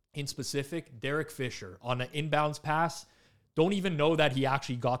 In specific, Derek Fisher on an inbounds pass. Don't even know that he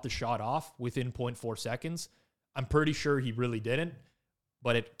actually got the shot off within 0.4 seconds. I'm pretty sure he really didn't.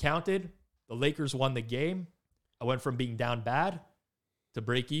 But it counted. The Lakers won the game. I went from being down bad to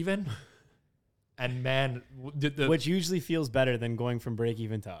break even. And man, which usually feels better than going from break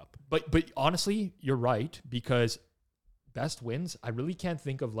even to up. But honestly, you're right, because best wins, I really can't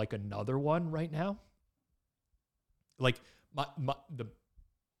think of like another one right now. Like the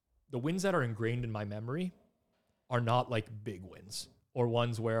wins that are ingrained in my memory are not like big wins or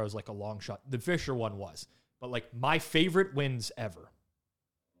ones where I was like a long shot. The Fisher one was, but like my favorite wins ever.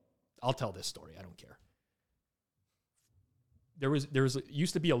 I'll tell this story. I don't care. There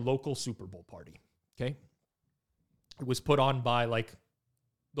used to be a local Super Bowl party. Okay. It was put on by like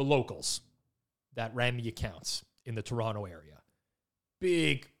the locals that ran the accounts in the Toronto area.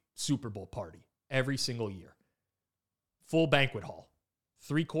 Big Super Bowl party every single year. Full banquet hall,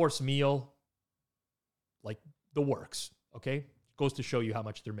 3-course meal, like the works. Okay. Goes to show you how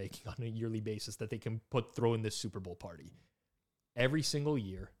much they're making on a yearly basis that they can throw in this Super Bowl party. Every single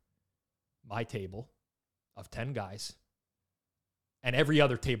year, my table of 10 guys, and every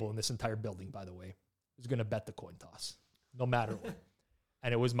other table in this entire building, by the way, was going to bet the coin toss, no matter what.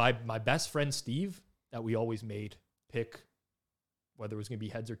 And it was my best friend, Steve, that we always made pick whether it was going to be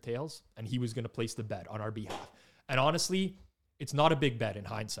heads or tails, and he was going to place the bet on our behalf. And honestly, it's not a big bet in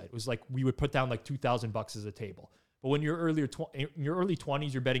hindsight. It was like we would put down like $2,000 as a table. But when you're in your early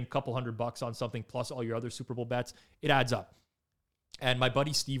 20s, you're betting a couple $100 on something plus all your other Super Bowl bets, it adds up. And my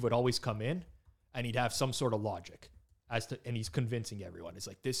buddy Steve would always come in, and he'd have some sort of logic. And he's convincing everyone. It's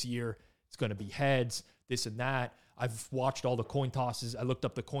like, this year it's going to be heads, this and that. I've watched all the coin tosses. I looked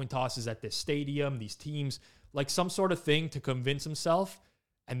up the coin tosses at this stadium, these teams, like some sort of thing to convince himself.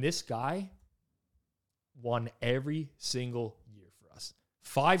 And this guy won every single year for us.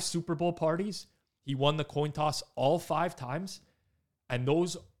 5 Super Bowl parties. He won the coin toss all 5 times. And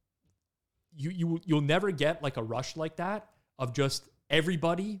those, you'll never get like a rush like that of just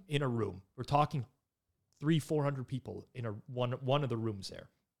everybody in a room. We're talking 300-400 people in one of the rooms there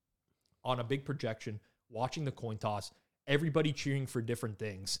on a big projection, watching the coin toss, everybody cheering for different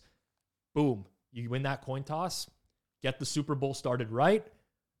things. Boom. You win that coin toss, get the Super Bowl started right.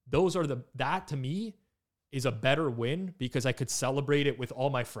 That to me is a better win because I could celebrate it with all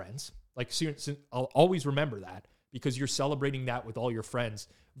my friends. Like, I'll always remember that because you're celebrating that with all your friends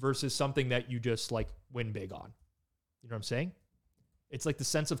versus something that you just like win big on. You know what I'm saying? It's like the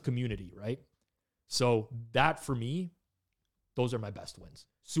sense of community, right? So that for me, those are my best wins.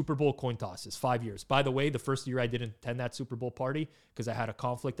 Super Bowl coin tosses, 5 years. By the way, the first year I didn't attend that Super Bowl party because I had a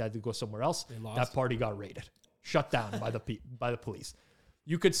conflict. I had to go somewhere else. That party got raided, shut down by the police.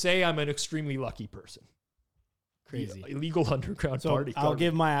 You could say I'm an extremely lucky person. Crazy. Illegal underground party. I'll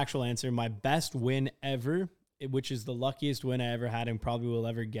give my actual answer. My best win ever, which is the luckiest win I ever had and probably will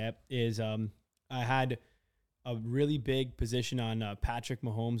ever get, is I had a really big position on Patrick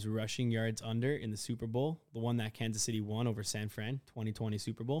Mahomes rushing yards under in the Super Bowl, the one that Kansas City won over San Fran, 2020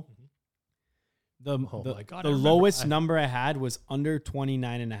 Super Bowl. Mm-hmm. The lowest number I had was under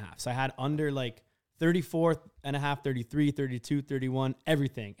 29.5. So I had under like 34.5, 33, 32, 31,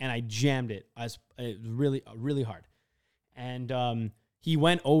 everything. And I jammed it. It was really, really hard. And he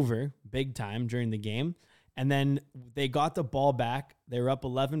went over big time during the game. And then they got the ball back. They were up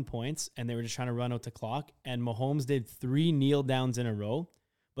 11 points, and they were just trying to run out the clock. And Mahomes did 3 kneel downs in a row.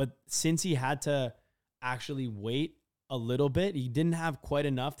 But since he had to actually wait a little bit, he didn't have quite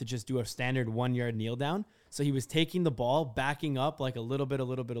enough to just do a standard 1-yard kneel down. So he was taking the ball, backing up like a little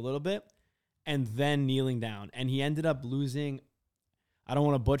bit, and then kneeling down. And he ended up losing, I don't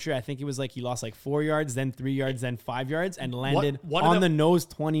want to butcher, I think it was like he lost like 4 yards, then 3 yards, then 5 yards, and landed on the nose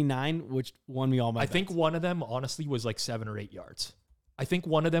 29, which won me all my bets. I think one of them, honestly, was like 7 or 8 yards. I think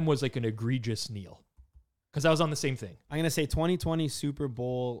one of them was like an egregious kneel because I was on the same thing. I'm going to say 2020 Super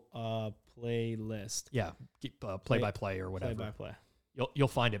Bowl playlist. Yeah, play-by-play or whatever. Play-by-play. You'll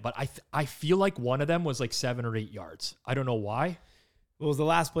find it. But I feel like one of them was like 7 or 8 yards. I don't know why. Well, it was the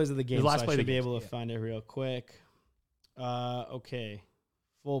last plays of the game, so I should be able to find it real quick. Okay.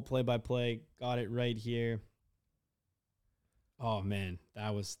 Full play-by-play. Got it right here. Oh, man.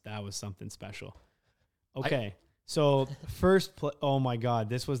 That was something special. Okay. So first play. Oh, my God.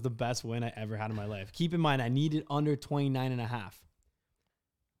 This was the best win I ever had in my life. Keep in mind, I needed under 29.5.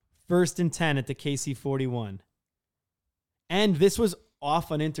 1st and 10 at the KC41. And this was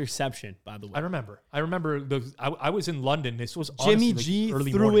off an interception, by the way. I remember. I was in London. This was Jimmy honestly, G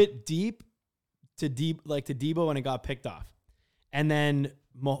early threw morning. it deep to Debo, and it got picked off. And then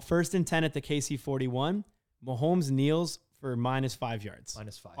 1st and 10 at the KC41. Mahomes kneels for -5 yards.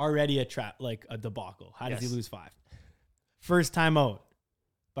 -5. Already a trap, like a debacle. How does he lose 5? First time out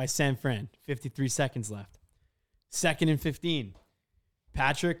by San Fran. 53 seconds left. 2nd and 15.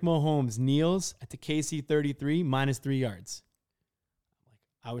 Patrick Mahomes kneels at the KC33, -3 yards.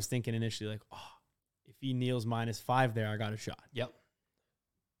 I was thinking initially, like, oh, if he kneels -5 there, I got a shot. Yep.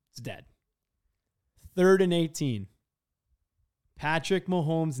 It's dead. 3rd and 18. Patrick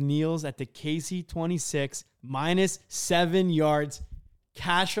Mahomes kneels at the KC26, -7 yards.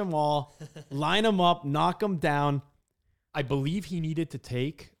 Cash them all. Line them up. Knock them down. I believe he needed to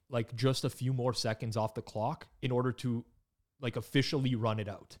take like just a few more seconds off the clock in order to like officially run it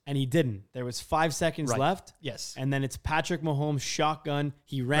out. And he didn't. There was 5 seconds left. Yes. And then it's Patrick Mahomes shotgun.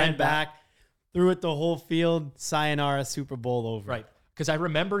 He ran back, threw it the whole field. Sayonara, Super Bowl over. Right. Because I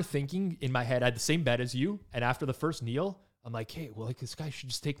remember thinking in my head, I had the same bet as you. And after the first kneel, I'm like, hey, well, like this guy should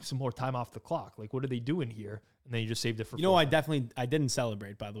just take some more time off the clock. Like, what are they doing here? And then you just saved it for I didn't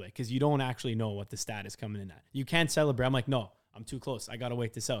celebrate, by the way, because you don't actually know what the stat is coming in at. You can't celebrate. I'm like, no, I'm too close. I got to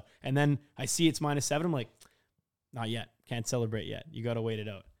wait this out. And then I see it's -7. I'm like, not yet. Can't celebrate yet. You got to wait it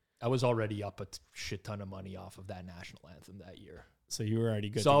out. I was already up a shit ton of money off of that national anthem that year. So you were already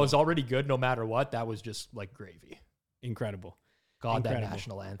good. So I was already good no matter what. That was just like gravy. Incredible. God, that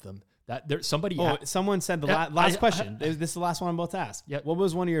national anthem. That there somebody. Someone said the last question. This is the last one I'm about to ask. Yep. What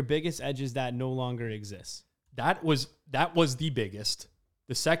was one of your biggest edges that no longer exists? That was the biggest.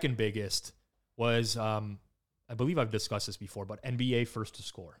 The second biggest was I believe I've discussed this before, but NBA first to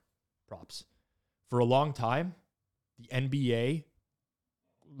score props. For a long time, the NBA,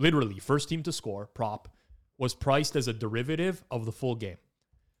 literally first team to score prop, was priced as a derivative of the full game.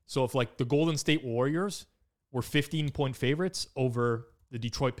 So if like the Golden State Warriors were 15-point favorites over the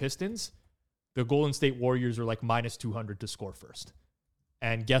Detroit Pistons, the Golden State Warriors are like -200 to score first.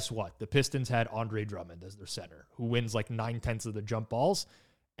 And guess what? The Pistons had Andre Drummond as their center, who wins like 9/10 of the jump balls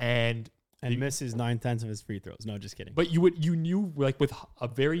and misses 9/10 of his free throws. No, just kidding. But you knew like with a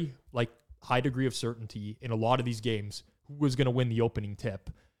very like high degree of certainty in a lot of these games who was going to win the opening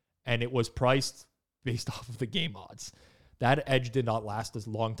tip, and it was priced based off of the game odds. That edge did not last as a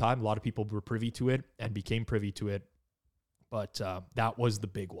long time. A lot of people were privy to it and became privy to it, but that was the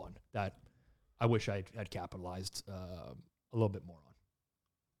big one that I wish I had capitalized a little bit more on.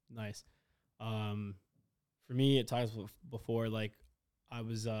 Nice. For me, at times before, like I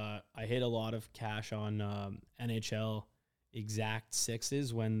hit a lot of cash on NHL exact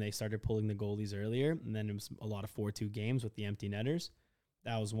sixes when they started pulling the goalies earlier, and then it was a lot of 4-2 games with the empty netters.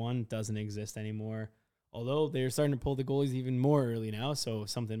 That was one. Doesn't exist anymore. Although they're starting to pull the goalies even more early now, so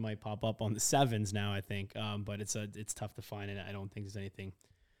something might pop up on the sevens now, I think. But it's tough to find, and I don't think there's anything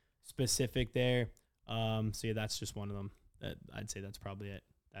specific there. So yeah, that's just one of them. That I'd say that's probably it.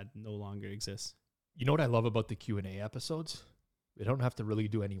 That no longer exists. You know what I love about the Q&A episodes? We don't have to really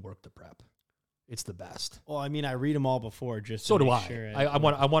do any work to prep. It's the best. Well, I mean, I read them all before just so to do make I. Sure I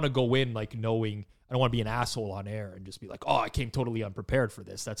want to go in like knowing I don't want to be an asshole on air and just be like, oh, I came totally unprepared for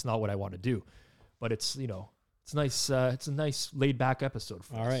this. That's not what I want to do. But it's it's nice. It's a nice laid back episode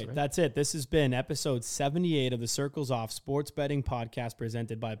for us. All right, that's it. This has been episode 78 of the Circles Off Sports Betting Podcast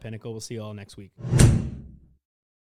presented by Pinnacle. We'll see you all next week.